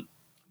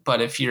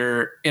 But if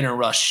you're in a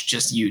rush,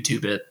 just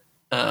YouTube it.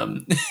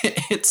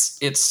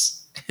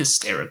 It's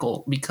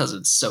hysterical because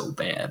it's so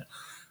bad.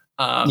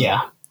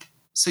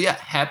 So yeah,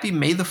 happy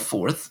May the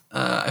 4th.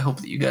 I hope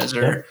that you guys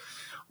are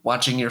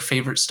watching your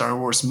favorite Star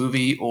Wars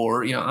movie,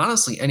 or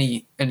honestly,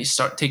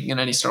 taking in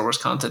any Star Wars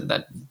content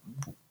that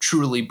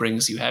truly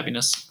brings you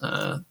happiness.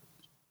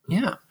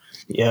 Yeah.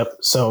 Yep.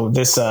 So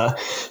this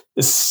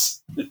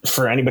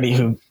for anybody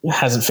who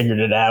hasn't figured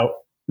it out,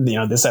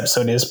 this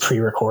episode is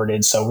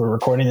pre-recorded. So we're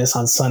recording this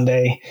on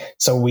Sunday.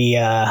 So we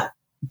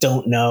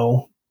don't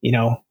know,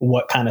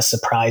 what kind of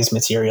surprise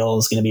material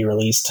is going to be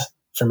released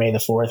for May the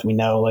 4th. We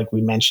know, like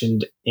we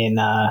mentioned in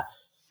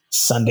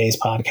Sunday's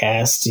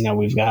podcast,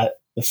 we've got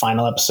the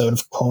final episode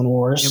of Clone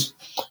Wars,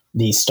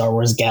 the Star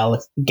Wars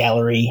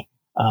Gallery,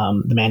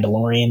 the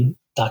Mandalorian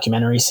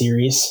documentary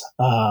series.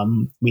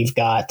 We've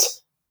got,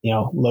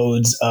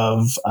 loads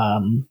of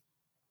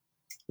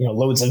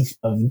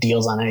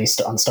deals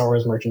on Star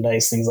Wars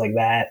merchandise, things like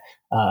that.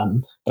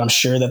 But I'm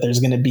sure that there's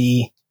going to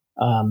be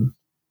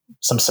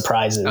some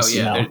surprises. Oh,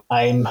 yeah.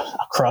 I'm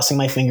crossing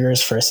my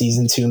fingers for a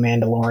season 2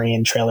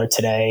 Mandalorian trailer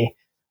today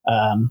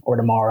or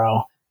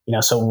tomorrow.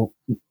 So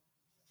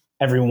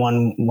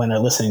everyone, when they're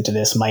listening to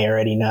this, might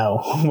already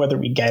know whether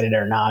we get it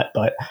or not.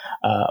 But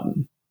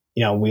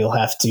we'll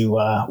have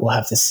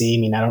to see. I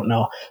mean, I don't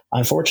know.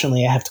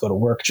 Unfortunately, I have to go to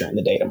work during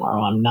the day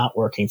tomorrow. I'm not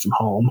working from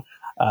home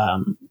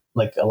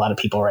like a lot of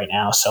people right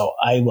now, so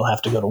I will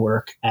have to go to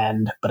work.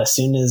 But as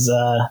soon as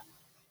I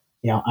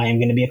am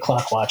going to be a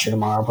clock watcher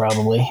tomorrow,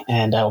 probably,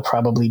 and I'll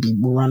probably be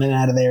running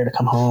out of there to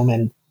come home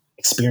and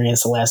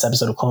experience the last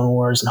episode of Clone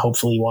Wars and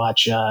hopefully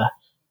watch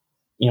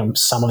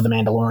some of the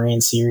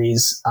Mandalorian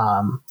series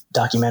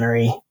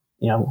documentary,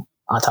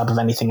 on top of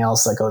anything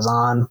else that goes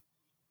on.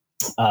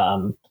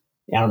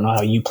 I don't know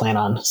how you plan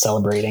on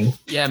celebrating.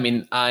 Yeah, I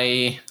mean,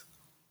 not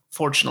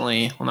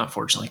fortunately,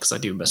 because I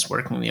do miss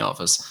working in the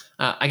office.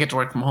 I get to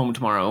work from home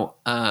tomorrow.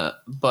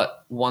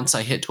 But once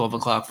I hit 12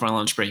 o'clock for my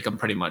lunch break, I'm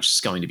pretty much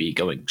just going to be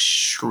going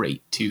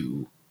straight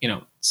to,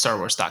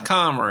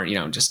 StarWars.com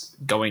or, just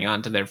going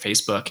onto their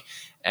Facebook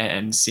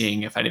and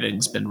seeing if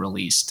anything's been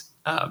released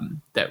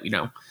that,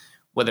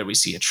 whether we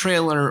see a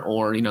trailer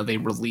or, they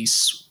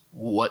release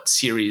what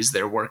series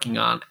they're working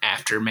on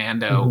after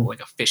Mando,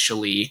 like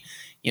officially,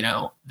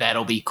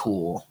 that'll be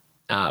cool.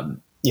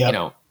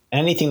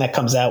 Anything that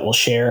comes out, we'll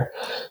share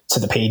to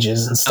the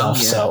pages and stuff.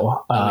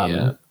 So,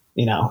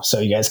 so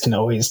you guys can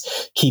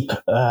always keep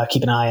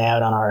an eye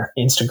out on our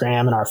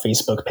Instagram and our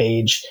Facebook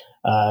page.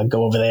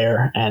 Go over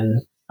there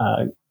and,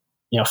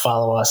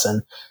 follow us,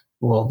 and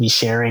we'll be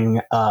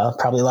sharing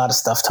probably a lot of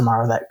stuff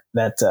tomorrow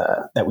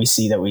that we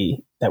see that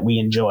we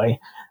enjoy.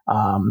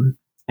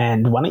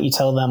 And why don't you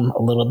tell them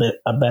a little bit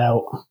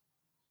about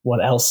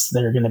what else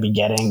they're going to be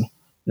getting,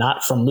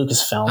 not from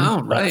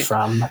Lucasfilm, but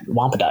from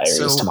Wampa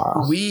Diaries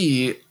tomorrow.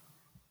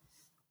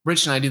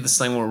 Rich and I do this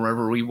thing where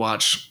whenever we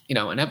watch,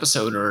 an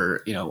episode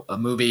or, a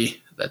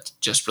movie that's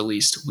just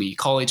released, we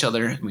call each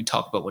other and we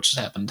talk about what just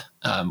happened.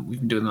 We've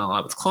been doing that a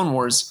lot with Clone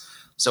Wars.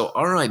 So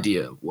our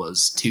idea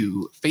was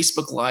to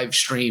Facebook live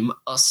stream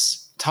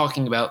us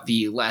talking about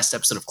the last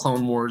episode of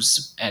Clone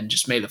Wars and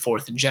just May the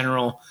 4th in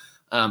general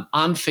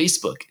on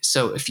Facebook.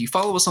 So if you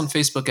follow us on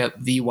Facebook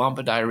at The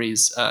Wampa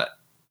Diaries,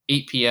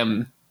 8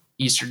 p.m.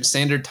 Eastern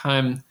Standard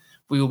Time,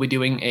 we will be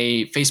doing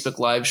a Facebook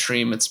live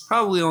stream. It's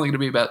probably only going to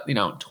be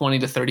about 20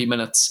 to 30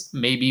 minutes,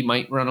 maybe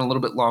might run a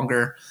little bit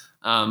longer.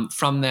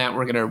 From that,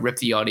 we're going to rip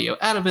the audio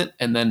out of it,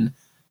 and then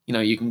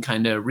you can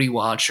kind of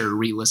rewatch or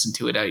re-listen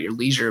to it at your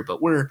leisure.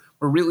 But we're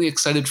really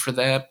excited for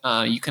that.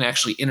 You can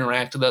actually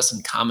interact with us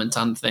and comment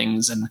on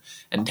things and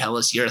tell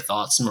us your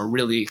thoughts, and we're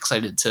really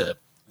excited to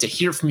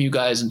hear from you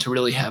guys and to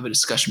really have a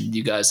discussion with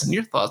you guys and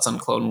your thoughts on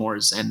Clone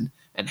Wars and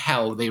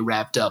how they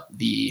wrapped up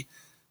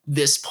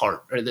this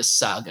part or this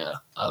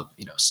saga of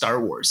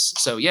Star Wars.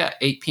 So yeah,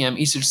 8 p.m.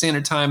 Eastern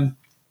Standard Time.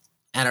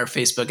 and our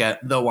Facebook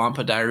at The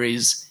Wampa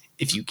Diaries.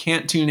 If you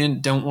can't tune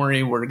in, don't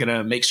worry. We're going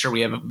to make sure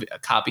we have a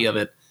copy of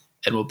it,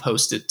 and we'll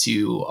post it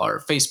to our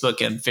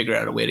Facebook and figure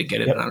out a way to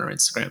get it on our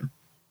Instagram.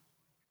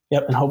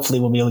 Yep, and hopefully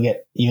we'll be able to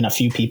get even a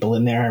few people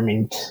in there. I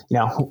mean,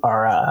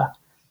 our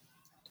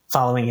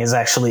following is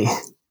actually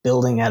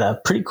building at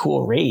a pretty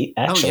cool rate,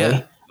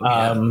 actually.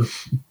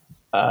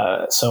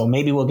 So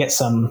maybe we'll get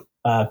some,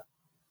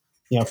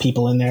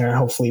 people in there.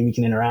 Hopefully we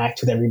can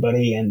interact with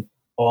everybody and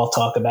all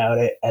talk about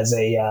it as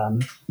a,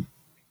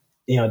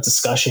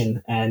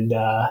 discussion. And,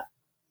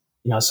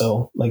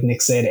 so like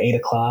Nick said,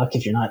 8:00,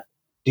 if you're not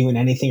doing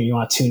anything or you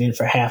want to tune in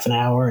for half an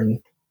hour and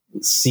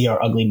see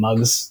our ugly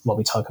mugs while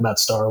we talk about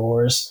Star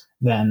Wars,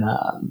 then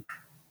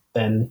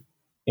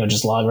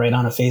just log right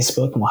on to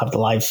Facebook and we'll have the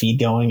live feed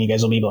going. You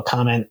guys will be able to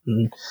comment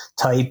and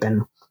type,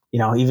 and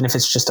even if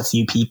it's just a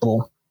few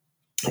people,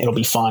 it'll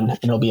be fun.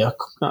 It'll be a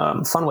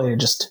fun way to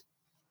just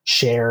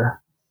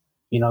share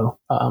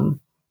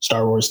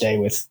Star Wars Day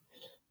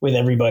with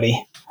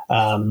everybody.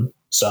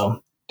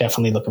 So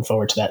definitely looking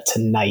forward to that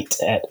tonight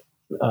at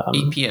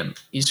 8 p.m.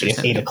 Eastern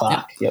Standard.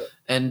 8:00. Yep.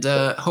 And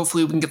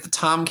hopefully we can get the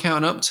Tom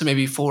count up to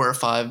maybe 4 or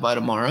 5 by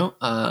tomorrow.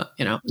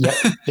 Yep.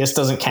 This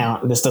doesn't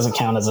count. This doesn't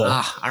count as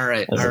a. All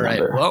right.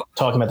 Number. Well,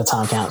 talking about the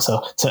Tom count.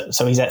 So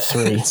he's at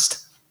 3.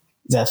 He's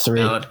at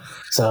 3. Valid.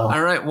 So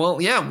all right.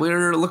 Well, yeah,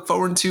 we're look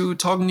forward to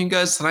talking to you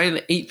guys tonight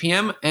at 8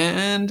 p.m.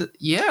 And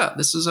yeah,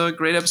 this was a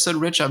great episode,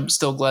 Rich. I'm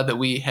still glad that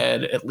we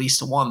had at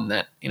least one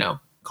that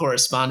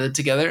corresponded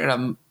together.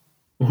 And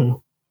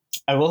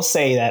I will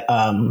say that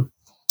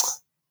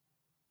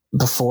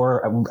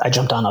before I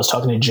jumped on, I was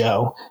talking to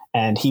Joe,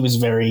 and he was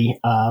very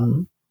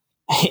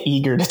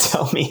eager to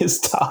tell me his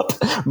top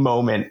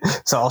moment.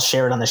 So I'll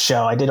share it on the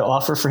show. I did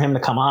offer for him to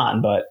come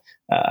on, but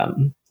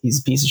he's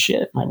a piece of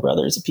shit. My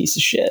brother is a piece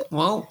of shit.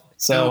 Well,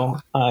 so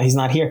he's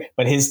not here.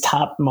 But his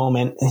top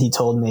moment, he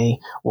told me,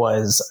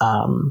 was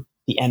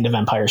the end of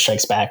Empire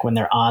Strikes Back when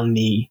they're on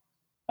the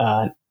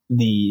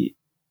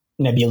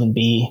Nebulan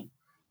B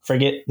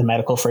frigate, the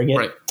medical frigate,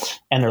 right,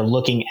 and they're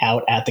looking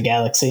out at the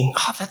galaxy.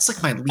 Oh, that's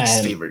like my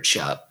least favorite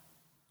shot.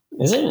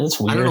 Is it?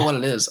 It's weird. I don't know what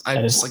it is. I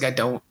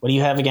don't. What do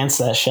you have against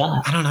that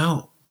shot? I don't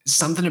know.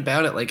 Something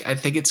about it. Like, I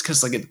think it's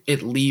because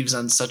it leaves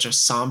on such a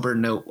somber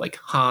note. Like,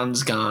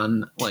 Han's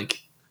gone. Like,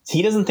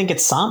 he doesn't think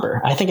it's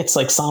somber. I think it's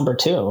like somber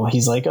too.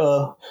 He's like,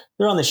 oh,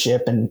 they're on the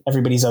ship and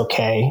everybody's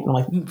okay. And I'm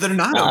like, they're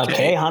not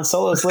okay. Han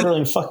Solo's literally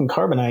in fucking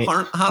carbonite.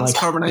 Han's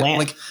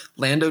carbonite.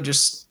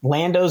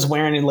 Lando's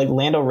wearing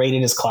Lando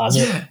raided his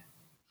closet. Yeah.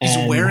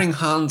 He's wearing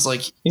Han's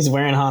he's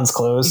wearing Han's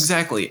clothes.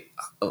 Exactly.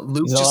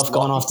 Luke he's just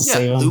going off to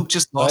save him. Luke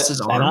just lost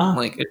his arm.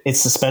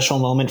 It's a special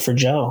moment for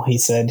Joe. He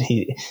said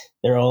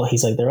they're all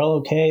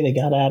okay. They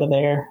got out of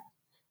there.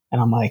 And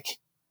I'm like,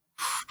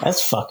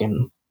 that's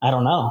fucking, I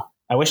don't know.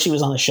 I wish he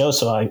was on the show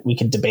so we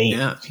could debate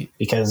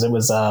because it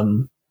was,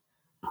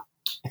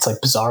 it's like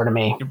bizarre to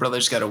me. Your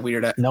brother's got a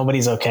weird,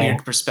 nobody's okay.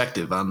 Weird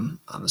perspective on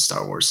the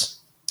Star Wars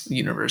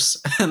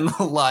universe and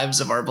the lives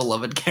of our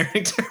beloved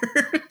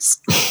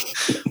characters.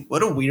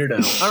 What a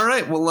weirdo. All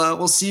right. Well,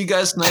 we'll see you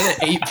guys tonight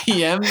at 8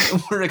 p.m.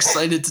 We're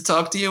excited to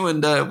talk to you,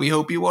 and we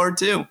hope you are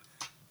too.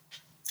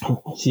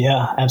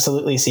 Yeah,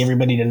 absolutely. See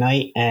everybody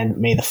tonight, and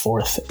may the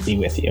 4th be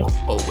with you.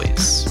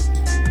 Always.